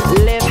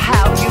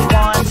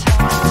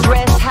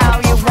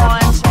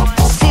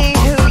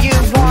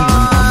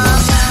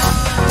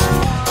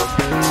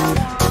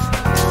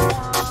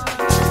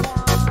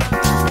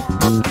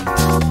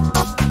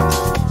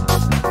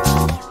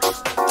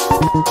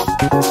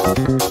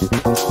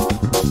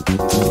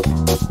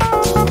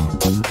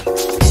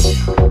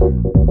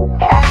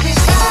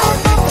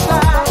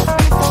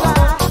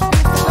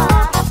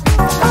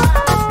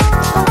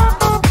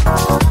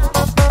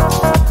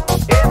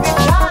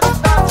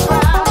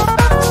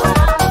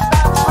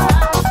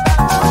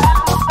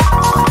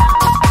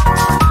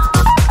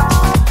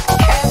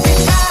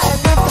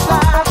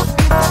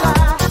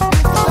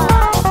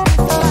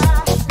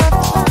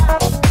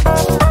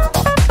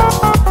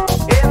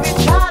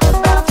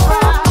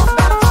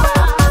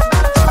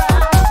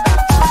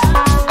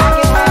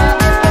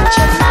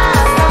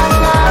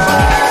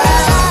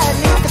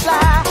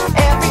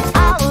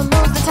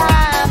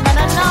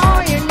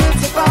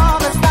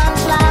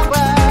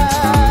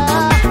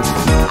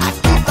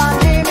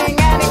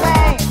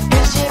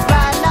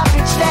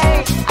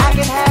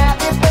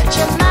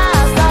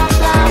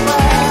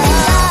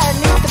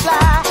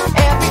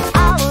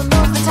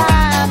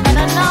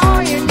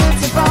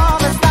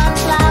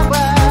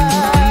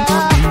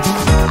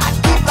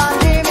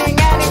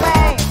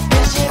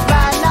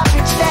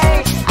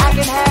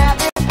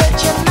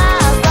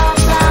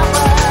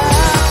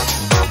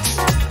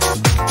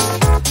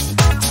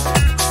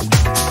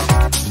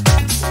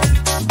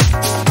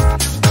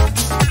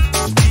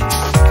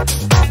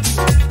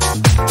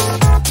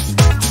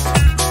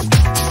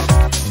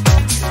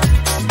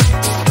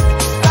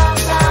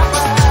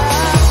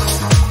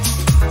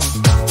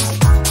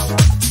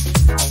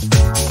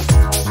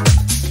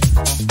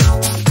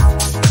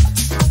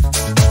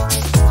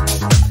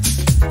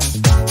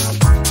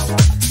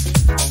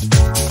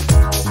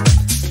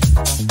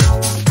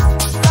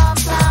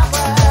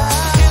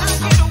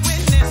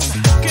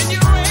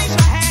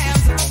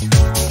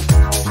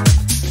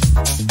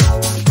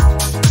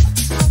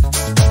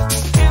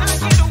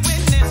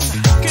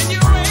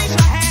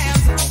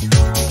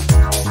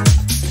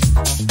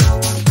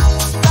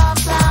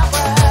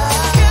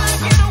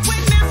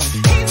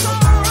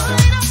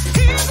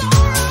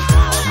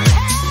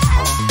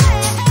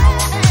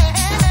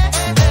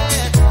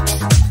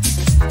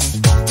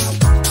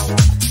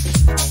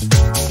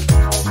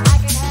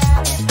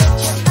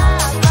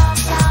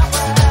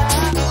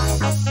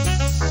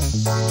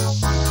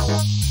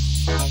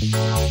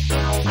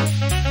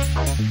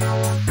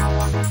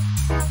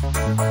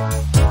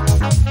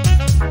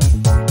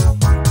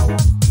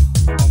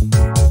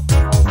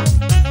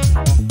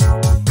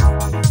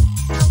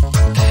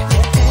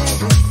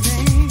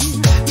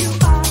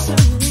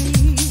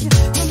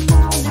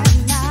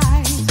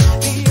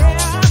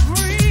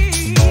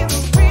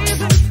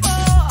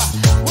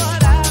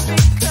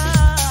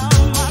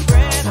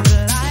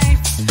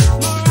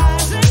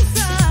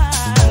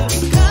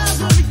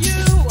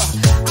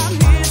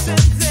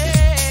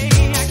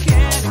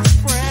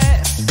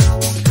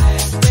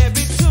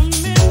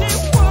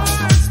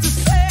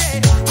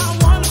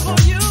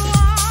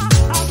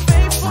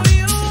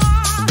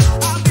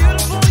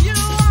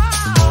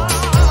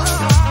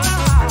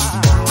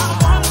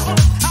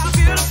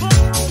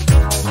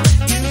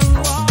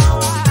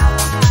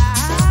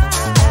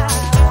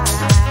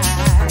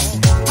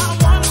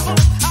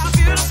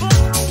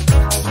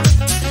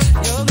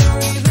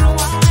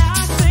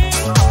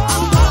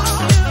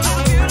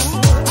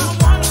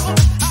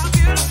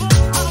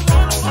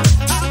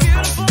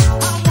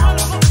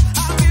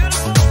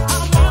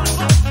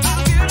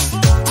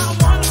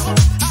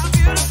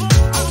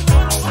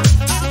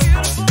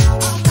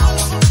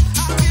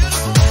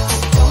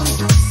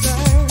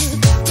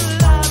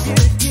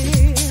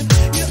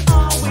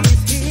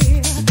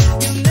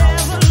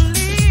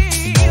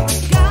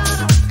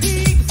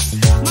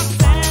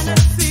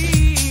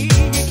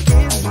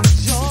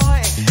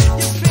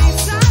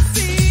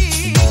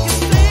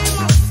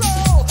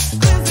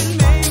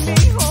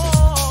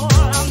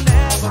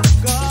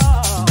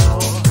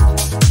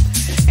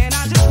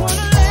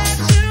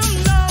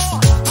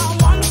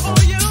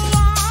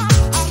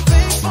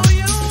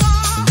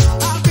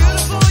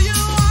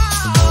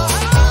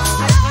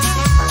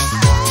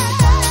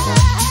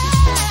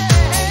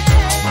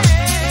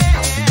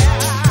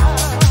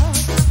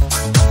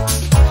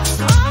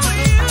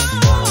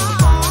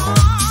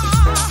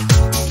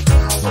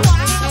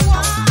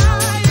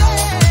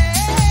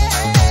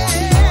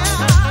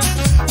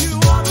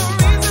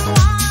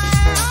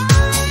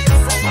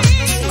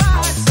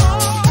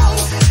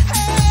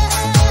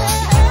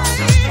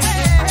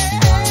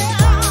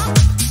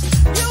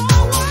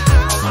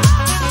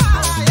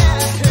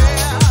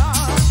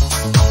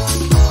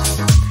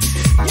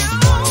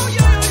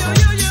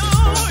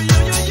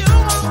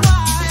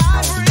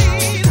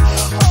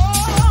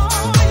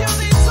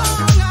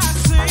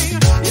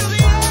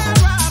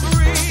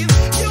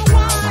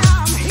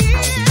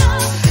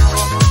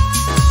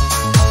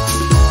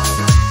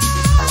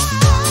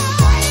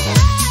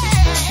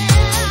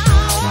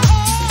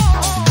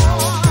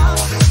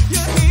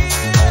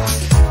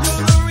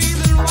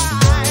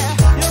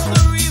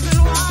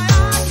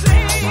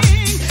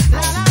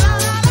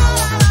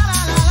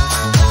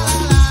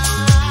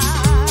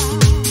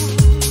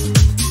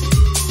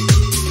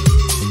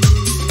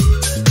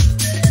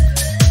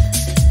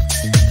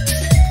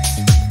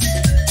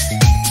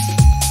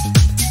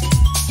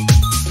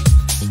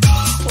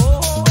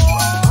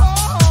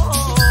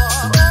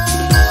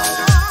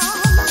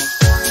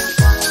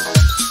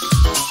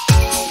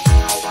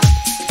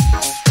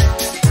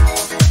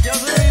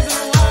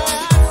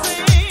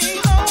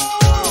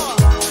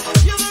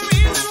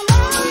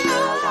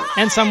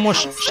 send some more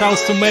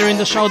shouts to Mary in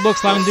the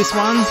shoutbox, loving this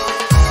one.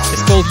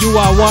 It's called You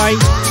Are Why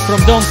from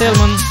Don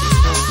Tellman,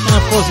 and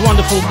of course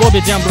wonderful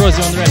Bobby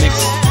D'Ambrosio on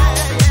remix.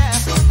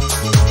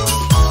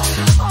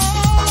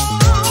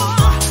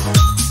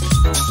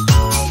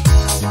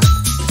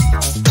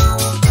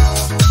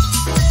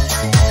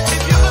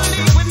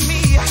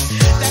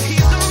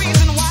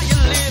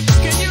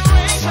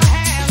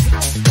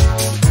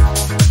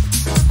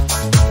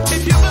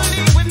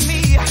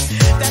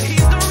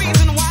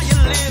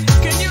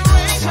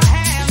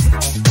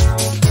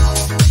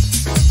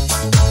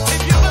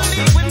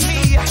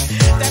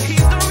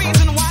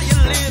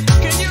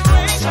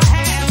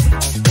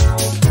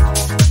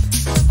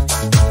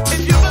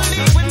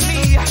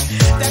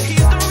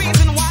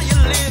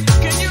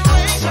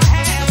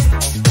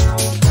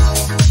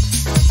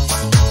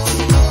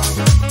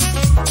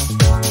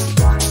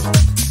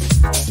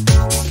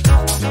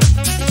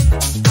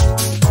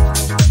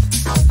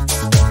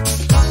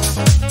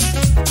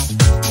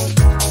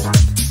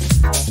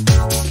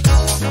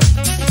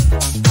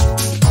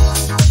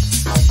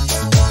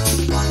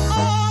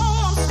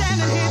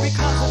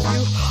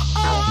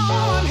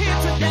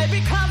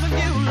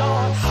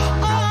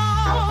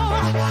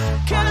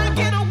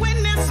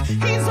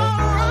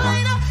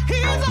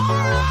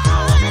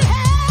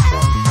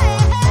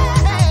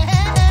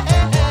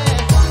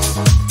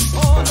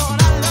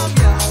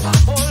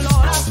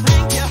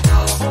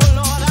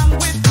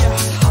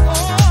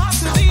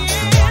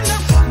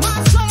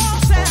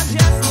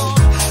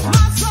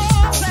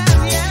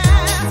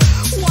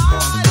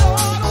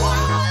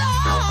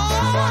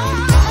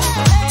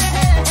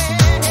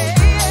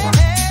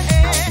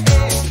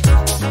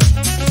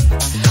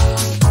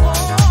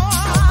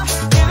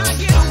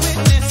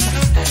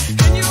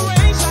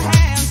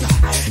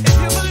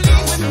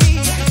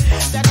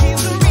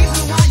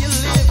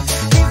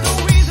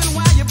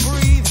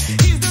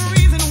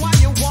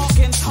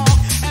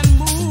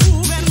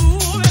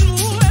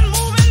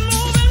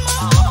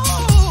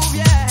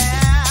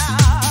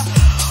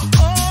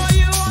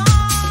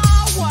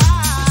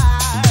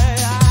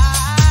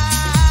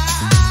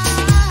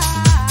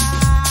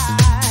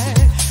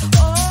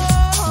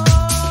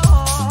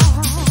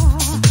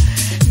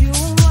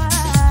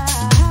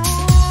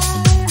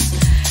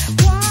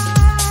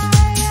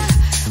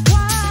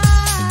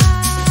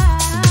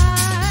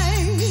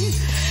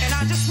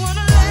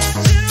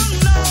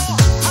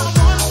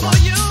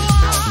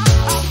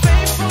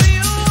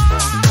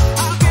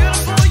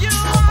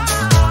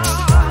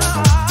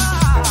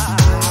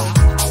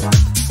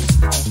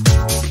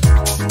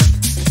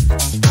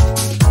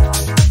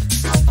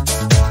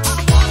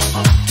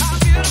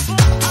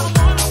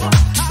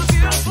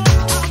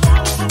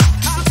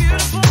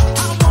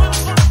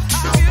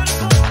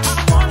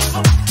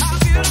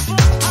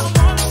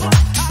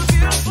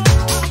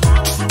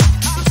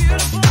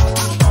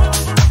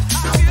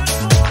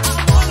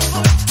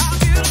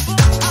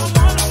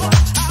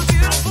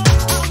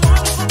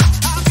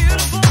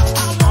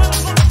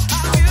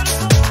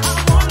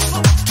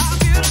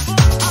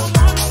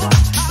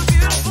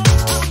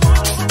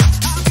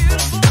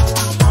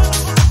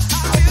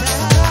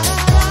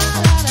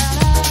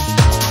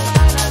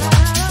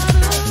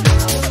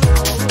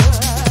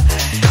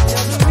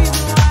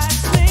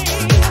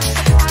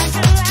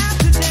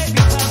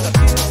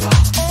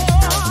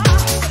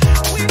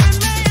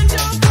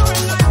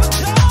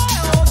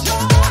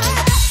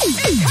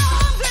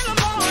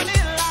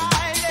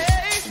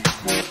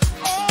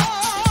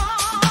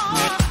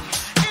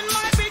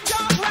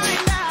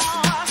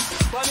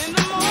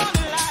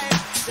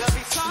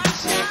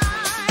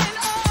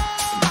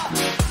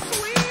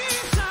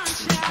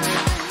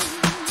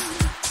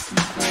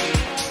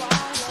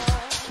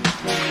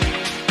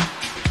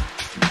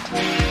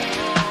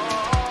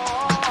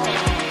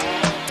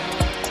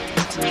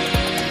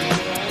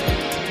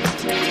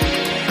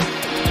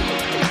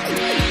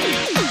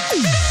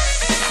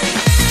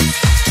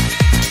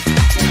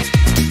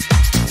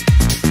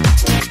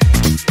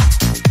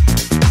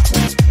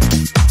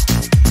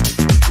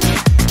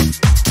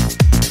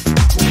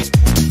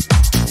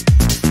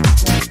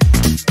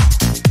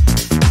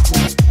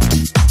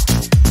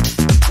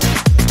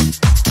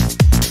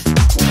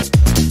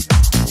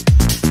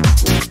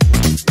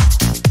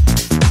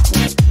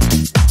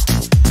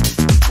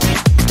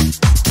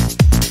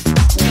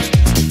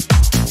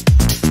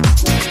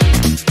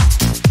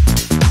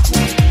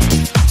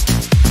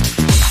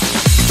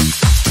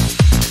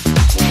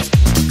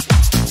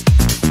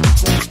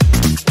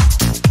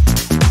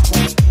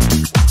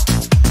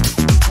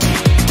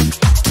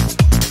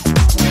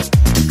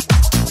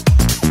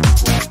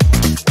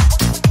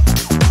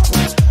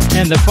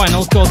 And the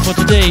final call for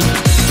today.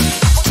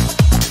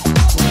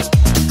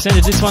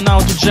 Send this one out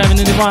to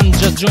Javin81,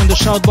 just join the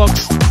shout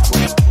box.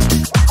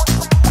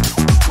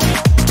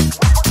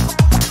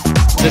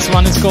 This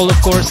one is called,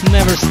 of course,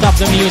 Never Stop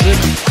the Music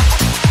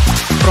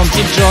from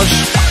Team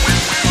Josh.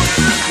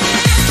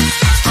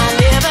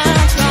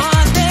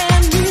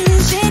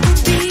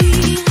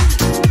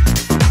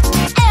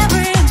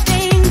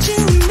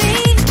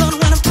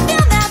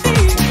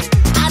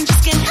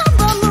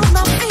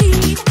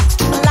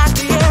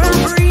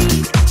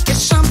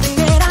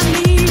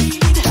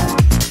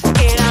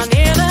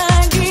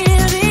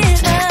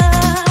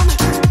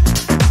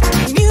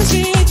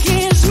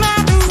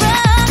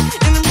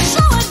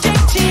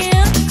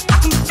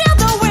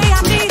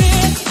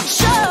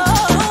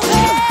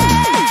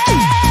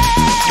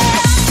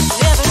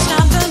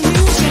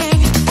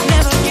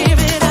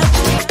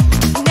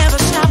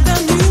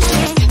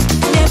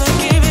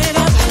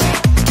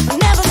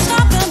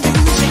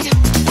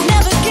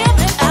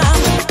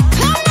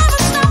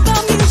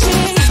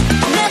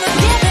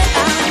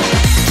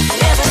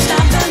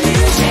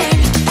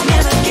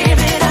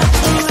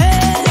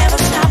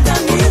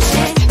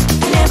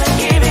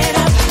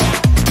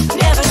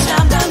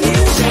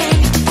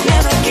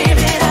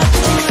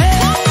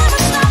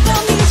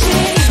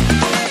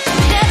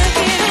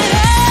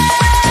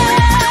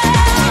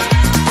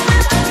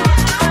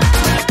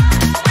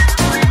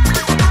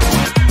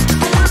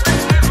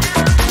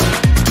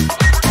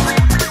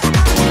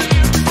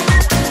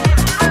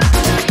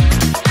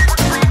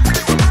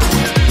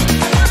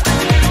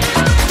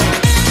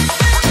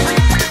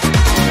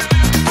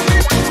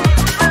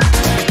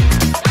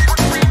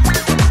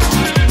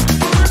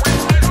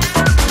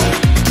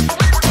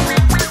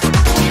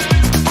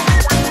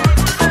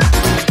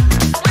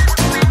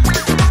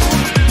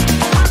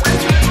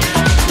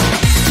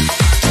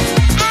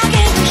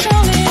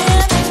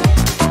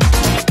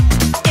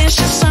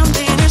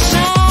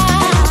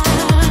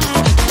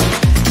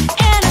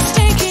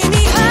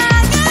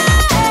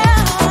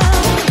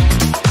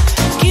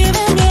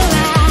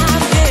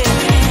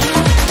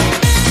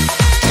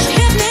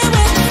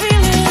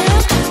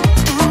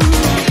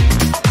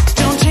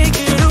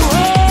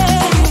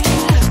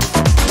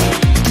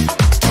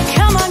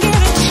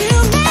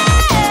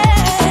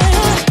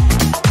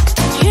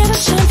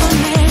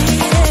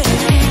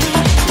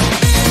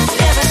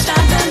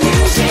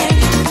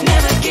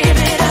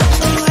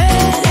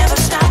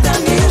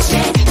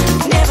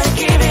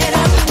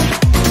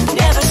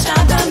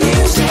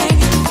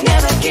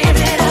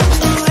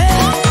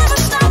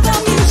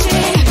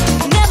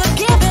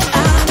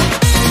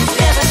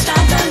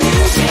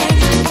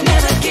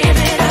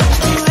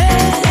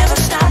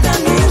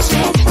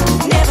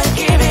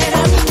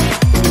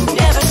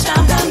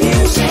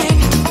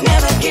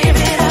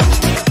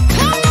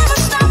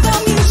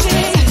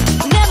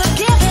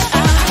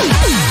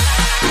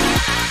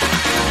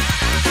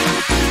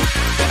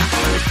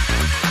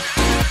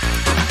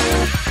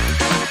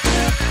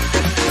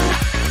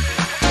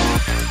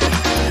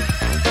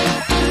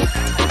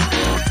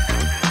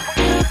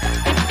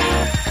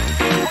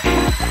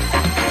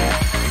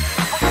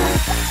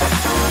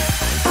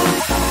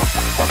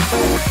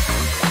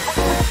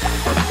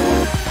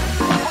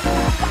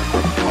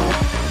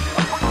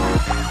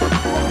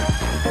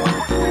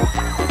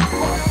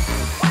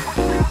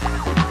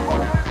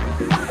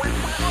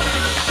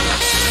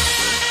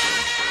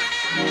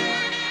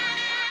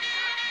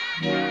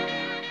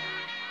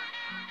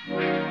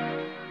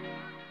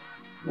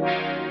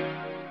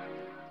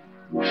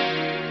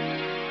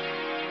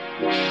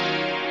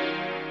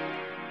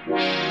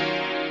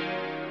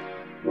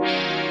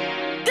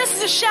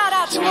 is a shout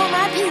out to all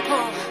my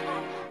people.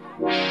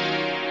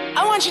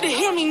 I want you to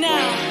hear me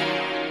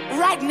now,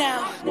 right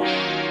now.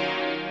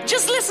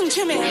 Just listen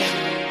to me,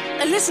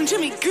 and listen to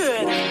me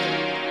good,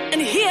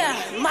 and hear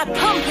my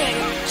pumping,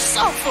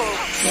 soulful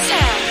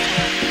sound.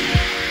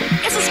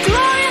 It's as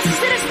glorious as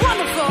it is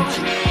wonderful,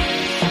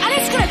 and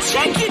it's gonna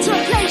take you to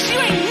a place you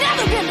ain't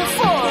never been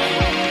before.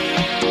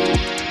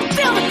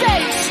 Feel the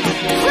bass,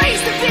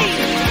 praise the beat,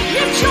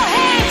 lift your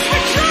hands,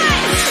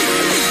 rejoice.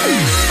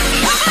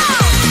 Come on!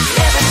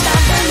 Never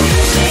stop the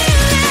music,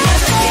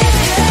 never give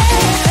it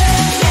up.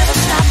 Never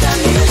stop the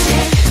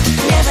music,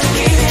 never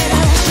give it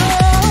up.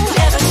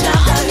 Never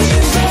stop the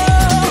music,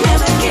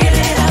 never give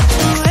it up.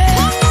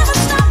 Never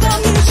stop the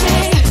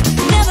music,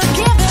 never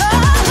give it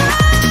up.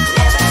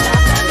 Never stop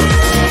the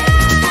music,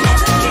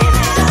 never give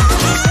it up.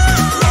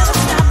 Never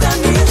stop the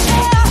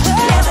music,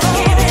 never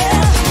give it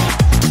up.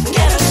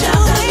 Never stop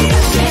the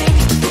music,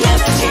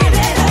 never give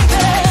it up.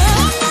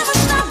 Never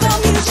stop the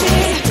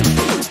music,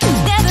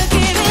 never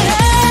give it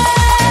up.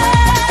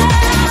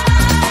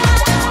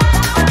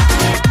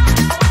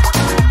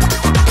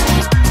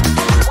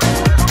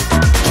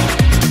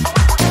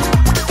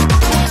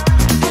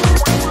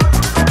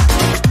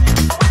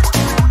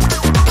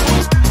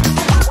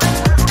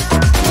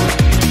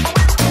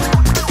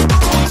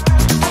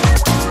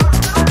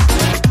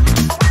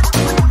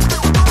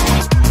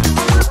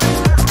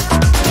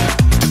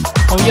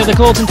 Oh yeah, the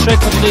closing track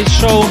for today's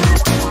show.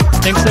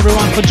 Thanks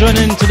everyone for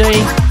joining in today.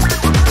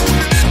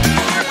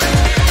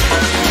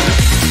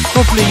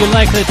 Hopefully you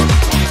liked it,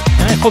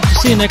 and I hope to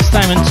see you next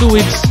time in 2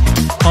 weeks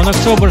on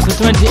October the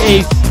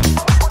 28th.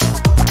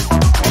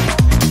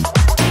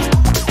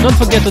 Don't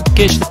forget to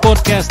catch the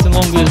podcast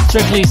along with the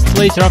tracklist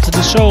later after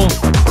the show,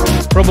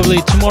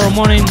 probably tomorrow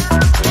morning.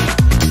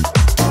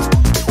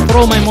 For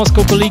all my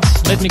Moscow colleagues,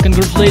 let me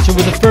congratulate you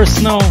with the first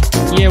snow.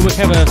 Yeah, we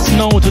have a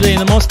snow today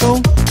in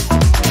Moscow.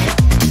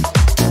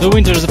 The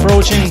winter is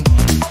approaching.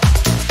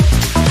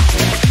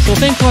 So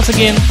thanks once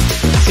again.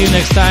 See you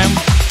next time.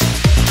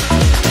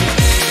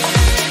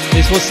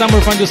 This was Summer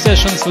Fondue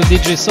Sessions with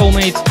DJ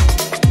Soulmate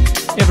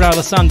every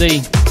other Sunday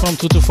from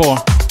 2 to 4.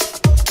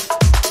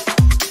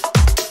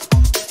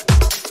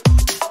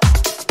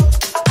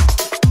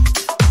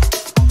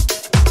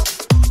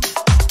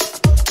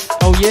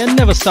 Oh yeah,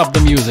 never stop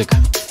the music.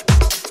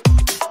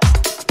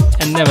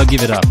 And never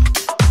give it up.